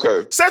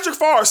 Okay. Cedric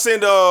Farr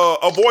sent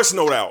a voice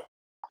note out.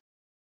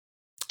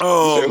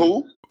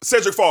 Who?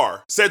 Cedric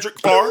Farr.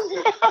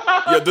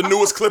 Yeah, the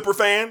newest Clipper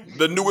fan,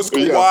 the newest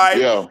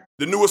Kawhi,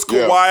 the newest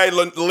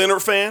Kawhi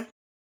Leonard fan.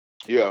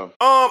 Yeah.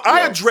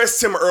 I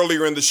addressed him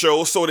earlier in the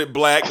show, so did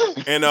Black,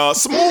 and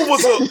Smooth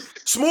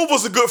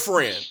was a good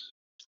friend.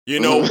 You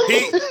know,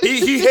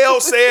 he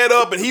held Ced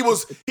up, and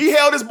he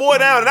held his boy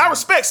down, and I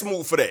respect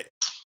Smooth for that.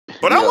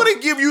 But I want to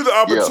give you the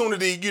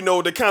opportunity, you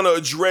know, to kind of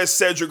address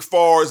Cedric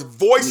Farr's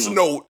voice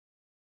note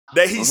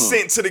that he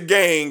sent to the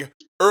gang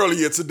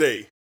earlier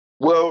today.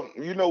 Well,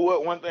 you know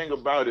what? One thing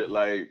about it,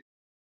 like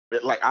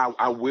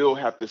I will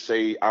have to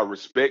say I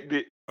respect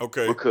it.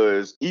 Okay.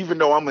 Because even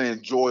though I'm gonna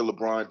enjoy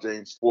LeBron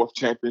James' 4th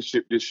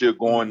championship this year,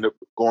 going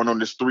on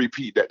this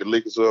 3-peat that the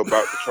Lakers are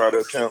about to try to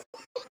attempt,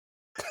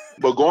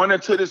 but going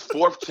into this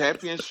 4th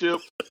championship,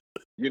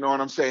 you know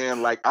what I'm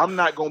saying? Like, I'm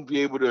not gonna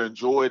be able to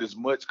enjoy it as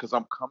much because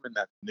I'm coming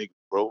at the nigga,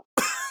 bro.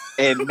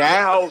 And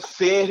now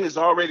Ced has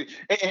already,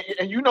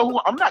 and you know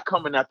who? I'm not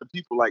coming at the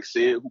people like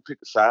Ced who pick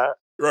a side.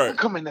 Right. I'm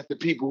coming at the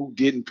people who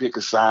didn't pick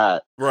a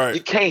side. Right.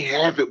 You can't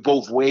have it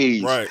both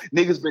ways. Right.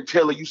 Niggas been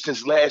telling you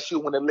since last year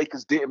when the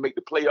Lakers didn't make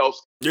the playoffs.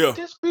 Yeah.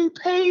 Just be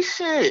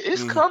patient.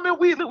 It's coming.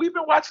 We've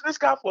been watching this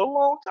guy for a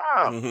long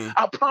time.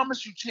 I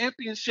promise you,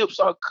 championships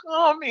are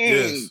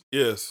coming.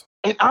 Yes.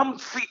 And I'm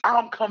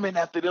coming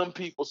after them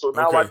people. So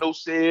now I know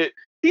Ced.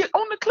 He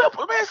on the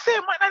Clippers, man.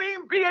 Ced might not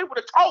even be able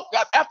to talk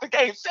after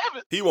Game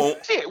 7. He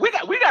won't. Shit, we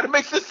got to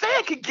make sure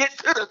Ced can get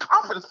to the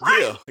conference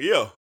final.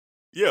 Yeah.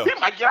 He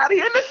might get out of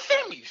here in the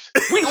semis.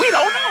 We don't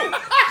know.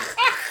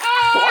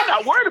 So I'm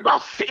not worried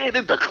about Ced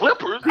and the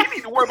Clippers. He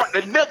need to worry about the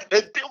Denver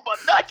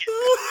Nuggets.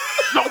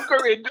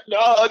 Joker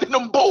and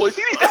them boys.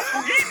 That's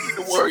who he need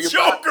to worry about.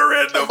 Joker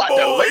and the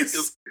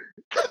boys.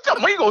 Tell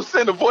me you gonna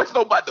send a voice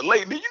note about the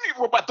late. You need to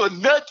worry about the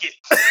Nuggets.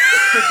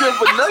 The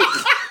Denver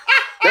Nuggets.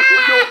 That's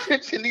where your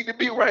attention need to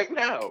be right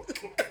now.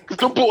 Because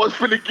the boys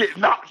finna get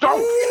knocked off.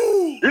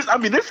 This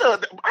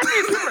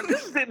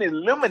is an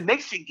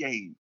elimination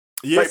game.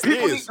 Yes, like,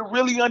 people need to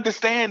really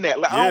understand that.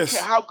 Like, I don't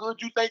care how good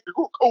you think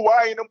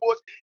Kawhi and them boys.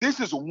 This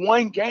is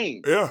one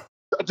game. Yeah.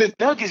 The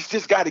Nuggets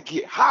just got to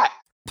get hot.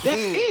 That's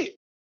it.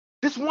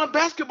 This one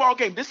basketball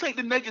game. This ain't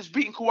the Nuggets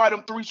beating Kawhi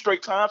them 3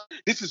 straight times.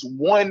 This is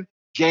one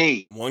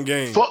game. One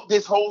game. Fuck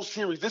this whole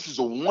series. This is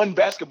a one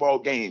basketball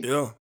game.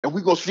 Yeah. And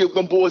we're going to see if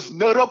them boys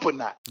nut up or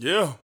not.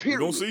 Yeah. Period.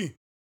 We're going to see.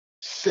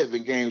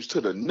 7 games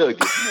to the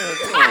Nuggets.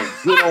 Man,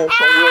 get on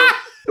somewhere.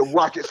 The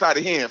Rockets out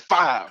of here in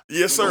 5.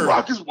 Yes, sir. The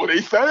Rockets, boy,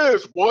 they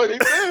fast. Boy, they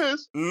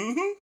fast.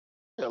 Mm-hmm.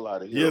 Hell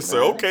out of here, yes,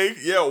 man. sir. Okay.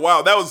 Yeah,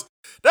 wow. That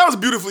was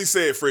beautifully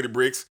said, Freddie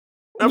Bricks.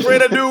 Now,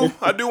 Fred,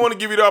 I do want to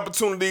give you the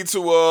opportunity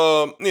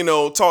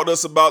to, talk to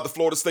us about the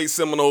Florida State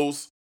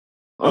Seminoles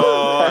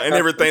and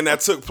everything that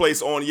took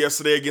place on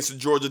yesterday against the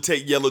Georgia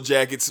Tech Yellow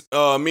Jackets.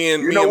 Me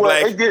and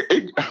Black.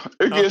 It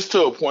gets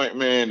to a point,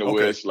 man,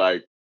 where it's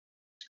like,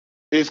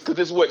 it's because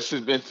this is what it's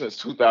been since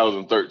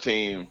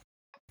 2013,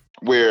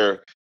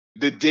 where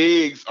the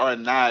digs are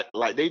not,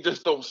 like, they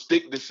just don't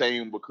stick the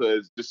same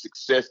because the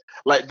success,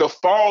 like, the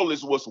fall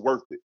is what's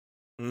worth it.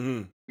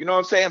 Mm-hmm. You know what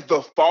I'm saying?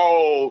 The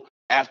fall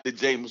after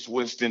Jameis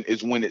Winston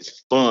is when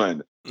it's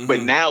fun. Mm-hmm. But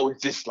now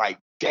it's just like,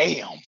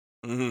 damn.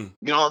 Mm-hmm.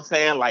 You know what I'm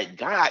saying? Like,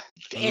 God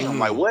damn,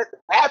 like, what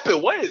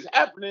happened? What is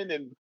happening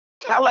in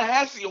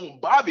Tallahassee on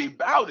Bobby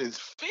Bowden's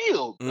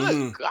field?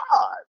 Good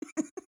God.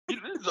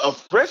 This is a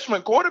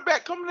freshman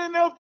quarterback coming in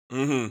there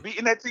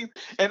beating that team.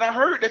 And I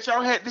heard that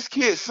y'all had this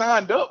kid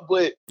signed up,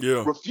 but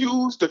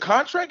refused the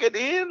contract at the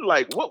end.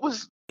 Like, what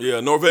was...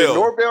 Yeah, Norvell.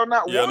 Norvell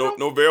not want him?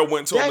 Norvell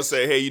went to him and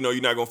said, hey,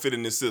 you're not going to fit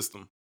in this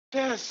system.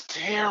 That's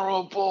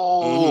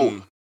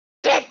terrible.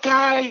 That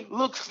guy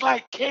looks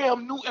like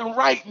Cam Newton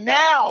right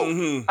now.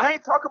 I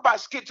ain't talking about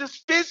skit,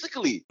 just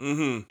physically.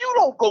 You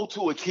don't go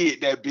to a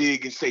kid that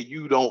big and say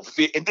you don't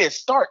fit and then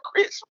start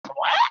Chris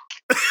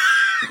Black.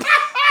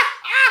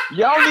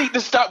 Y'all need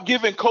to stop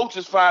giving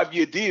coaches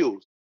 5-year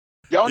deals.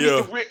 Y'all need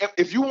to,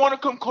 if you want to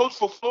come coach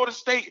for Florida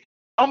State,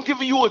 I'm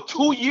giving you a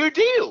 2-year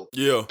deal.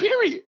 Yeah.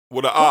 Period.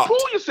 With an opt.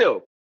 Prove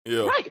yourself.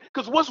 Yeah. Right.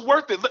 Because what's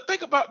worth it?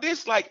 Think about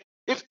this. Like,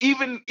 if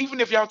even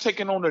if y'all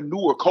taking on a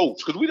newer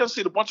coach, because we done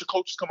seen a bunch of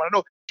coaches come out and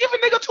know, give a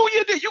nigga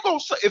 2-year deal. You gonna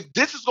say, if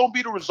this is gonna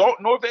be the result,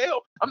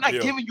 Norvell, I'm not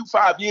giving you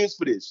 5 years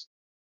for this.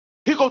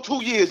 Here go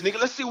 2 years, nigga.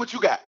 Let's see what you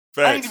got.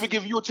 Facts. I ain't even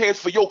giving you a chance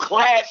for your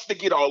class to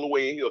get all the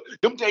way in here.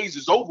 Them days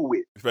is over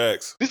with.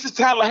 Facts. This is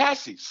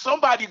Tallahassee.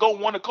 Somebody gonna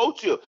want to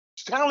coach you.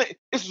 Talent.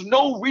 There's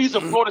no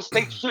reason Florida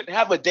State shouldn't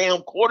have a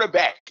damn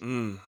quarterback.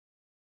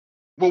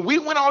 When we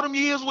went all them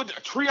years with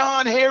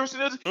Treon Harris,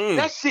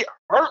 that shit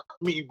hurt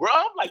me, bro.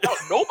 I'm like, yo,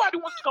 nobody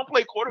wants to come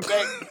play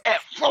quarterback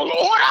at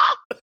Florida.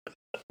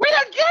 We're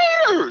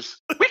Gators.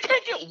 We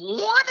can't get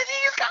one of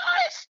these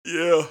guys.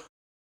 Yeah.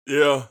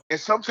 Yeah. And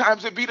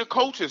sometimes it be the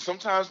coaches.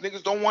 Sometimes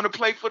niggas don't want to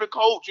play for the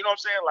coach. You know what I'm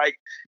saying? Like,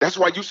 that's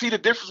why you see the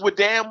difference with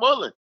Dan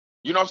Mullen.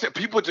 You know what I'm saying?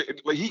 People,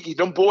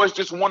 them boys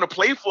just want to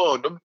play for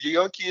him. Them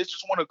young kids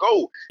just want to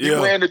go. He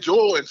wearing the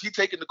Jordans. He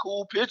taking the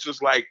cool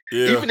pictures. Like,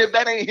 even if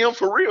that ain't him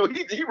for real,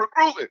 he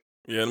recruiting.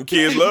 Yeah, them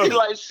kids love it. He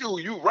like, shoot,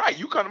 you right.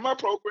 You come to my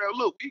program.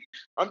 Look,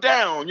 I'm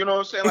down. You know what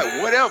I'm saying?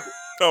 Like, whatever.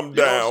 I'm down.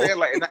 You know what I'm saying?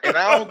 Like, and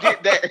I don't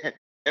get that.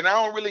 And I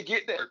don't really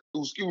get that.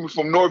 Excuse me,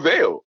 from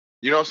Norvell.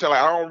 You know what I'm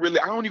saying?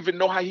 Like, I don't even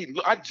know how he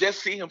look. I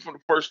just see him for the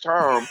first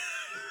time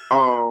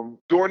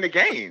during the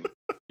game.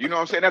 You know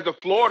what I'm saying? As a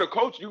Florida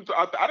coach,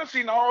 I done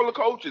seen all the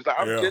coaches.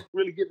 I'm just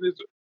really getting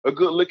a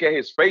good look at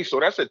his face. So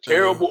that's a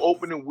terrible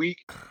opening week.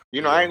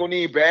 You know, I ain't gonna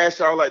need bash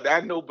out like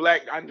that. I know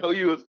Black. I know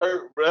you was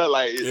hurt, bro.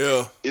 Like,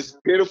 it's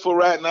pitiful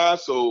right now.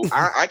 So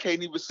I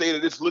can't even say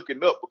that it's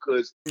looking up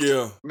because,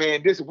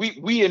 man,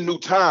 we in new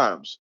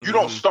times. You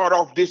don't start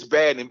off this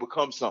bad and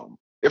become something.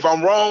 If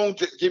I'm wrong,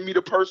 just give me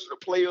the person, the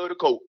player, or the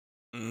coach.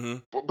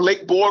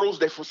 Blake Bortles,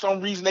 that for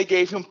some reason they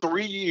gave him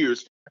 3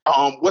 years.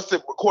 What's the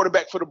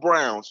quarterback for the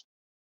Browns?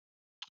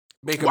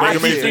 Why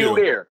is he still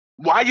there?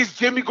 Why is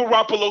Jimmy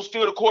Garoppolo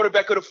still the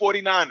quarterback of the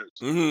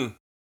 49ers?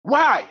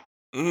 Why?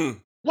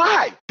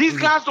 Why? These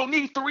guys don't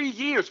need 3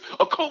 years.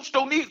 A coach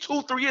don't need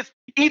 2-3 years.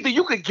 Either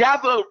you can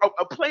gather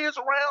players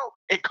around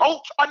and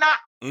coach or not.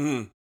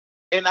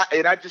 And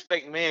I just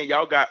think, man,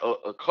 y'all got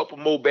a couple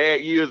more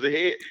bad years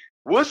ahead.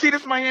 We'll see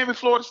this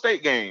Miami-Florida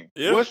State game.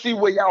 We'll see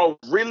where y'all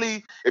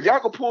really, if y'all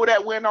can pull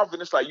that win off, then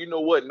it's like, you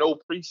know what, no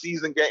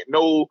preseason game,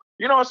 no,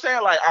 you know what I'm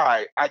saying? Like, all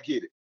right, I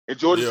get it. And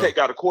Georgia Tech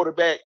got a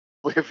quarterback.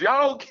 But if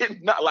y'all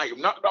get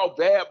knocked out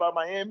bad by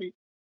Miami,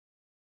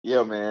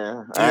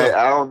 man,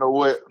 I don't know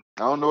what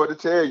to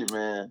tell you,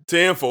 man.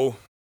 Tenfold.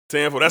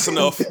 That's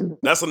enough.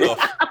 That's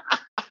enough.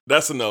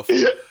 That's enough.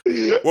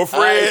 Well,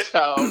 Fred,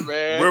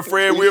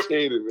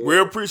 we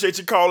appreciate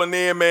you calling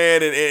in,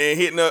 man, and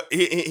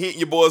hitting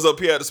your boys up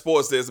here at the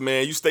Sports Desk,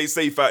 man. You stay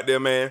safe out there,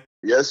 man.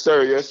 Yes,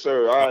 sir. Yes,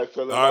 sir. All right,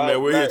 fellas. All right,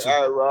 man. We'll hit you.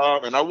 All right,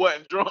 Rob. And I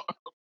wasn't drunk,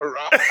 Rob.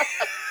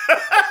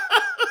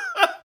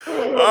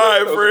 All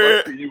right,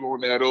 Fred. See you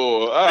on that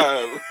or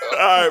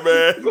all right,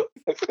 man.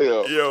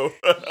 Yo.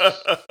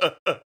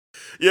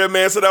 Yeah,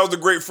 man. So that was the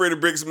great Freddie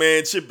Bricks,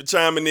 man.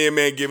 Chiming in,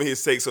 man, giving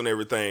his takes on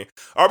everything.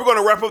 All right, we're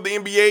going to wrap up the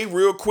NBA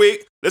real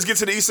quick. Let's get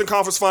to the Eastern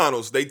Conference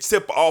Finals. They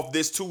tip off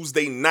this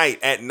Tuesday night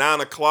at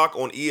 9 o'clock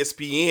on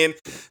ESPN.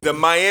 The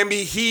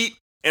Miami Heat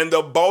and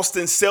the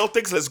Boston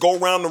Celtics. Let's go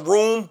around the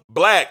room.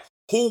 Black,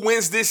 who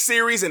wins this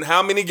series and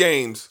how many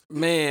games?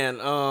 Man,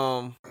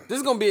 this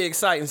is going to be an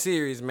exciting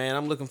series, man.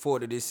 I'm looking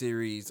forward to this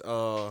series.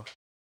 I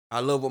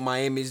love what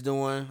Miami's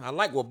doing. I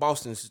like what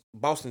Boston's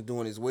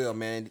doing as well,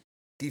 man.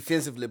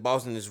 Defensively,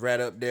 Boston is right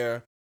up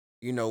there,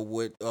 you know,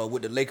 with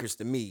the Lakers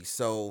to me.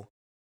 So,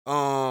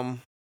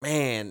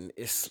 man,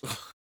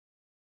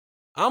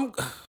 I'm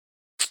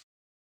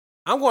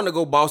going to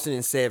go Boston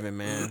in 7,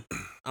 man.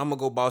 I'm gonna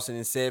go Boston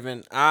in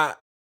 7.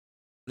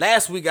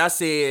 Last week I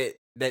said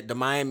that the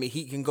Miami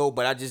Heat can go,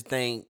 but I just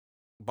think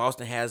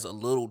Boston has a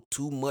little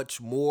too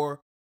much more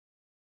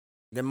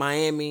than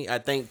Miami. I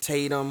think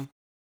Tatum,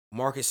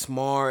 Marcus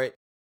Smart,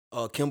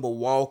 Kemba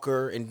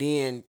Walker, and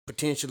then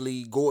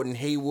potentially Gordon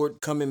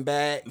Hayward coming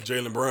back.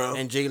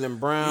 Jaylen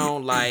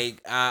Brown. Like,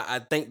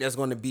 I think that's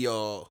going to be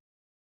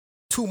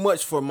too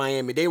much for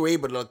Miami. They were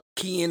able to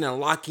key in and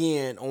lock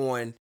in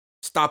on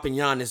stopping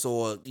Giannis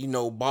or, you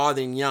know,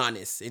 bothering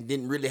Giannis and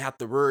didn't really have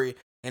to worry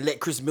and let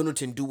Chris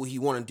Middleton do what he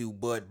want to do.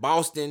 But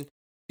Boston,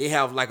 they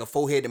have like a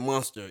four-headed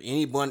monster.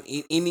 Any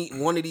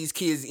one of these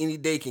kids any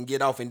day can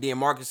get off, and then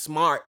Marcus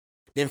Smart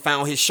then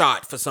found his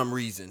shot for some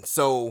reason.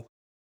 So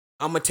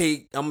I'm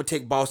gonna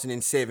take Boston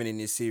in 7 in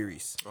this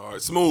series. All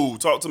right,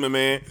 Smooth. Talk to me,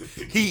 man.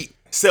 Heat,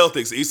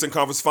 Celtics, Eastern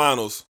Conference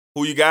Finals.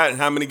 Who you got and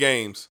how many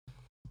games?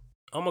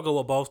 I'm gonna go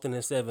with Boston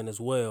in 7 as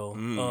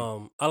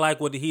well. I like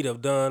what the Heat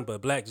have done,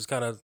 but Black just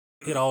kind of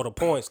hit all the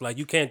points. Like,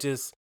 you can't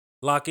just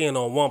lock in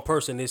on one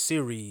person this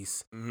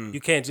series. You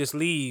can't just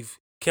leave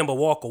Kemba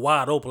Walker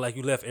wide open like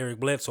you left Eric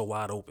Bledsoe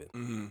wide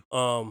open.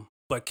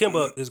 But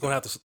Kemba is gonna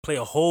have to play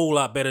a whole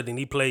lot better than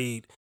he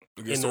played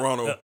against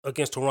Toronto.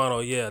 Against Toronto,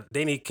 yeah,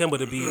 they need Kemba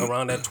to be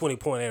around that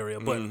 20-point area.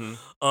 But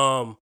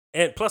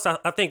and plus,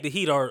 I think the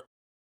Heat are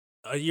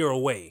a year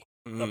away,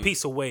 a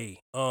piece away.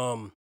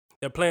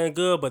 They're playing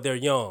good, but they're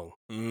young.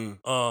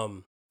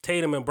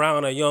 Tatum and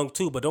Brown are young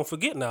too, but don't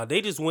forget now, they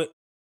just went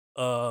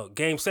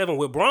Game 7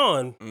 with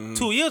Bron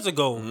 2 years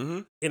ago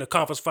in the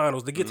conference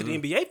finals to get to the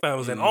NBA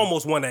finals and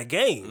almost won that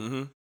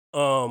game.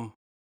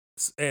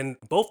 And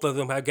both of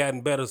them have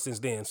gotten better since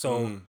then.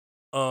 So,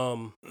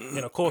 and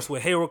of course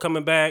with Hayward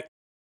coming back,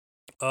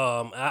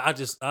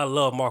 I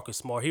love Marcus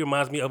Smart. He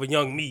reminds me of a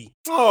young me.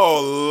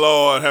 Oh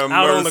Lord, have mercy.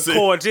 Out on the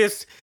court,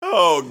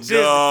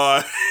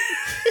 God.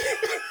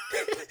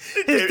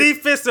 His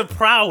defensive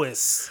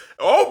prowess.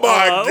 Oh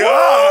my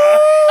God.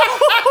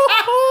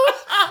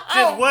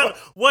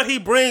 Just what he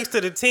brings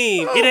to the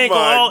team. It ain't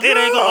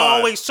gonna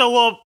always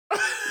show up.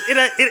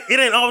 It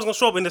ain't always gonna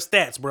show up in the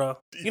stats, bro.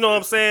 You know what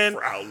I'm saying?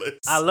 Prowess.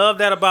 I love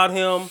that about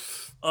him.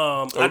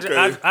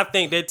 Okay. I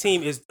think that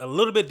team is a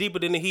little bit deeper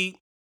than the Heat.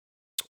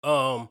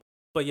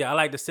 But yeah, I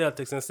like the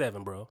Celtics in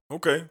 7, bro.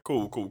 Okay,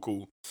 cool.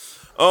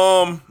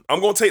 I'm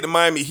gonna take the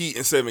Miami Heat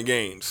in 7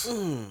 games.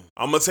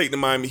 I'm gonna take the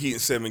Miami Heat in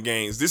 7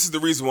 games. This is the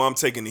reason why I'm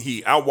taking the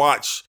Heat. I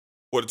watched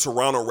what the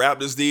Toronto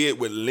Raptors did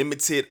with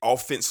limited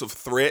offensive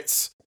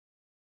threats,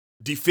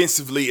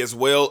 defensively as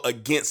well,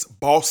 against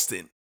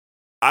Boston.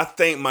 I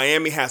think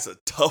Miami has a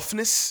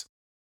toughness.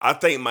 I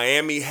think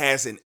Miami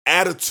has an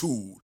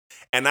attitude.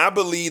 And I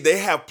believe they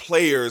have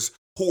players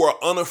who are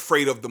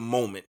unafraid of the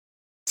moment.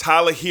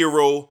 Tyler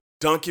Hero,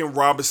 Duncan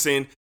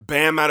Robinson,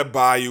 Bam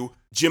Adebayo,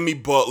 Jimmy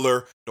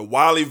Butler, the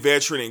Wiley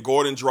veteran, and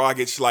Gordon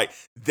Dragic. Like,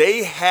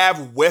 they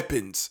have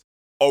weapons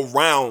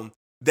around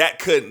that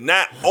could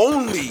not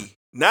only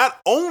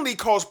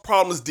cause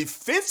problems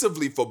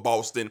defensively for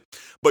Boston,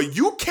 but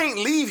you can't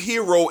leave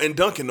Hero and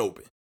Duncan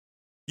open.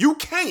 You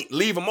can't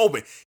leave them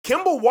open.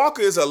 Kemba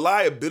Walker is a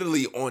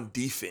liability on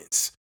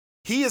defense.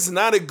 He is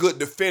not a good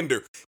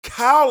defender.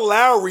 Kyle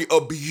Lowry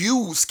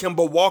abused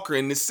Kemba Walker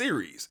in this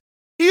series.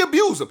 He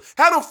abused him.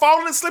 Had him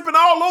falling and slipping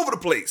all over the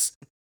place.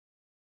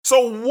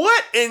 So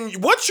what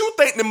you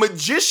think the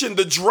magician,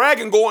 the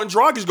dragon Gordon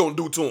Dragic is going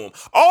to do to him?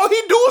 All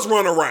he do is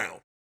run around.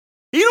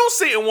 He don't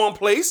sit in one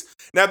place.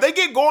 Now, if they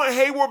get Gordon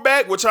Hayward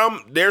back, which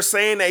they're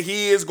saying that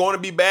he is going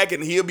to be back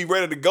and he'll be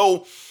ready to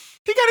go,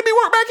 he got to be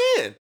worked back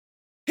in.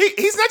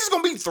 He's not just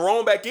going to be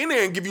thrown back in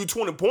there and give you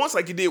 20 points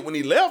like he did when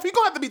he left. He's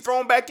going to have to be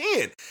thrown back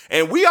in.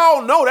 And we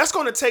all know that's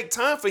going to take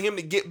time for him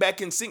to get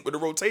back in sync with the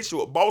rotation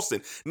with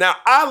Boston. Now,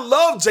 I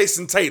love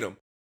Jason Tatum.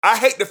 I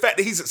hate the fact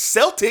that he's a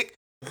Celtic,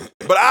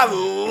 but I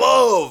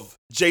love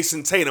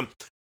Jason Tatum.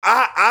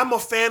 I'm a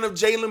fan of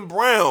Jaylen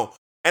Brown.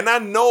 And I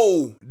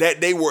know that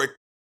they were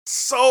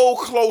so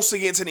close to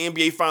getting to the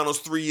NBA Finals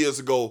 3 years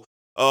ago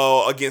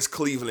against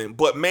Cleveland.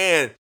 But,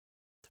 man,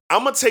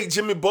 I'm going to take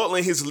Jimmy Butler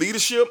and his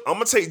leadership. I'm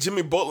going to take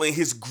Jimmy Butler and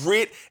his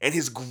grit and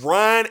his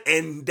grind.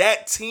 And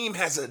that team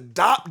has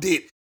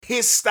adopted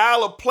his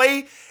style of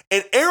play.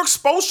 And Eric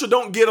Spoelstra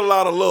don't get a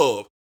lot of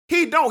love.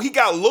 He don't. He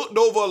got looked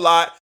over a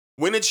lot.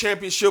 Winning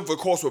championship, of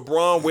course, with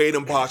Bron, Wade,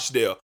 and Bosh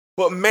there.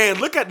 But man,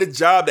 look at the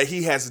job that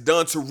he has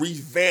done to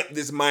revamp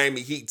this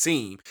Miami Heat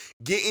team.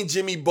 Getting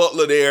Jimmy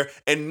Butler there,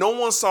 and no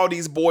one saw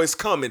these boys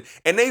coming.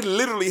 And they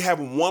literally have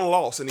one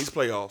loss in these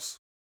playoffs.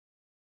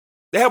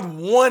 They have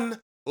one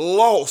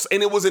loss,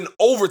 and it was in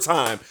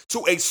overtime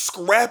to a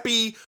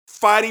scrappy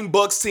fighting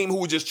Bucks team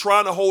who was just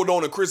trying to hold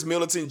on, and Chris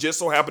Middleton just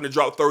so happened to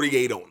drop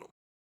 38 on them.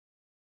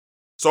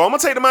 So I'm going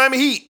to take the Miami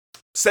Heat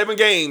 7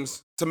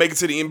 games to make it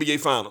to the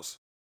NBA Finals.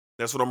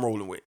 That's what I'm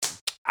rolling with.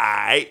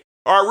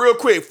 All right, real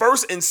quick.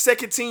 First and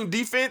second team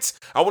defense.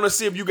 I want to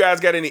see if you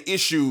guys got any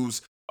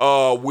issues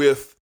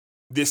with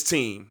this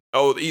team.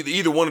 Oh,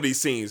 either one of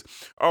these teams.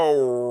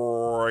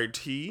 All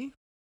righty.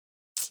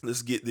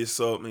 Let's get this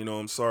up.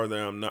 I'm sorry that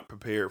I'm not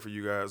prepared for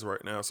you guys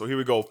right now. So here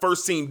we go.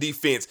 First team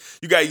defense.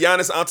 You got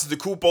Giannis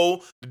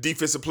Antetokounmpo, the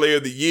defensive player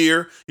of the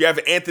year. You have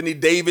Anthony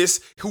Davis,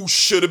 who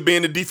should have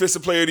been the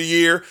defensive player of the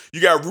year.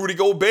 You got Rudy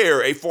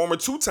Gobert, a former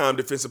 2-time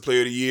defensive player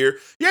of the year.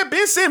 You have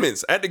Ben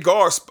Simmons at the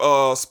guard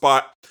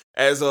spot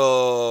as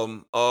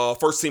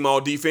first team all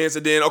defense.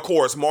 And then, of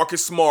course,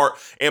 Marcus Smart.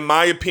 In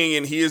my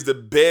opinion, he is the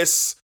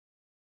best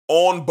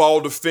on-ball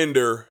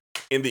defender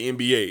in the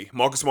NBA.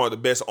 Marcus Smart, the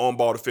best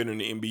on-ball defender in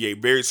the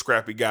NBA. Very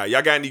scrappy guy.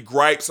 Y'all got any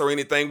gripes or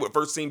anything with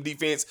first team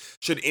defense?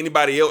 Should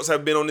anybody else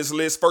have been on this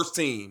list? First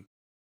team.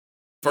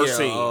 First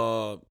team.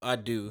 I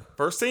do.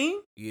 First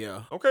team?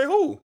 Yeah. Okay,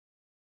 who?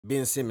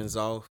 Ben Simmons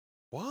off.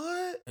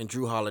 What? And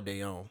Drew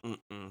Holiday on.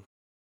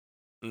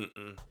 You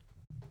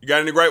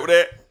got any gripe with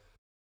that?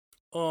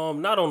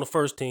 Not on the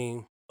first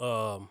team.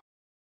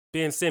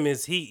 Ben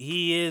Simmons,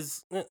 he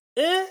is.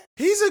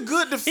 He's a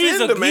good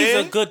defender, man.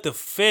 He's a good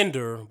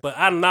defender, but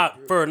I'm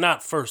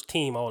not first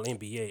team All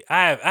NBA.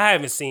 I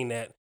haven't seen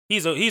that.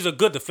 He's a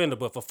good defender,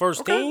 but for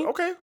first team,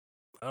 okay.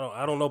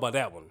 I don't know about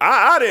that one.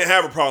 I didn't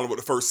have a problem with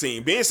the first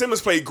team. Ben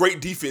Simmons played great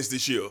defense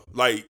this year.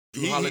 Like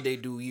Drew Holiday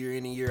do year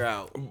in and year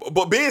out.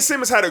 But Ben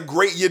Simmons had a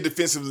great year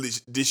defensively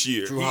this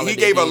year. He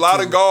gave a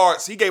lot of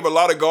guards. He gave a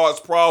lot of guards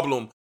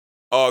problem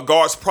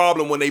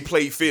when they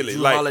played Philly.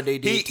 Drew like Holiday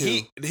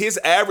did his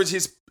average,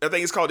 I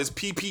think it's called his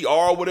PPR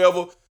or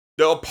whatever.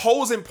 The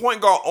opposing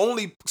point guard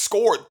only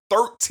scored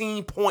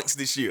 13 points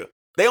this year.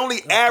 They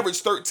only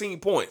averaged 13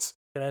 points.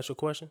 Can I ask you a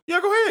question?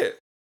 Yeah, go ahead.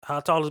 How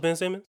tall is Ben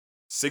Simmons?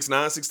 6'9",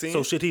 6'10".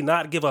 So should he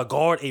not give a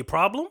guard a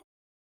problem?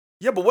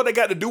 Yeah, but what they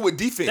got to do with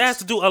defense? That has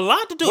to do a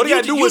lot to do. What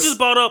you just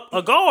brought up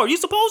a guard. You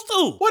supposed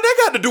to. What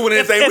they got to do with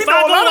anything? If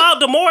I go out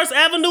to Morris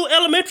Avenue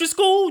Elementary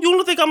School, you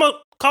don't think I'm gonna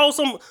call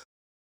some?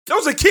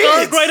 Those are kids.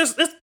 Third graders.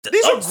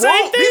 These are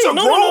grown. These are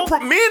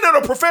grown men that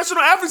are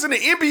professional athletes in the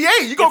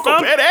NBA. You gonna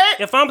compare that?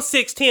 If I'm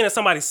 6'10" and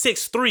somebody's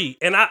 6'3",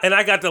 and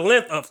I got the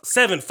length of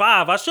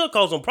 7'5", I should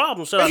cause some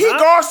problems. But he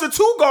guards the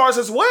 2 guards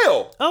as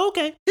well. Oh,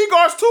 okay. He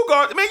guards 2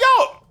 guards. I mean,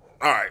 y'all.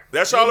 All right,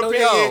 that's y'all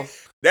opinion.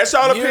 That's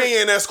y'all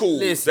opinion. That's cool.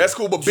 Listen, that's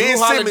cool. But Ben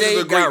Simmons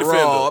is a great defender.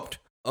 Robbed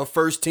of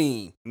first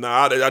team.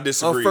 Nah, I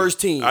disagree. Of first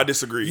team. I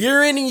disagree.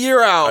 Year in and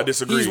year out. I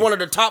disagree. He's one of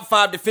the top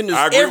 5 defenders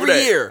every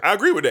year. I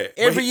agree with that.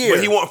 Every year.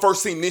 But he won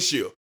first team this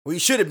year. Well, he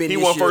should have been this year.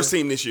 He won first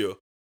team this year.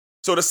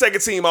 So the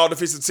second team, all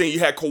defensive team, you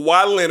had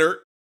Kawhi Leonard,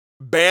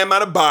 Bam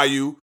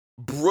Adebayo,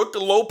 Brook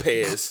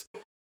Lopez,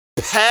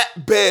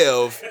 Pat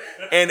Bev,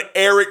 and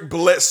Eric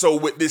Bledsoe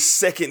with this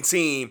second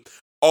team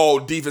all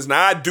defense.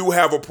 Now, I do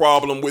have a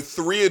problem with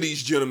 3 of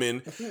these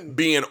gentlemen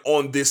being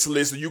on this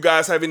list. Do you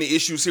guys have any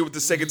issues here with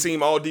the second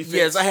team all defense?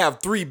 Yes, I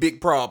have 3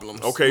 big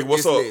problems. Okay,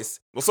 what's up? List.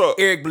 What's up?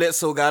 Eric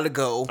Bledsoe got to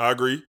go. I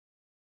agree.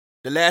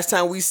 The last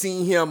time we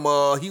seen him,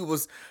 he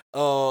was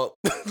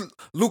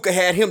Luka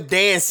had him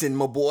dancing,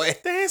 my boy.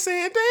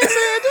 Dancing.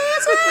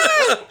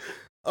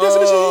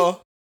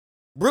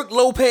 Brook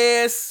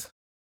Lopez.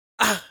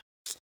 I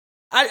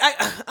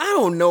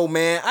don't know,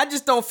 man. I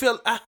just don't feel.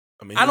 I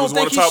mean, he was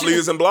one of the top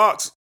leaders in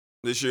blocks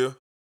this year.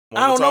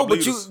 I don't know,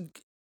 but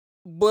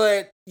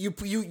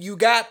you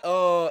got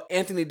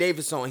Anthony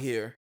Davis on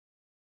here,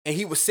 and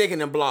he was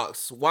second in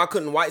blocks. Why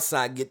couldn't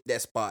Whiteside get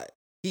that spot?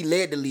 He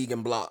led the league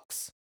in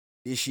blocks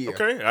this year.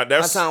 Okay, I'm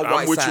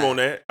with you on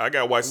that. I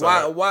got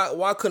Whiteside.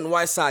 Why couldn't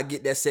Whiteside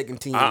get that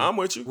second team? I'm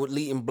with you. With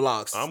leading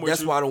blocks.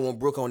 That's why I don't want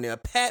Brook on there.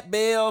 Pat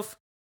Bev,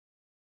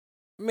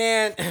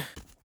 man,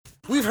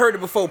 we've heard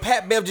it before.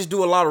 Pat Bev just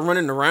do a lot of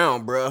running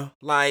around, bruh.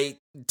 Like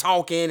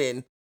talking,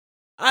 and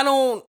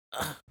I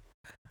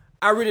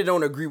really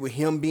don't agree with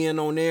him being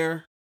on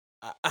there.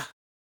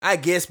 I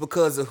guess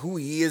because of who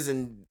he is,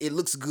 and it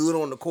looks good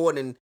on the court,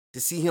 and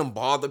to see him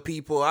bother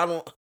people, I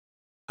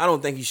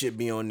don't think he should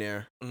be on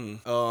there.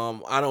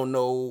 Mm-hmm. I don't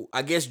know.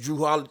 I guess Drew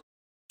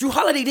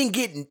Holiday didn't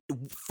get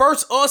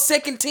first or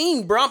second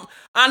team, bro.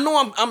 I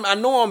know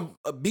I'm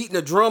beating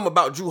the drum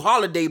about Drew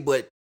Holiday,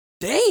 but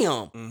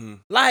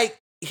damn, like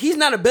he's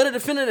not a better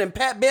defender than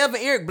Pat Bev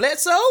and Eric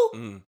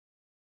Bledsoe.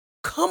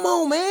 Come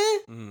on,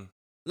 man.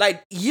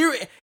 Like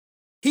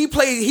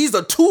he's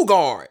a 2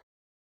 guard.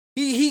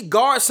 He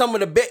guards some of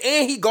the best,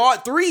 and he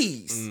guard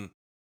threes.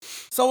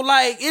 So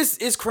like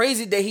it's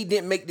crazy that he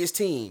didn't make this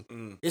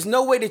team. There's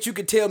no way that you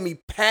could tell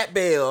me Pat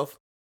Bev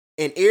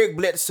and Eric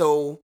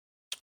Bledsoe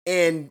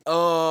And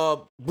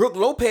Brook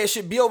Lopez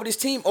should be over this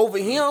team over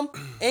him,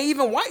 and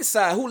even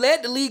Whiteside, who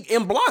led the league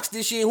in blocks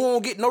this year, who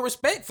don't get no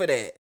respect for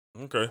that.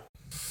 Okay.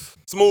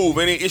 Smooth.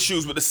 Any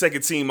issues with the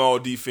second team all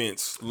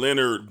defense?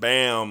 Leonard,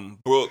 Bam,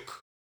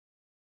 Brook,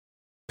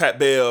 Pat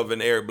Bev,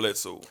 and Eric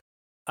Bledsoe.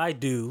 I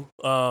do.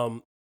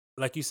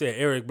 Like you said,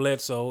 Eric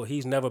Bledsoe,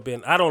 he's never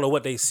been, I don't know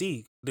what they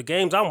see. The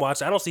games I'm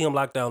watching, I don't see him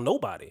lock down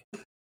nobody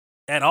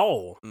at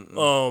all.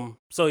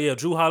 So yeah,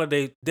 Drew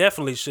Holiday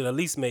definitely should at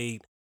least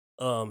made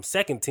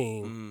second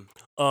team.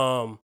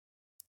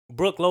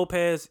 Brook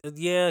Lopez,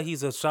 yeah,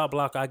 he's a shot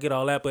blocker. I get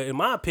all that. But in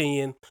my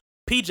opinion,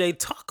 PJ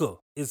Tucker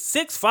is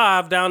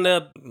 6'5" down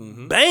there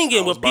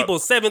banging with people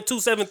 7'2",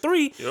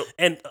 7'3". Yep.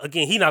 And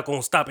again, he not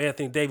gonna stop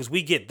Anthony Davis.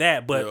 We get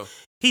that, but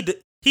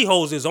he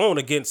holds his own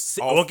against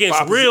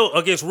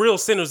real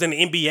centers in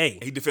the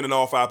NBA. He defended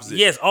all 5 positions.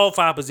 Yes, all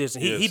 5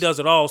 positions. He does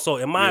it all. So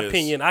in my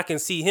opinion, I can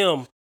see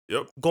him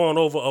going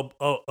over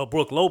a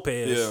Brook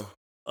Lopez.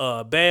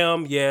 Yeah.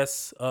 Bam,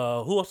 yes. Who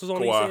else was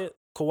on these head?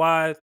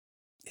 Kawhi.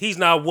 He's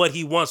not what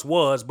he once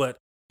was, but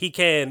he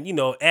can,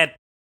 at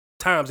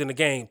times in the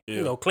game,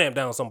 clamp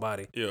down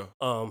somebody. Yeah.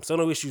 So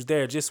no issues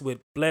there. Just with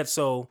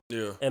Bledsoe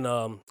and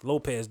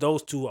Lopez,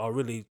 those two are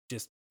really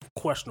just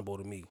questionable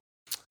to me.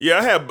 Yeah,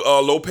 I had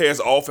Lopez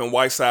off and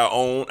Whiteside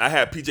on. I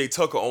had PJ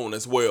Tucker on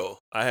as well.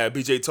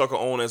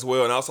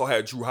 and I also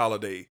had Drew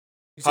Holiday.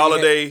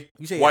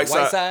 You say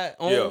Whiteside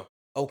on? Yeah.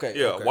 Okay.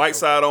 Yeah, okay,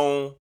 Whiteside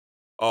on,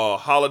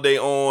 Holiday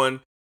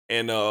on,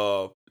 and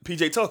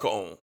PJ Tucker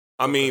on.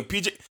 I mean,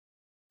 PJ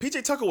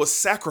Tucker was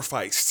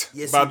sacrificed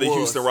by the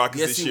Houston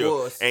Rockets this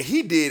year. And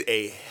he did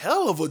a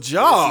hell of a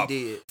job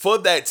for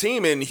that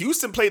team. And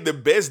Houston played the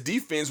best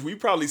defense we've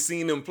probably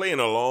seen them play in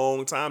a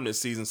long time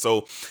this season.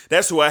 So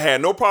that's who I had.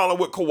 No problem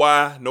with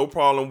Kawhi. No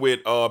problem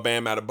with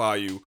Bam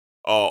Adebayo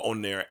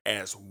on there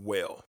as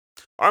well.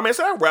 All right, man,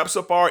 so that wraps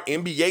up our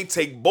NBA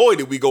take. Boy,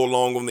 did we go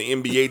long on the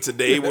NBA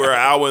today. We're an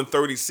hour and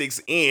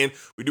 36 in.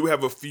 We do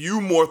have a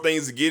few more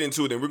things to get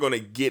into, then we're going to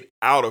get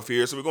out of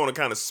here. So we're going to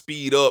kind of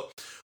speed up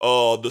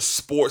the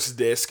sports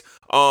desk.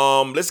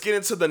 Let's get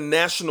into the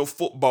National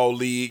Football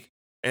League,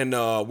 and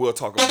we'll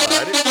talk about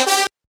it.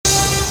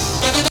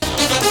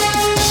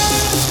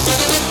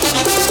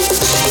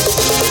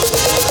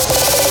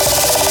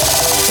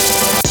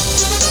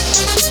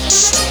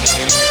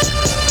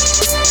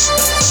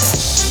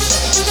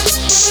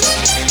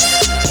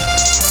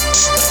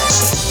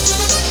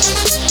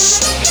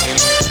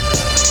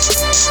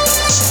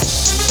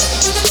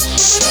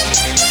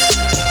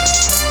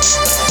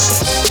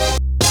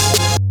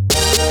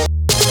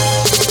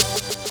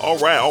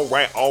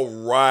 All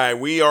right.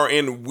 We are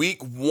in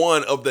week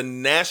 1 of the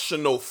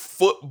National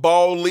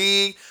Football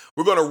League.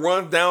 We're going to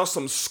run down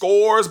some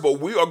scores, but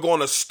we are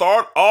going to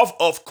start off,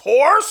 of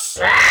course.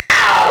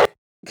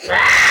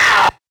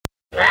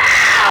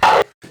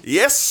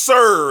 Yes,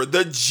 sir.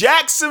 The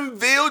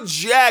Jacksonville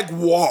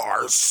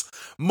Jaguars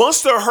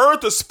must have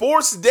heard the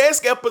Sports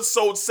Desk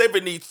episode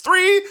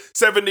 73,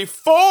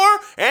 74,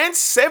 and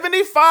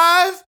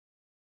 75.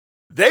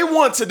 They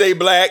won today,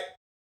 Black.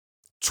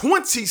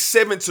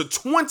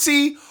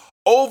 27-20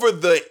 over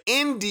the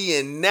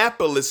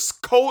Indianapolis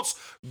Colts.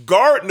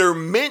 Gardner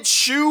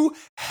Minshew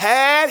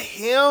had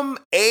him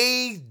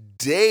a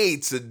day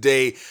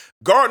today.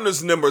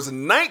 Gardner's numbers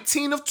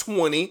 19 of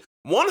 20,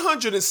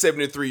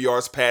 173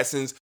 yards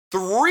passing,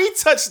 3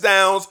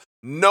 touchdowns,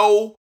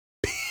 no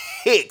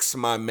picks,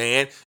 my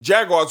man.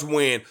 Jaguars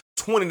win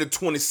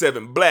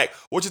 20-27. Black,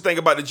 what you think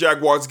about the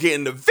Jaguars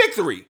getting the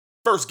victory?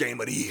 First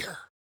game of the year.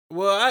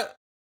 Well,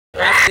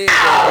 I said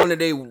that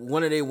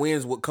one of their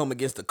wins would come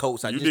against the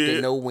Colts. I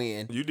didn't know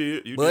when. You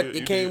did. But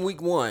it came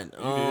week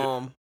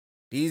 1.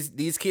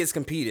 These kids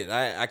competed.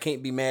 I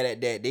can't be mad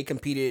at that. They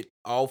competed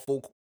all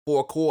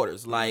four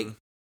quarters. Like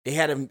they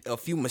had a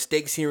few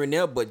mistakes here and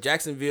there, but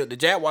the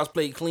Jaguars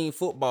played clean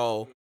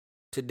football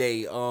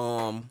today.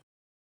 Am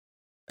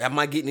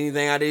I getting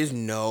anything out of this?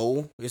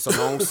 No. It's a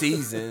long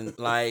season.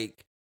 Like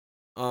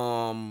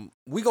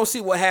we gonna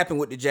see what happened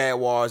with the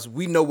Jaguars.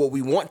 We know what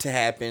we want to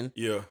happen.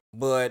 Yeah.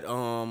 But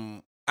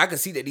I can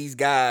see that these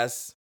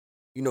guys,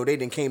 they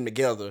done came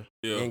together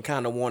and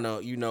kind of want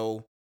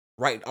to,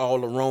 right all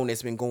the wrong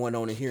that's been going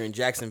on here in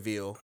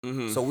Jacksonville.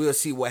 So we'll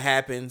see what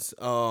happens.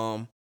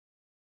 I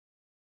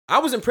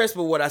was impressed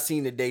with what I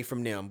seen today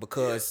from them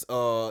because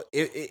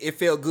it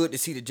felt good to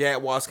see the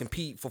Jaguars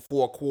compete for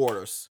 4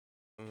 quarters,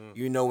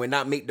 and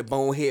not make the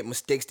bonehead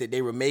mistakes that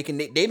they were making.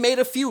 They made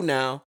a few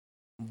now.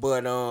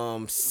 But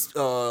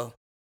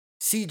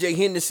C.J.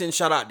 Henderson,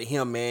 shout out to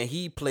him, man.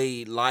 He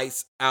played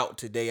lights out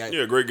today.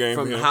 Yeah, great game.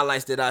 From the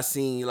highlights that I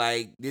seen,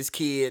 like this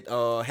kid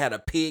had a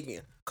pick,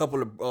 a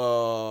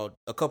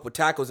couple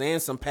tackles,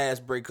 and some pass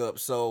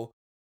breakups. So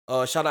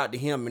shout out to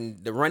him.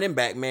 And the running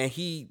back, man,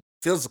 he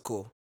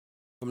physical.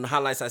 From the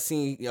highlights I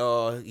seen,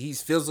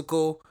 he's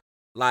physical.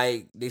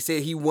 Like they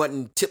said, he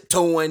wasn't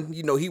tiptoeing.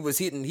 He was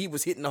hitting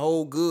the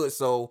hole good.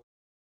 So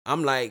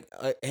I'm like,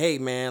 hey,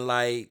 man,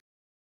 like.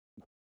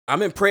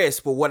 I'm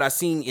impressed with what I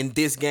seen in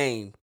this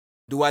game.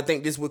 Do I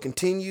think this will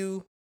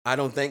continue? I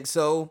don't think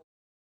so.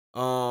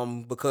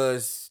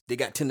 because they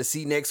got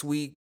Tennessee next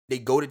week. They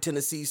go to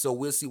Tennessee, so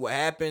we'll see what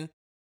happens.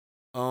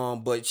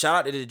 But shout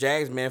out to the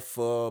Jags, man,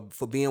 for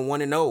being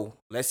 1-0.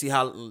 Let's see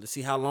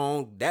how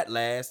long that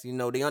lasts. You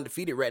know, they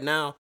undefeated right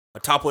now,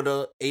 atop of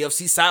the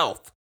AFC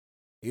South.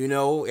 You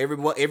know,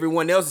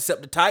 everyone else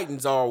except the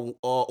Titans are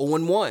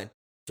 0-1.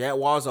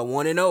 Jaguars are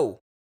 1-0.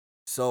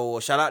 So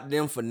shout out to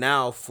them for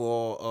now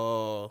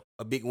for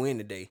a big win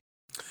today.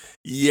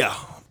 Yeah.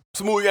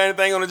 Smooth, got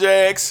anything on the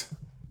Jags?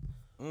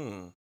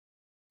 Yeah,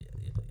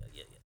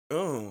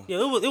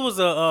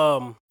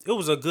 it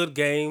was a good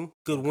game,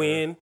 good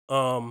win.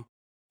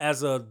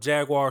 As a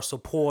Jaguar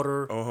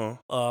supporter,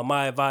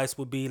 my advice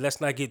would be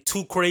let's not get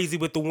too crazy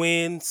with the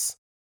wins.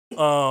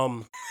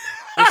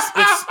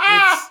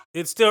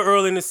 It's still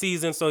early in the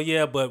season, so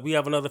yeah, but we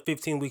have another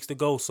 15 weeks to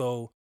go,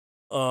 so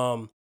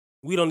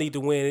we don't need to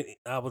win.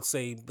 I would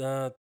say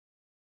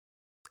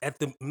at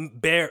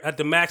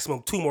the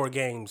maximum 2 more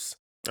games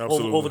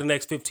over the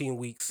next 15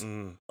 weeks.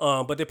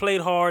 But they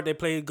played hard, they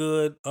played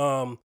good.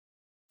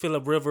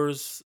 Phillip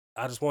Rivers,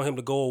 I just want him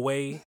to go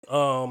away.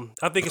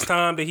 I think it's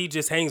time that he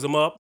just hangs him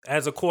up.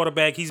 As a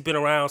quarterback, he's been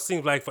around,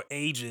 seems like, for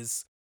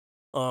ages.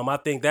 I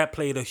think that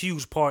played a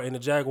huge part in the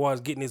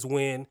Jaguars getting his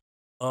win.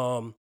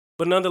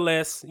 But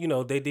nonetheless, you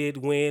know, they did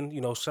win.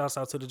 You know, shouts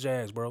out to the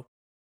Jags, bro.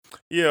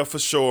 Yeah, for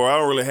sure. I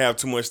don't really have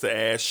too much to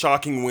add.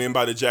 Shocking win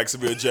by the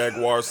Jacksonville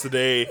Jaguars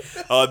today.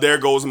 There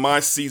goes my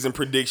season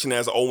prediction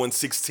as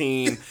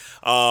 0-16.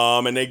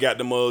 And they got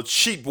them a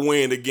cheap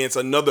win against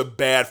another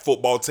bad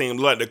football team.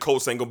 Like the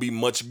Colts ain't going to be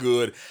much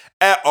good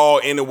at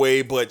all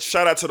anyway. But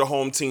shout out to the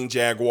home team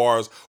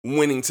Jaguars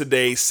winning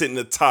today, sitting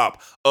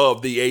atop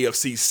of the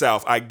AFC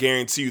South. I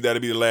guarantee you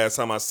that'll be the last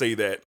time I say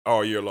that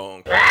all year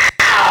long.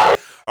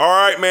 All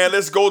right, man,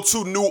 let's go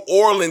to New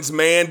Orleans,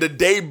 man. The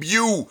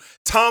debut,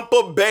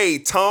 Tampa Bay,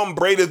 Tom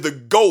Brady, the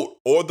GOAT,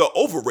 or the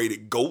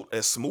overrated GOAT,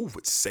 as Smooth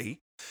would say,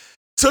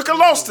 took a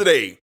loss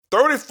today,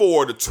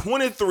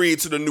 34-23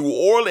 to the New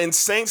Orleans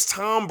Saints.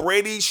 Tom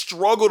Brady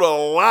struggled a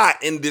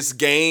lot in this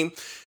game.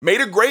 Made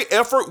a great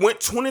effort, went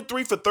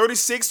 23 for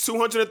 36,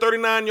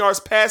 239 yards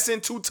passing,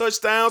 2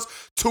 touchdowns,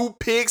 2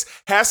 picks,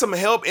 had some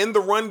help in the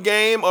run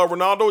game.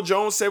 Ronaldo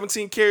Jones,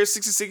 17 carries,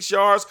 66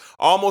 yards,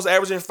 almost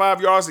averaging 5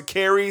 yards a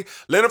carry.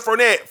 Leonard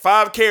Fournette,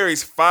 5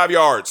 carries, 5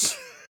 yards.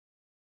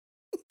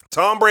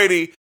 Tom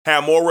Brady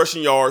had more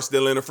rushing yards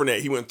than Leonard Fournette.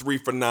 He went 3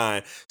 for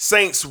 9.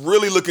 Saints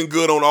really looking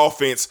good on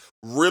offense,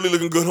 really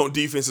looking good on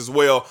defense as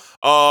well.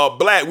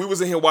 Black, we was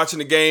in here watching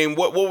the game.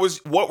 What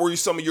were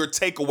some of your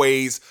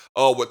takeaways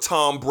with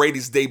Tom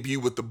Brady's debut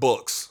with the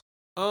Bucs?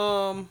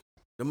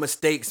 The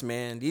mistakes,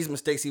 man. These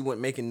mistakes he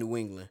wouldn't make in New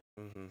England.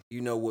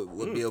 You know,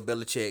 with Bill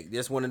Belichick.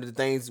 That's one of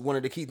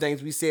the key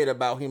things we said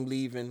about him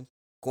leaving,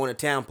 going to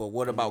Tampa.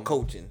 What about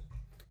coaching?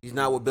 He's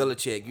not with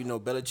Belichick. You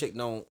know, Belichick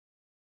don't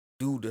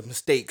do the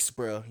mistakes,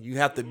 bro. You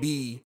have to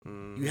be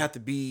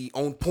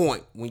on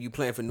point when you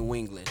playing for New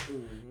England.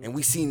 And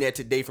we seen that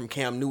today from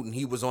Cam Newton.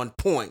 He was on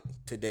point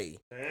today.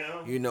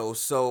 Damn. You know,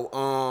 so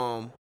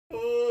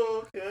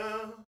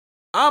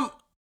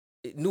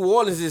New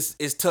Orleans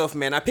is tough,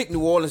 man. I picked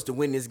New Orleans to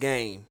win this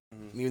game.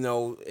 You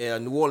know,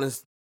 New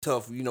Orleans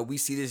tough. You know, we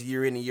see this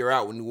year in and year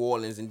out with New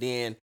Orleans, and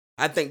then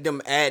I think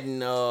them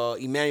adding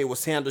Emmanuel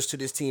Sanders to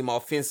this team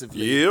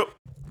offensively. Yep.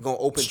 Gonna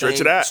open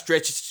Stretch it out.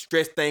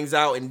 Stretch things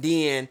out, and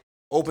then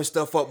open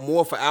stuff up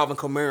more for Alvin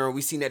Kamara.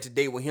 We seen that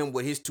today with him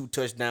with his 2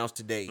 touchdowns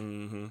today.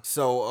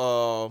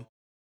 So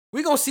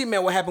we gonna see,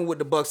 man, what happened with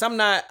the Bucs. I'm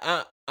not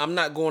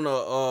gonna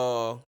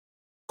go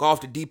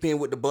off the deep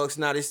end with the Bucs.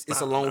 Now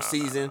it's a long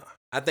season.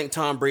 I think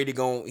Tom Brady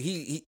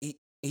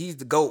he's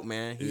the GOAT,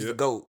 man. He's the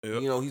GOAT.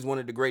 You know, he's one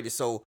of the greatest.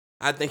 So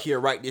I think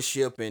he'll right this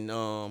ship and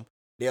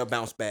they'll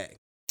bounce back.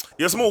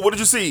 Yes, Mo, what did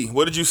you see?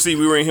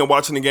 We were in here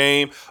watching the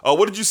game.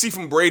 What did you see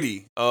from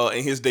Brady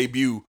in his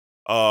debut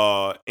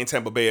in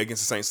Tampa Bay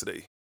against the Saints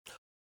today?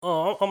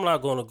 I'm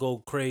not going to go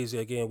crazy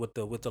again with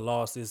the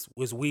losses. It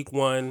was week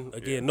 1.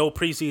 Again, no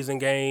preseason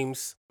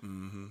games.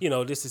 You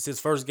know, this is his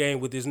first game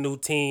with his new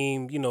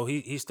team. You know,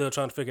 he's still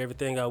trying to figure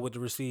everything out with the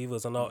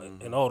receivers and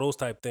all those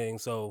type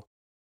things. So,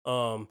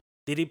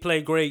 did he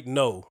play great?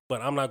 No,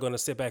 but I'm not going to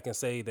sit back and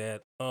say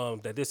that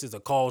that this is a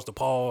cause to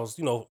pause,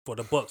 you know, for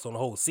the Bucs on the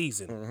whole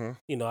season.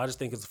 You know, I just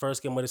think it's the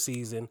first game of the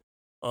season.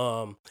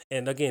 And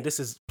again, this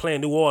is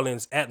playing New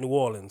Orleans at New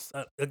Orleans.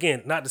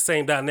 Again, not the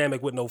same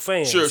dynamic with no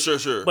fans.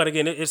 Sure. But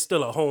again, it's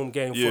still a home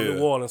game for New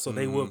Orleans, so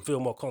they will feel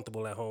more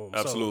comfortable at home.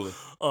 Absolutely.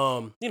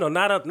 So, you know,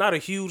 not a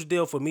huge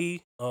deal for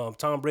me.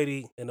 Tom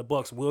Brady and the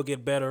Bucs will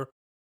get better.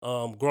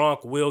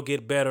 Gronk will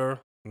get better.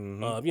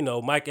 You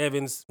know, Mike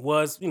Evans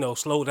was, you know,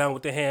 slowed down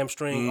with the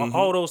hamstring.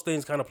 All those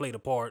things kind of played a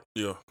part.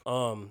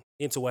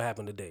 Into what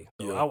happened today.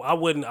 So I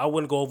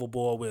wouldn't go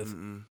overboard with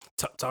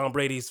Tom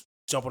Brady's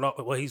jumping off.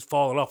 Well, he's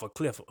falling off a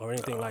cliff or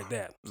anything like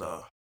that.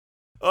 So.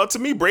 To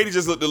me, Brady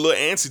just looked a little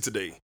antsy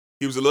today.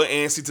 He was a little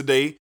antsy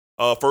today.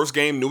 First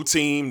game, new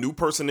team, new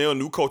personnel,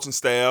 new coaching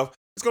staff.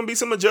 There's gonna be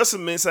some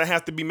adjustments that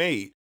have to be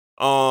made.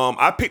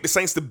 I picked the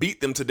Saints to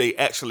beat them today,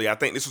 actually. I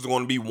think this was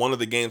going to be one of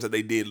the games that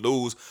they did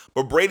lose.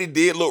 But Brady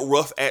did look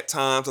rough at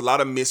times, a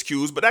lot of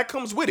miscues, but that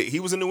comes with it. He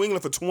was in New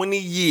England for 20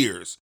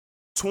 years.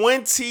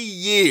 20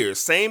 years.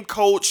 Same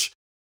coach,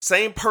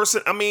 same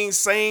person,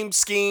 same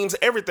schemes,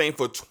 everything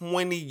for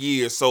 20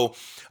 years. So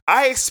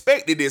I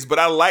expected this, but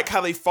I like how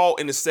they fought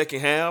in the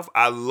second half.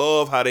 I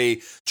love how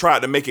they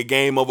tried to make a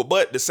game of it,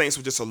 but the Saints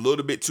were just a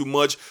little bit too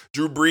much.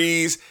 Drew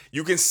Brees,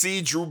 you can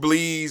see Drew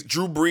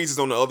Brees is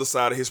on the other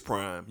side of his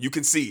prime. You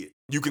can see it.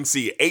 You can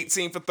see it.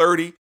 18 for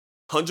 30,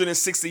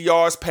 160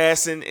 yards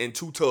passing, and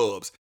 2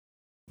 tubs.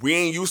 We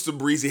ain't used to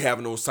Breezy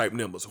having those type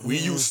numbers. We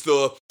used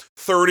to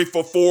 30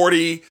 for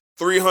 40,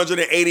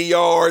 380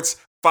 yards,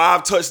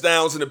 5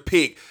 touchdowns and a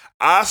pick.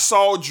 I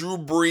saw Drew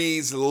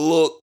Brees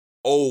look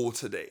old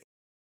today.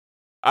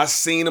 I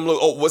seen him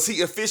look old. Was he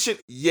efficient?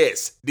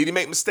 Yes. Did he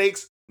make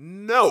mistakes?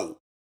 No.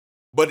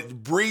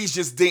 But Brees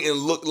just didn't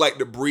look like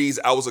the Brees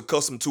I was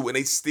accustomed to, and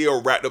they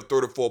still racked up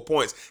 34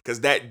 points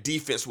because that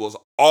defense was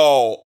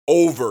all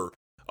over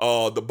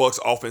the Bucs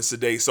offense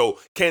today. So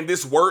can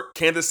this work?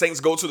 Can the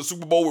Saints go to the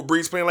Super Bowl with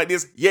Brees playing like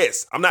this?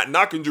 Yes. I'm not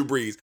knocking Drew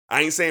Brees.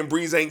 I ain't saying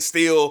Brees ain't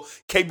still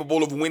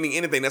capable of winning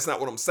anything. That's not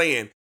what I'm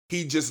saying.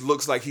 He just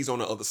looks like he's on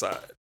the other side.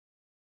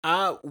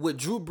 My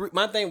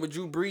thing with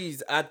Drew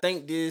Brees, I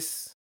think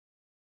this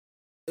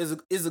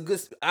is a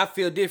good. I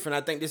feel different.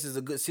 I think this is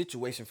a good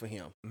situation for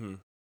him. Mm-hmm.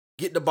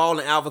 Get the ball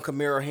in Alvin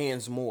Kamara's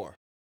hands more.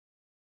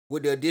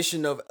 With the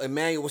addition of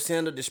Emmanuel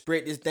Sanders to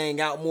spread this thing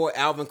out more,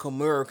 Alvin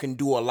Kamara can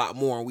do a lot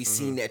more, and we've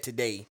seen that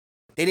today.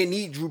 They didn't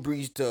need Drew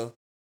Brees to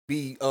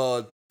be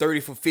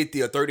 30 for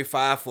 50 or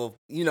 35 for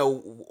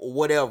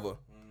whatever.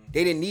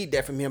 They didn't need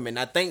that from him, and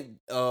I think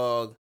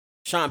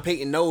Sean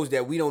Payton knows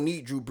that we don't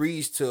need Drew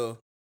Brees to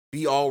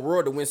be all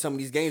world to win some of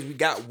these games. We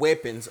got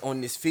weapons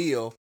on this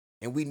field,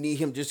 and we need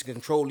him just to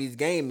control these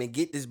games and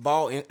get this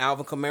ball in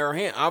Alvin Kamara's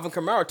hand. Alvin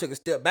Kamara took a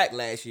step back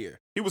last year.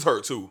 He was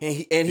hurt too.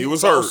 And he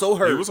was also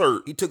hurt. He was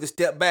hurt. He took a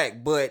step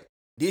back, but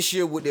this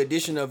year with the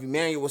addition of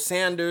Emmanuel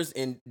Sanders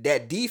and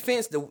that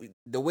defense,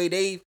 the way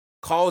they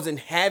causing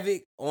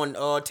havoc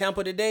on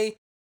Tampa today,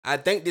 I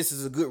think this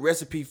is a good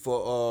recipe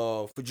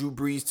for Drew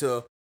Brees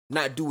to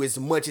not do as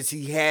much as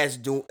he has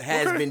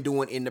been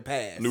doing in the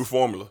past. New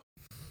formula.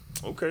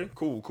 Okay,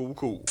 cool.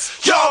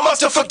 Y'all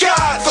must have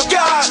forgot.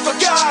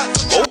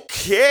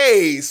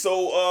 Okay,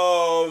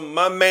 so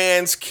my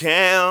man's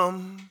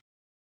Cam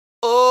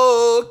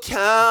Newton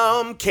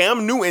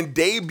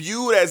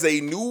debuted as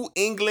a New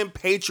England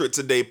Patriot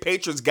today.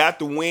 Patriots got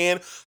the win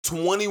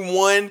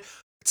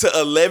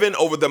 21-11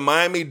 over the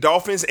Miami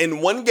Dolphins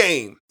in one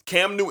game.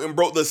 Cam Newton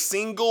broke the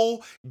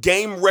single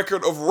game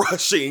record of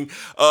rushing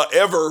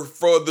ever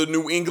for the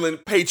New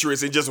England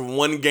Patriots in just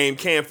one game.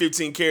 Cam,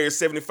 15 carries,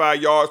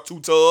 75 yards, 2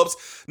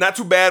 tubs. Not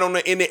too bad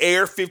in the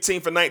air, 15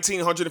 for 19,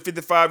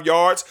 155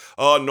 yards.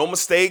 No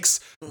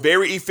mistakes.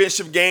 Very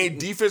efficient game.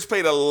 Defense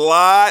played a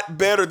lot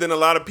better than a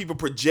lot of people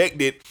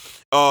projected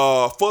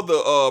for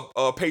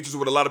the Patriots,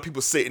 with a lot of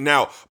people sitting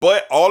out.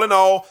 But all in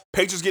all,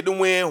 Patriots get the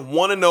win,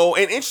 1-0.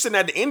 And interesting,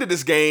 at the end of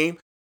this game,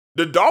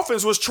 the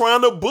Dolphins was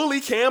trying to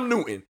bully Cam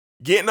Newton,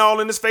 getting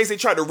all in his face. They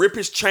tried to rip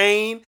his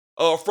chain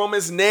from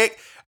his neck.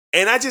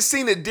 And I just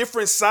seen a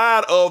different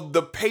side of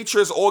the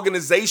Patriots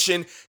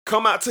organization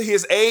come out to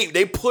his aid.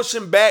 They push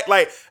him back.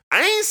 Like,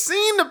 I ain't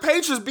seen the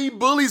Patriots be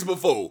bullies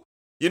before.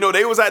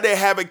 They was out there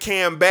having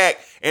Cam back.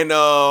 And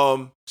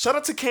shout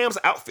out to Cam's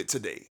outfit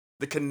today.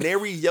 The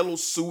canary yellow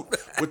suit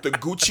with the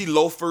Gucci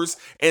loafers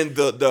and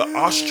the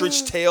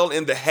ostrich tail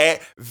and the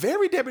hat.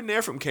 Very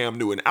debonair from Cam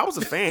Newton. I was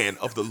a fan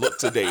of the look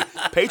today.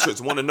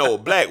 Patriots want to know.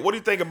 Black, what do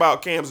you think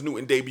about Cam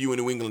Newton debut in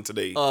New England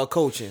today?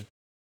 Coaching.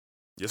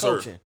 Yes,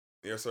 Coaching. Sir.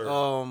 Yes, sir.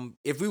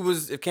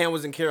 If Cam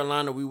was in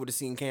Carolina, we would have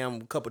seen Cam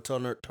a couple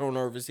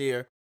turnovers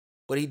here.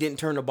 But he didn't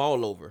turn the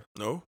ball over.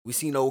 No. We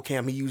seen old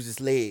Cam. He used his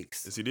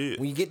legs. Yes, he did.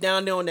 When you get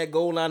down there on that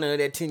goal line or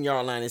that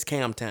 10-yard line, it's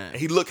Cam time. And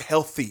he looked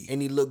healthy.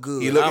 And he looked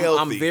good. Healthy.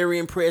 I'm very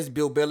impressed.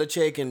 Bill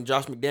Belichick and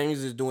Josh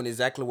McDaniels is doing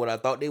exactly what I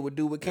thought they would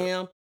do with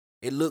Cam.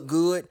 It looked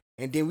good.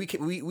 And then we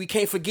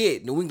can't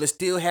forget, New England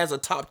still has a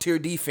top-tier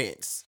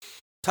defense.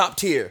 Top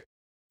tier.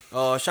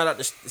 Shout out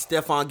to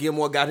Stephon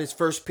Gilmore. Got his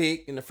first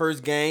pick in the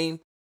first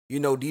game.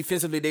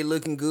 Defensively, they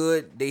looking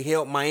good. They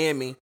helped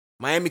Miami.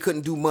 Miami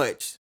couldn't do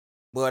much.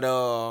 But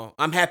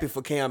I'm happy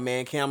for Cam,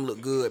 man. Cam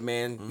looked good,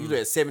 man. You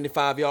had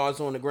 75 yards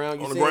on the ground.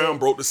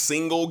 Broke the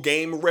single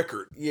game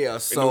record. Yeah,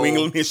 so in New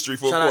England history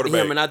for a quarterback. Shout out to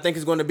him, and I think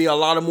it's going to be a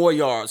lot of more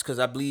yards because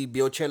I believe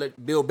Bill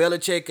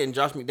Belichick and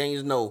Josh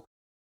McDaniels know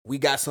we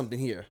got something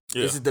here.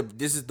 Yeah.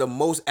 This is the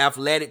most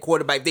athletic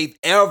quarterback he's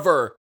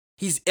ever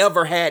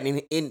had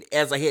in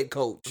as a head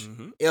coach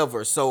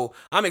ever. So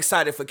I'm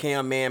excited for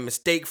Cam, man.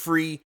 Mistake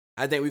free.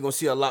 I think we're going to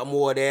see a lot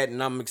more of that,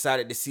 and I'm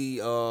excited to see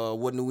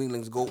what New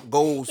England's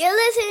goals. You're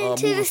listening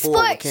to the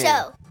sports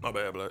show. My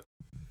bad, Black.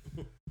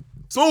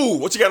 So,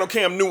 what you got on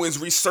Cam Newton's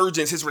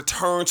resurgence, his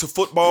return to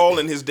football,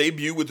 and his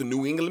debut with the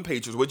New England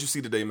Patriots? What'd you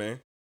see today, man?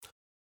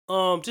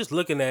 Just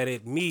looking at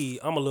it,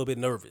 I'm a little bit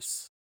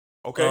nervous.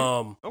 Okay.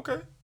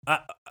 Okay. I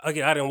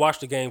didn't watch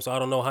the game, so I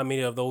don't know how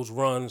many of those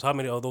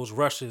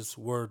rushes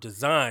were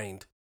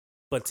designed.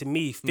 But to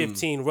me,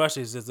 15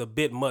 rushes is a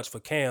bit much for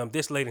Cam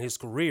this late in his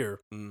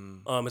career,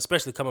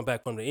 especially coming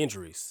back from the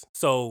injuries.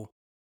 So,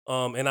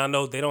 and I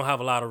know they don't have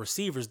a lot of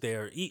receivers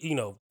there.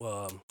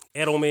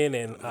 Edelman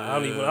and I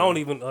don't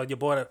even your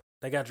boy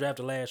that got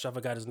drafted last year, I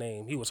forgot his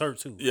name. He was hurt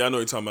too. Yeah, I know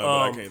you're talking about,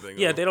 but I can't think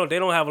of it. They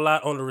don't have a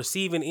lot on the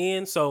receiving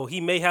end, so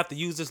he may have to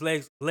use his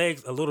legs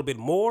a little bit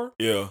more.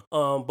 Yeah.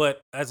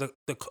 But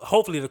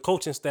hopefully the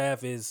coaching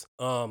staff is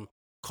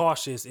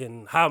cautious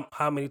in how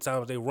many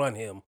times they run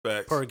him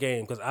per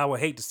game, because I would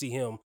hate to see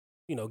him,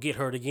 get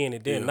hurt again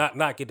and then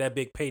not get that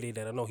big payday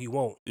that I know he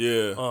won't.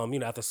 Yeah.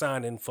 After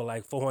signing for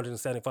like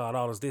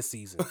 $475 this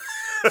season.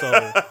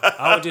 So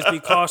I would just be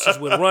cautious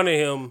with running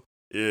him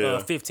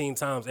 15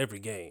 times every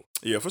game.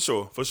 Yeah, for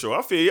sure. I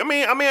feel you. I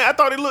mean, I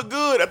thought he looked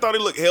good. I thought he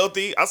looked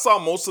healthy. I saw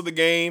most of the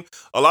game.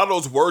 A lot of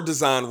those were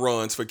design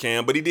runs for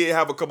Cam, but he did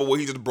have a couple where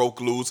he just broke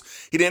loose.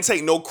 He didn't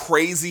take no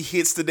crazy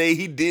hits today.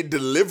 He did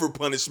deliver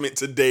punishment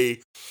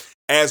today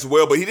as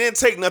well, but he didn't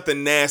take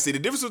nothing nasty. The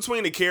difference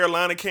between the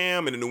Carolina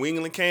Cam and the New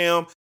England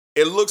Cam,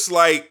 it looks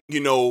like,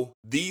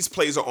 these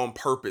plays are on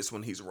purpose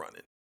when he's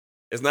running.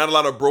 There's not a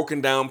lot of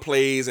broken down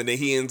plays, and then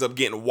he ends up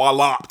getting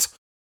walloped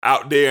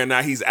out there, and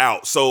now he's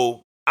out.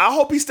 So I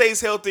hope he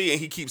stays healthy and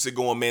he keeps it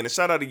going, man. And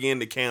shout out again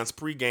to Cam's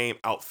pregame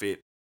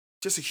outfit.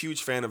 Just a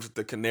huge fan of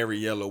the canary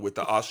yellow with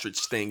the ostrich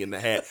sting in the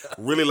hat.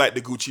 Really like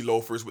the Gucci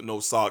loafers with no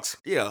socks.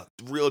 Yeah,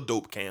 real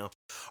dope, Cam.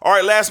 All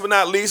right, last but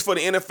not least for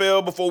the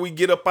NFL, before we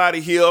get up out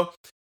of here,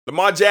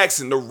 Lamar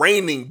Jackson, the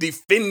reigning,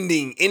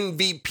 defending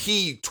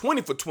MVP,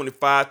 20 for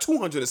 25,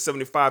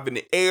 275 in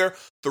the air,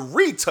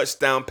 3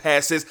 touchdown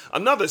passes,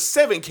 another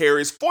 7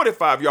 carries,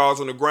 45 yards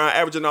on the ground,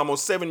 averaging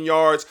almost 7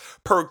 yards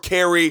per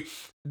carry.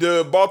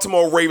 The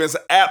Baltimore Ravens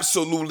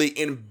absolutely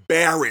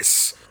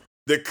embarrass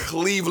the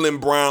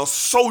Cleveland Browns.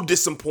 So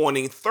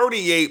disappointing.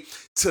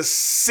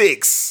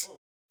 38-6.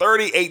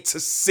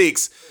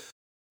 38-6.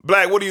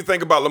 Black, what do you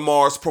think about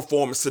Lamar's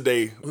performance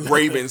today?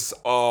 Ravens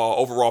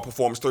overall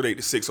performance,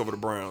 38-6 over the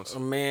Browns.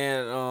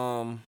 Man,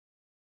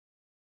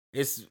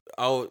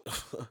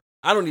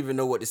 I don't even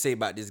know what to say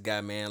about this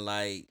guy, man.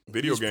 Like,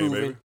 video game,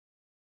 baby.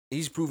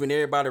 He's proving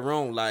everybody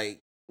wrong. Like,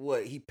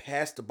 he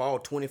passed the ball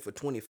 20 for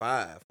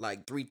 25,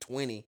 like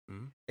 320.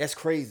 Mm-hmm. That's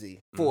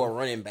crazy for a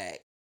running back,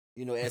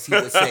 as he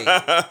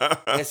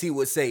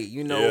would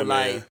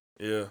say.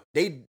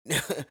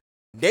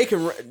 They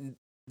can run.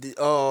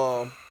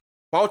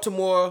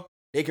 Baltimore,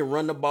 they can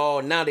run the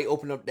ball. Now they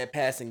open up that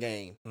passing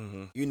game.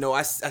 Mm-hmm.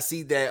 I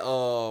see that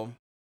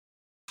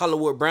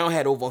Hollywood Brown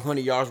had over 100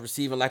 yards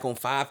receiving, like on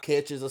 5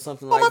 catches or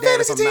something like that.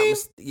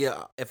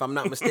 If I'm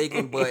not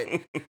mistaken. But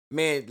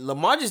man,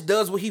 Lamar just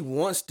does what he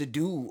wants to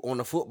do on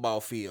the football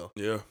field.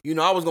 Yeah.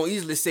 I was gonna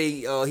easily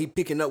say he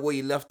picking up where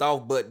he left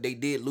off, but they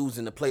did lose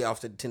in the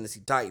playoffs to the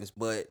Tennessee Titans.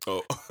 But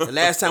the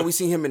last time we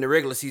seen him in the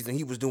regular season,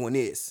 he was doing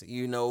this.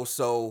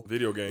 So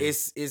video game.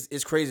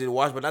 It's crazy to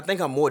watch, but I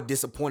think I'm more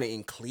disappointed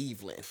in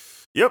Cleveland.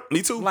 Yep,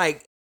 me too.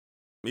 Like,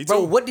 me too.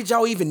 Bro, what did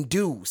y'all even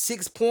do?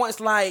 6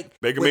 points, like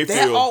Baker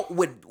Mayfield.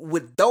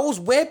 With those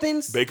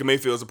weapons. Baker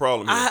Mayfield's a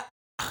problem.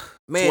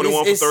 Man,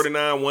 21 for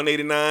 39,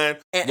 189,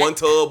 1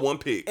 tub, 1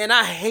 pick. And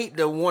I hate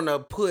to want to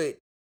put.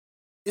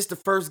 It's the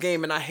first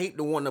game, and I hate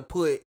to want to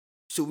put.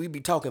 Should we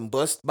be talking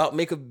bust about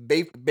Baker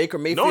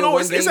Mayfield? No,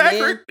 it's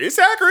accurate. It's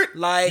accurate.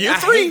 Like, Year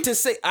 3.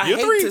 I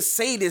hate to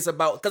say this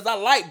about, because I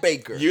like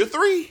Baker. Year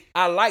 3.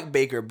 I like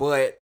Baker,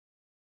 but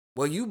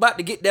you about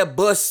to get that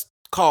bust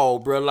call,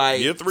 bro.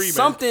 Like, Year 3,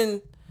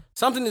 man.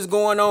 Something is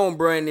going on,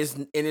 bro, and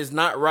it's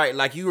not right.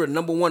 Like, you were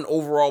number 1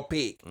 overall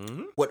pick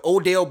with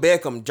Odell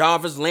Beckham,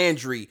 Jarvis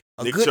Landry,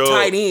 Nick good Chubb.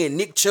 Tight end,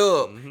 Nick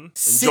Chubb,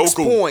 6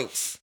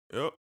 points.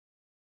 Yep,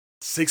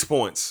 6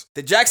 points.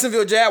 The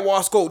Jacksonville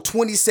Jaguars scored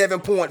 27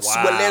 points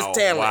with less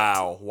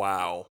talent.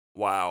 Wow.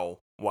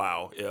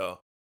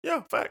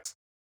 Yeah, facts.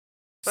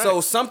 So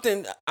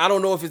something, I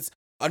don't know if it's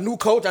a new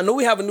coach. I know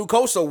we have a new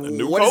coach, so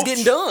what is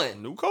getting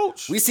done? New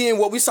coach. We seeing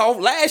what we saw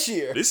last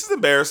year. This is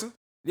embarrassing.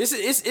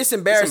 It's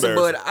embarrassing,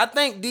 but I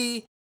think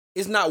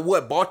it's not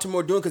what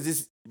Baltimore doing, because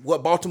it's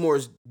what Baltimore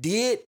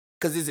did,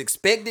 because it's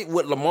expected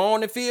with Lamar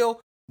on the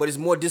field, but it's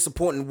more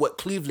disappointing what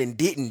Cleveland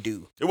didn't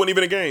do. It wasn't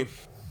even a game.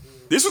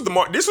 This was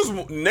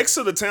next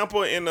to the Tampa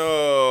and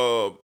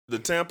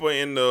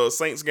the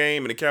Saints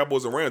game and the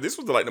Cowboys and Rams. This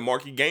was the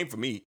marquee game for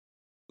me.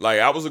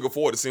 Like, I was looking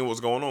forward to seeing what's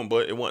going on,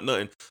 but it wasn't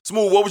nothing.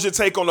 Smooth, what was your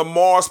take on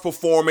Lamar's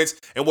performance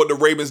and what the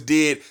Ravens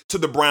did to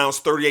the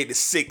Browns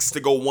 38-6 to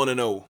go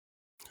 1-0?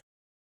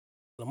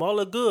 Lamar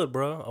looked good,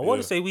 bro. I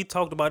want to say we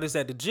talked about this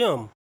at the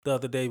gym the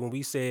other day when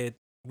we said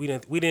we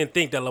didn't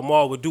think that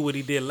Lamar would do what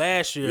he did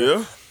last year.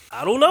 Yeah.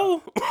 I don't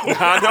know.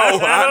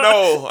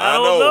 I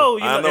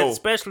don't know.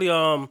 Especially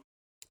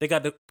they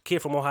got the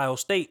kid from Ohio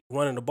State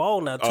running the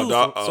ball now too.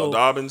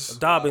 Dobbins.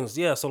 Dobbins,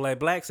 yeah. So like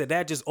Black said,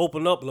 that just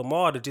opened up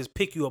Lamar to just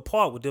pick you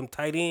apart with them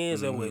tight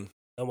ends and with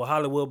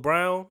Hollywood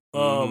Brown.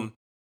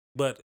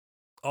 But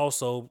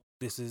also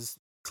this is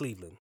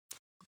Cleveland.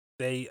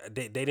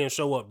 They didn't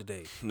show up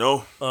today.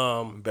 No.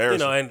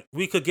 Embarrassing. And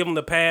we could give them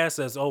the pass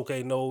as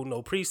okay,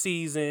 no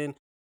preseason,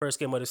 first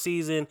game of the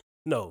season.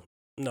 No,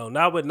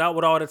 not with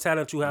all the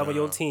talent you have on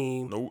your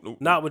team. Nope.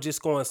 Not with just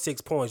scoring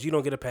 6 points. You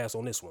don't get a pass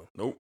on this one.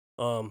 Nope.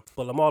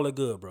 But Lamar looked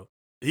good, bro.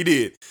 He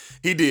did.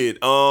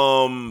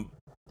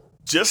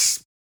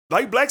 Just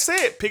like Black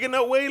said, picking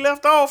up where he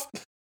left off.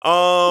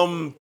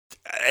 And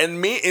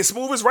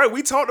Smooth is right.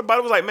 We talked about it.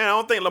 It was like, man, I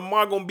don't think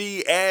Lamar gonna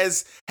be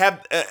as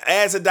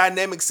a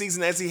dynamic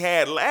season as he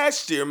had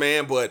last year,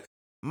 man. But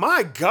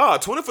my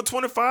God, 20 for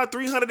 25,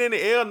 300 in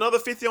the air, another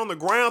 50 on the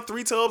ground,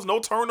 3 tubs, no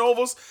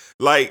turnovers.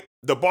 Like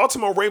the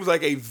Baltimore Ravens,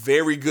 like a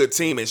very good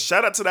team. And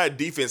shout out to that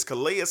defense.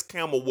 Calais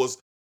Campbell was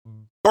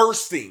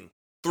bursting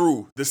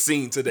through the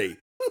scene today.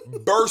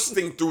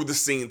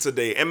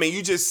 I mean,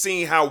 you just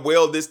seen how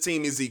well this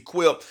team is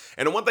equipped.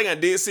 And the one thing I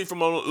did see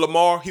from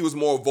Lamar, he was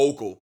more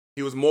vocal.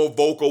 He was more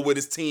vocal with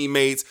his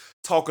teammates,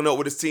 talking up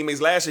with his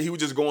teammates. Last year, he was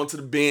just going to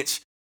the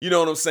bench. You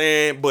know what I'm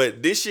saying?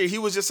 But this year, he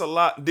was just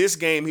this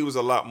game, he was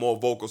a lot more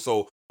vocal.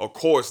 So, of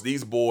course,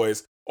 these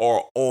boys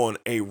are on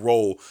a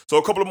roll. So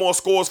a couple of more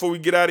scores before we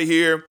get out of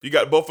here. You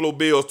got Buffalo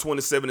Bills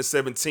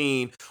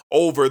 27-17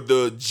 over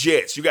the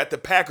Jets. You got the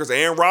Packers.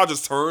 Aaron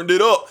Rodgers turned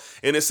it up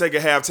in the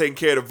second half, taking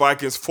care of the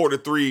Vikings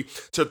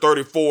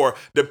 43-34.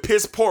 The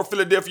piss poor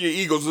Philadelphia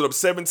Eagles was up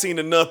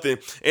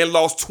 17-0 and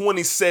lost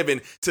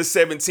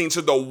 27-17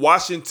 to the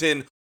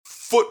Washington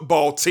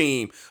football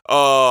team.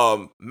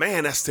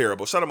 Man, that's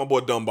terrible. Shout out my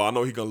boy Dunbar. I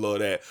know he gonna love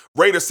that.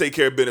 Raiders take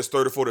care of business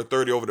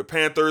 34-30 over the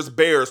Panthers.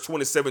 Bears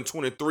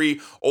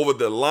 27-23 over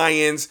the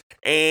Lions.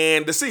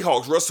 And the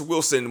Seahawks, Russell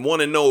Wilson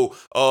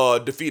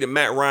 1-0 defeated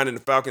Matt Ryan and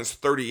the Falcons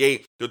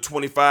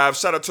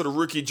 38-25. Shout out to the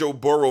rookie Joe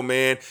Burrow,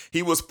 man.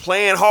 He was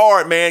playing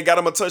hard, man. Got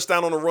him a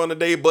touchdown on the run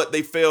today, but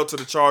they fell to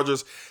the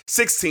Chargers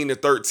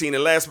 16-13.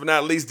 And last but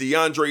not least,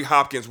 DeAndre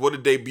Hopkins, what a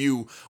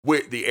debut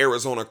with the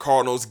Arizona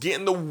Cardinals,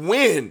 getting the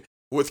win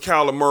with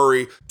Kyler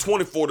Murray,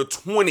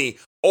 24-20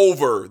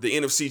 over the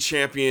NFC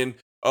champion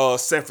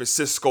San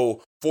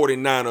Francisco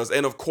 49ers.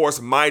 And of course,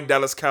 my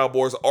Dallas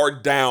Cowboys are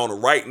down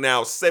right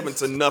now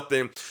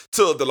 7-0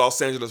 to the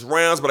Los Angeles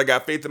Rams, but I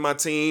got faith in my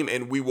team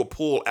and we will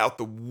pull out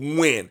the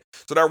win.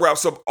 So that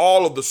wraps up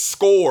all of the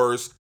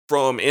scores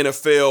from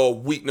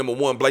NFL week number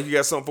 1. Blake, you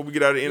got something before we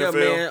get out of the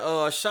NFL? Yeah,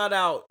 man, shout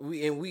out,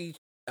 we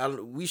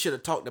should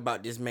have talked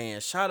about this,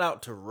 man. Shout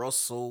out to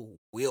Russell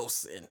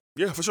Wilson.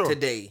 Yeah, for sure.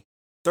 Today.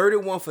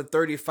 31 for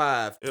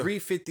 35,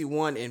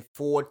 351 and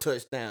 4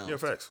 touchdowns. Yeah,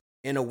 facts.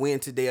 In a win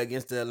today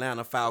against the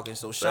Atlanta Falcons.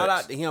 So shout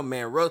out to him,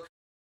 man.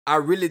 I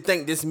really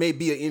think this may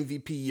be an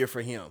MVP year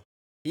for him.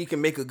 He can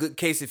make a good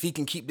case if he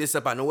can keep this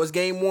up. I know it's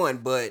game 1,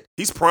 but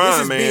he's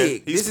prime, man.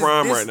 Big. He's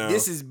prime right now.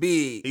 This is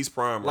big. He's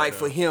prime right like now.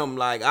 For him,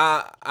 like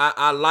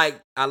I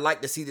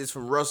like to see this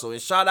from Russell.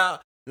 And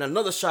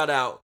another shout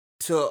out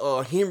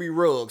to Henry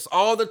Ruggs.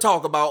 All the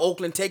talk about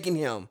Oakland taking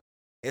him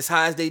as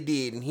high as they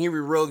did, and Henry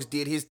Ruggs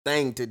did his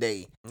thing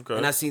today. Okay.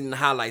 And I seen the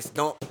highlights.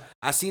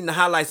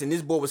 And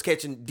this boy was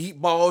catching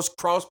deep balls,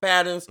 cross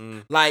patterns.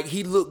 Like,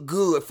 he looked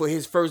good for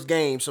his first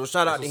game. So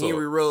shout out to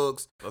Henry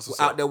Ruggs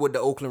out there with the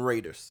Oakland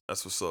Raiders.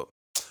 That's what's up.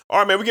 All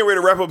right, man, we're getting ready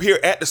to wrap up here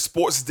at the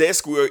Sports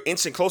Desk. We're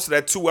inching close to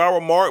that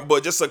 2-hour mark,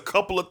 but just a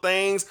couple of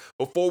things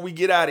before we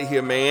get out of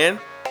here, man.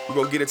 We're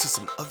going to get into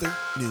some other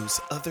news.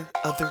 Other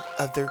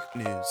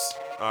news.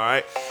 All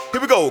right,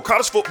 here we go.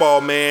 College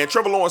football, man.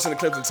 Trevor Lawrence and the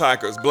Clemson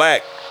Tigers.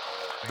 Black,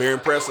 very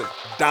impressive,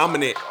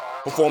 dominant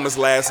performance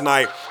last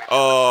night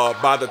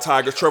by the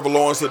Tigers. Trevor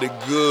Lawrence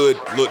looked good,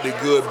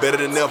 better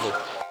than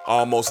ever.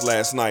 Almost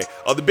last night.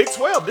 The Big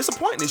 12,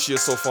 disappointing this year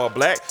so far,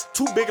 Black.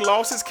 2 big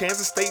losses,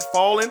 Kansas State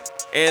falling.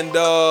 And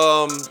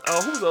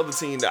who's the other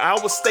team? The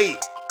Iowa State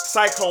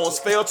Cyclones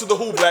fell to the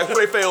who, Black? Who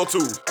they fell to?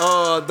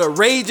 The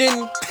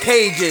Raging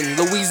Cajun,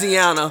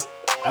 Louisiana.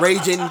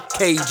 Raging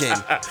Cajun.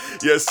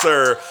 Yes,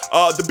 sir.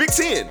 The Big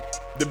Ten.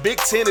 The Big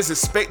Ten is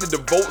expected to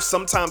vote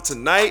sometime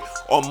tonight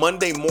or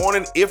Monday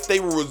morning if they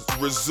will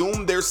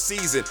resume their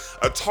season.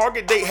 A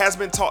target date has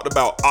been talked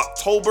about,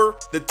 October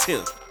the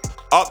 10th.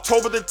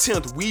 October the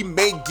 10th, we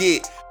may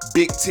get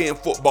Big Ten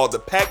football. The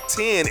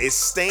Pac-10 is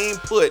staying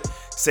put,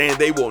 saying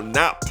they will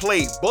not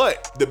play.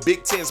 But the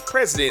Big Ten's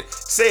president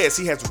says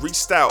he has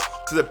reached out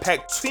to the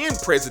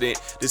Pac-10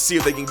 president to see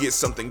if they can get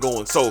something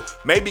going. So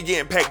maybe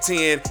getting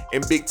Pac-10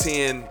 and Big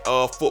Ten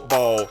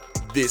football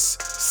this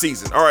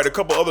season. All right, a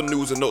couple other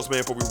news and notes,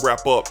 man, before we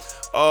wrap up.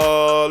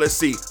 Let's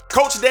see.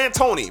 Coach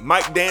D'Antoni,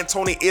 Mike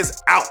D'Antoni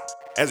is out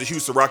as a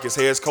Houston Rockets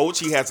head coach.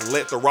 He has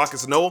let the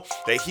Rockets know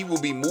that he will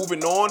be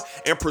moving on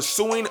and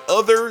pursuing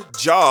other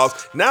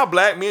jobs. Now,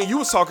 Black, man, you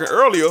was talking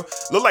earlier,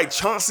 look like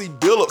Chauncey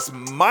Billups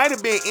might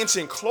have been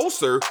inching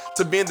closer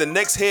to being the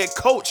next head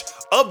coach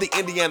of the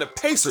Indiana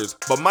Pacers,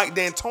 but Mike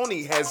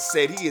D'Antoni has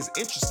said he is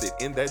interested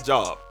in that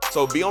job.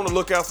 So be on the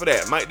lookout for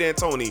that. Mike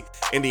D'Antoni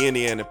and the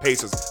Indiana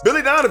Pacers.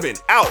 Billy Donovan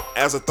out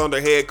as a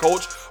Thunder head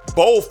coach.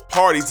 both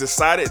parties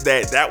decided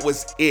that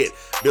was it.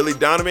 Billy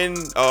Donovan,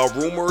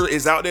 rumor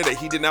is out there that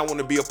he did not want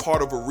to be a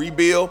part of a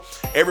rebuild.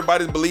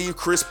 Everybody believes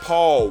Chris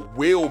Paul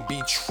will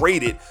be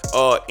traded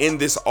in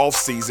this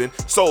offseason.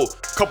 So, a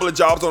couple of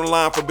jobs on the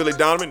line for Billy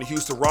Donovan, the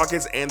Houston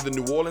Rockets and the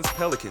New Orleans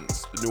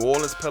Pelicans. The New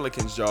Orleans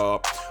Pelicans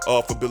job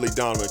for Billy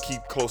Donovan.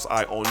 Keep close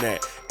eye on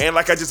that. And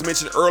like I just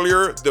mentioned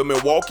earlier, the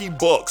Milwaukee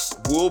Bucks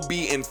will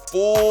be in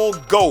full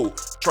go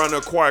trying to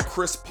acquire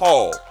Chris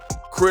Paul.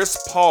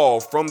 Chris Paul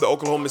from the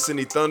Oklahoma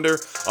City Thunder.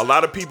 A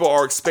lot of people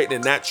are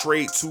expecting that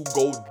trade to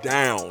go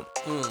down.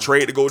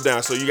 Trade to go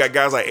down. So you got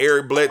guys like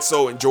Eric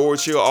Bledsoe and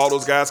George Hill. All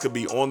those guys could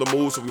be on the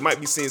move. So we might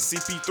be seeing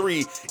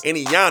CP3 and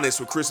Giannis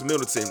with Chris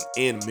Middleton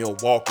in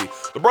Milwaukee.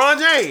 LeBron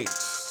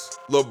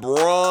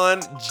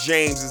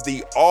James is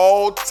the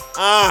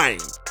all-time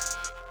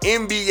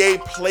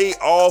NBA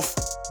playoff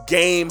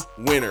game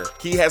winner.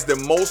 He has the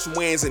most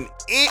wins than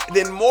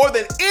more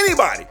than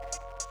anybody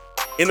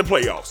in the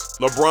playoffs.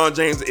 LeBron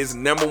James is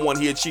number one.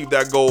 He achieved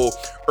that goal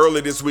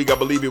early this week. I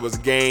believe it was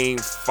game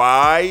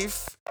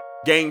 5.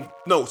 Game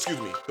 3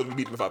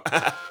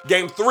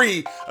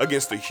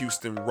 against the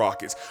Houston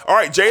Rockets. All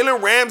right,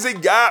 Jalen Ramsey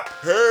got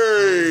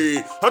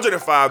paid.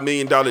 $105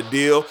 million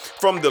deal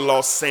from the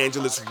Los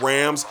Angeles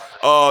Rams.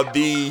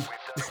 The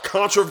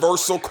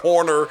controversial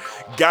corner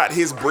got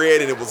his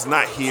bread, and it was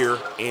not here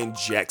in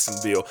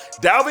Jacksonville.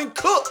 Dalvin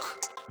Cook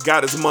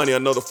got his money.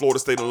 Another Florida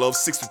State of Love,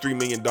 $63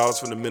 million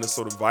from the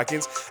Minnesota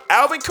Vikings.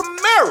 Alvin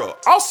Kamara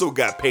also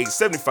got paid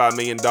 $75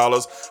 million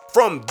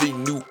from the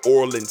New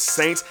Orleans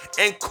Saints.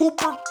 And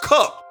Cooper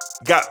Kupp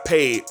got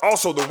paid.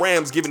 Also, the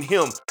Rams giving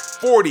him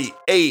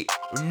 $48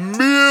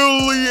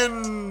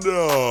 million.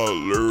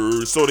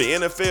 So the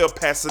NFL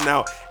passing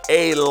out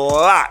a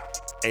lot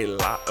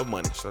of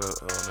money. Shout out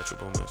Metro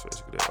Bowman. So you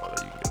can get all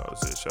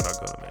this. Shout out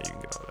Gunner, man. You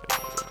can get all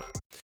that.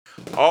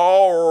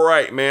 All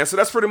right, man. So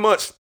that's pretty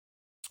much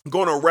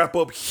going to wrap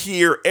up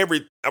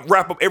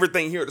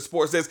everything here at the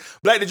Sports Desk.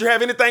 Black, did you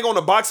have anything on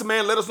the boxing,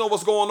 man? Let us know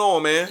what's going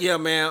on, man. Yeah,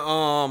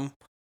 man.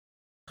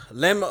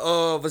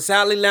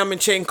 Vasily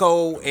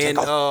Lomachenko and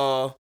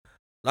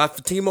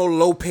Fatima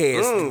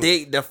Lopez.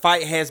 The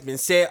fight has been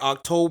set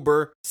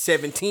October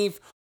 17th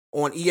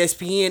on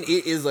ESPN.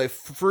 It is a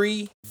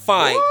free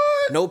fight.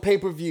 What? No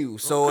pay-per-view.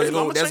 So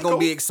that's going to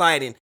be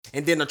exciting.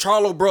 And then the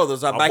Charlo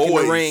brothers are back in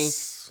the ring.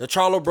 The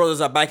Charlo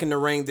brothers are back in the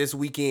ring this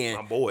weekend.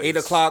 My boys. 8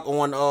 o'clock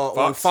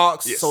on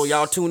Fox. Yes. So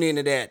y'all tune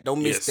into that.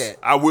 Don't miss that.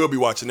 I will be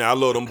watching that. I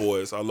love them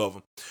boys. I love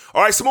them.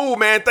 All right, Smooth,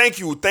 man. Thank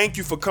you. Thank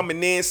you for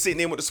coming in, sitting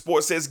in with the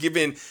Sports Desk,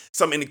 giving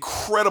some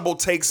incredible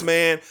takes,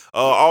 man. I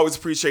always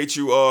appreciate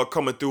you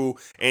coming through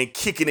and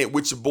kicking it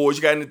with your boys.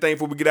 You got anything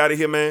before we get out of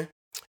here, man?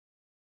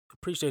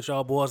 Appreciate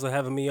y'all boys for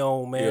having me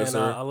on, man. Yes,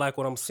 sir. I like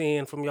what I'm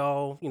seeing from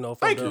y'all,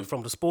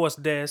 from the Sports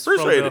Desk.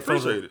 Appreciate it.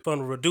 From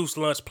the Reduced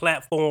Lunch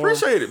platform.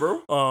 Appreciate it,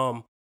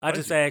 bro. I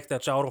just ask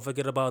that y'all don't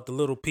forget about the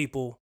little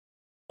people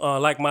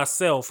like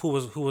myself who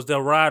was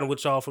there riding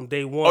with y'all from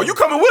day one. Oh, you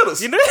coming with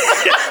us? You know?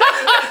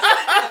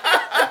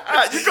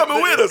 You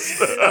coming with us?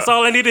 That's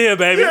all I need to hear,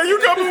 baby. Yeah, you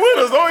coming with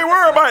us. Don't even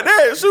worry about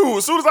that. Shoot,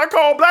 as soon as I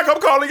call Black,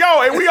 I'm calling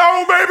y'all. And we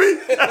on, baby.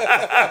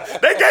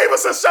 They gave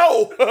us a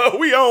show.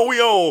 We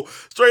on.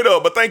 Straight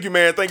up. But thank you,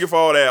 man. Thank you for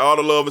all that. All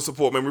the love and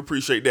support, man. We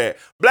appreciate that.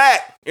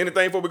 Black,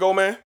 anything before we go,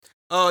 man?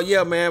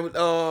 Yeah, man. We're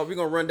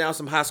gonna run down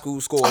some high school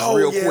scores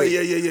real quick.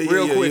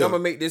 Real quick. I'm gonna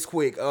make this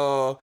quick.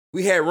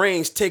 We had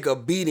Range take a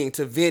beating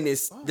to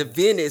Venice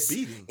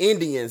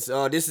Indians.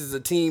 This is a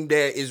team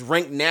that is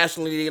ranked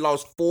nationally. They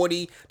lost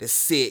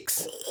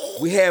 40-6.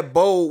 We had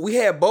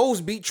Bowes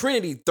beat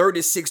Trinity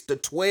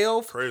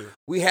 36-12. Crazy.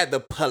 We had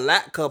the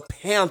Palatka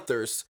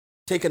Panthers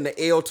taking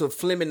the L to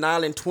Fleming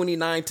Island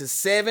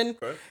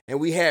 29-7. Okay. And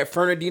we had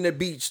Fernandina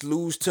Beach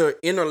lose to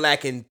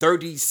Interlaken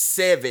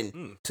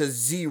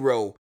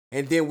 37-0.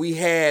 And then we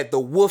had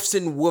the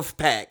Wolfson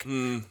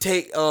Wolfpack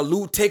take a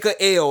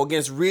L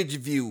against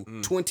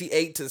Ridgeview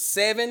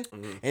 28-7.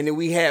 And then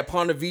we had the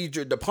Ponte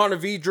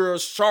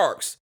Vedra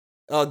Sharks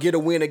get a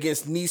win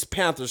against Nice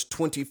Panthers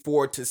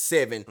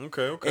 24-7.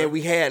 Okay. And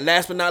we had,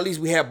 last but not least,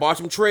 we had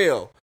Bartram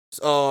Trail,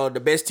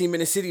 the best team in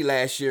the city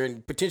last year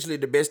and potentially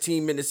the best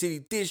team in the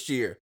city this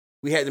year.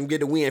 We had them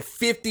get a win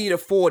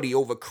 50-40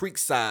 over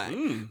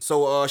Creekside.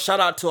 So shout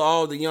out to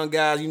all the young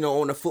guys,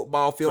 on the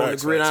football field, on the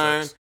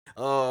gridiron.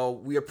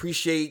 We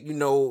appreciate,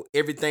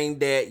 everything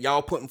that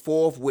y'all putting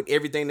forth with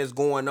everything that's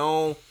going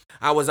on.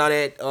 I was out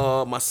at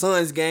my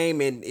son's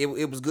game, and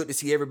it was good to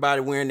see everybody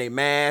wearing their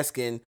mask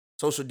and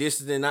social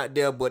distancing out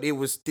there. But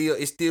you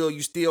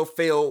still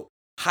felt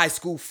high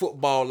school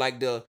football,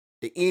 like the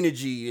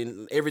energy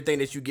and everything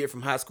that you get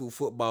from high school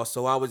football.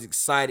 So I was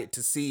excited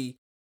to see.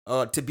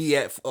 To be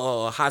at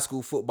a high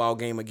school football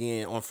game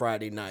again on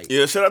Friday night.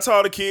 Yeah, shout out to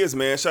all the kids,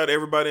 man. Shout out to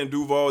everybody in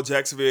Duval,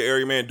 Jacksonville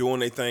area, man,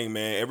 doing their thing,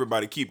 man.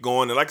 Everybody keep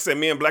going. And like I said,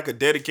 me and Black are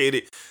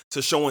dedicated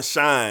to showing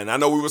shine. I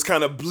know we was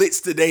kind of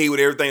blitzed today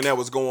with everything that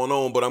was going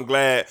on, but I'm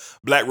glad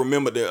Black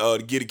remembered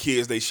to give the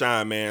kids they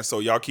shine, man. So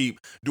y'all keep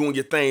doing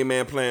your thing,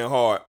 man, playing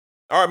hard.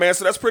 All right, man,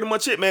 so that's pretty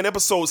much it, man.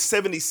 Episode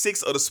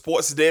 76 of the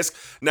Sports Desk.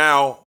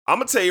 Now, I'm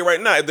going to tell you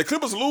right now, if the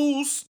Clippers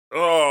lose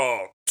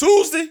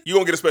Tuesday, you're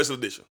going to get a special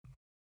edition.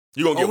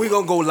 We're going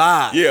to go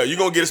live. Yeah, you're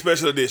going to get a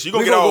special edition.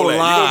 You're going to get all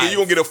that. You're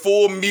going to get a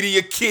full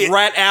media kit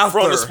right after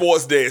from the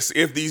sports desk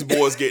if these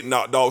boys get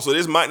knocked off. So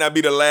this might not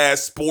be the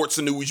last sports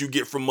news you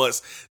get from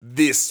us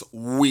this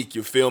week.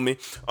 You feel me?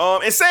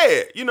 And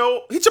said, hit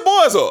your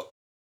boys up.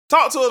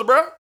 Talk to us,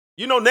 bro.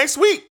 Next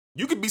week,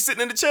 you could be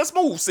sitting in the chess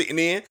move, sitting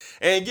in,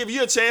 and give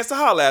you a chance to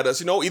holler at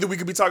us. Either we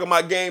could be talking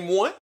about game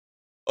 1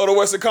 of the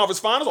Western Conference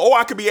Finals, or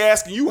I could be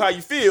asking you how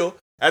you feel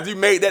after you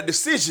made that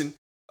decision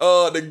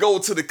to go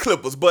to the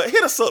Clippers. But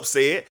hit us up,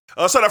 said.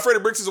 Shout out Freddie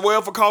Bricks as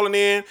well for calling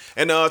in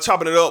and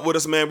chopping it up with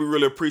us, man. We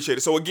really appreciate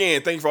it. So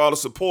again, thank you for all the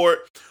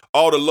support,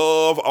 all the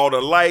love, all the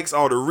likes,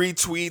 all the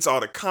retweets, all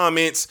the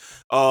comments,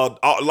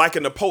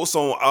 liking the posts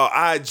on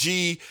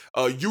IG,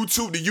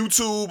 YouTube, the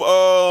YouTube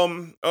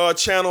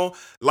channel,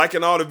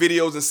 liking all the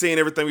videos and seeing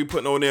everything we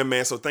putting on there,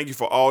 man. So thank you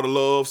for all the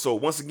love. So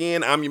once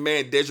again, I'm your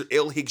man, Dedrick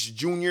L. Hicks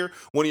Jr.,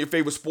 one of your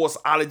favorite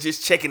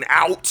sportsologists checking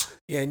out.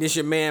 Yeah, and this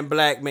your man,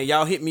 Black, man.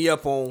 Y'all hit me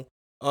up on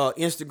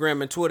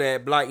Instagram and Twitter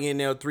at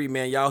BlackNL3,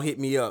 man. Y'all hit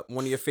me up.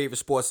 One of your favorite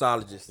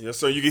sportsologists. Yes,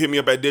 sir. You can hit me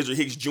up at Dedrick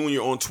Hicks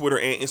Jr. on Twitter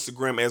and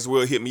Instagram as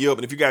well. Hit me up.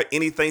 And if you got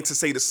anything to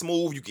say to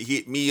Smooth, you can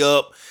hit me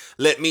up.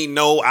 Let me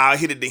know. I'll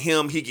hit it to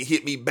him. He can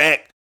hit me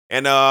back.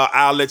 And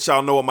I'll let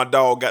y'all know what my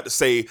dog got to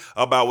say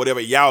about whatever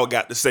y'all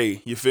got to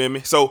say. You feel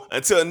me? So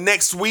until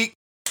next week,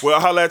 well,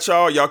 I'll holler at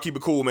y'all. Y'all keep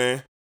it cool,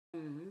 man.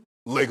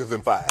 Lakers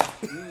in 5.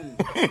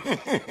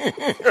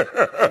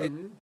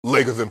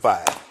 Lakers in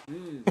 5.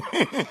 You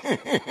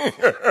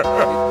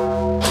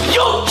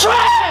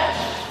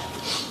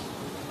trash!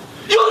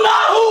 You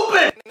not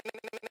hooping!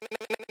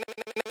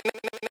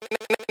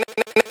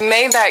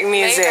 Maybach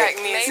music.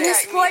 The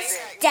Sports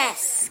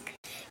Desk.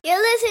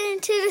 You're listening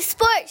to the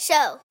Sports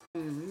Show.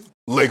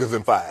 Lakers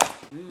in 5.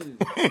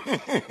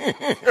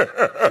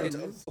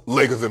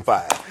 Lakers in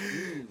 5.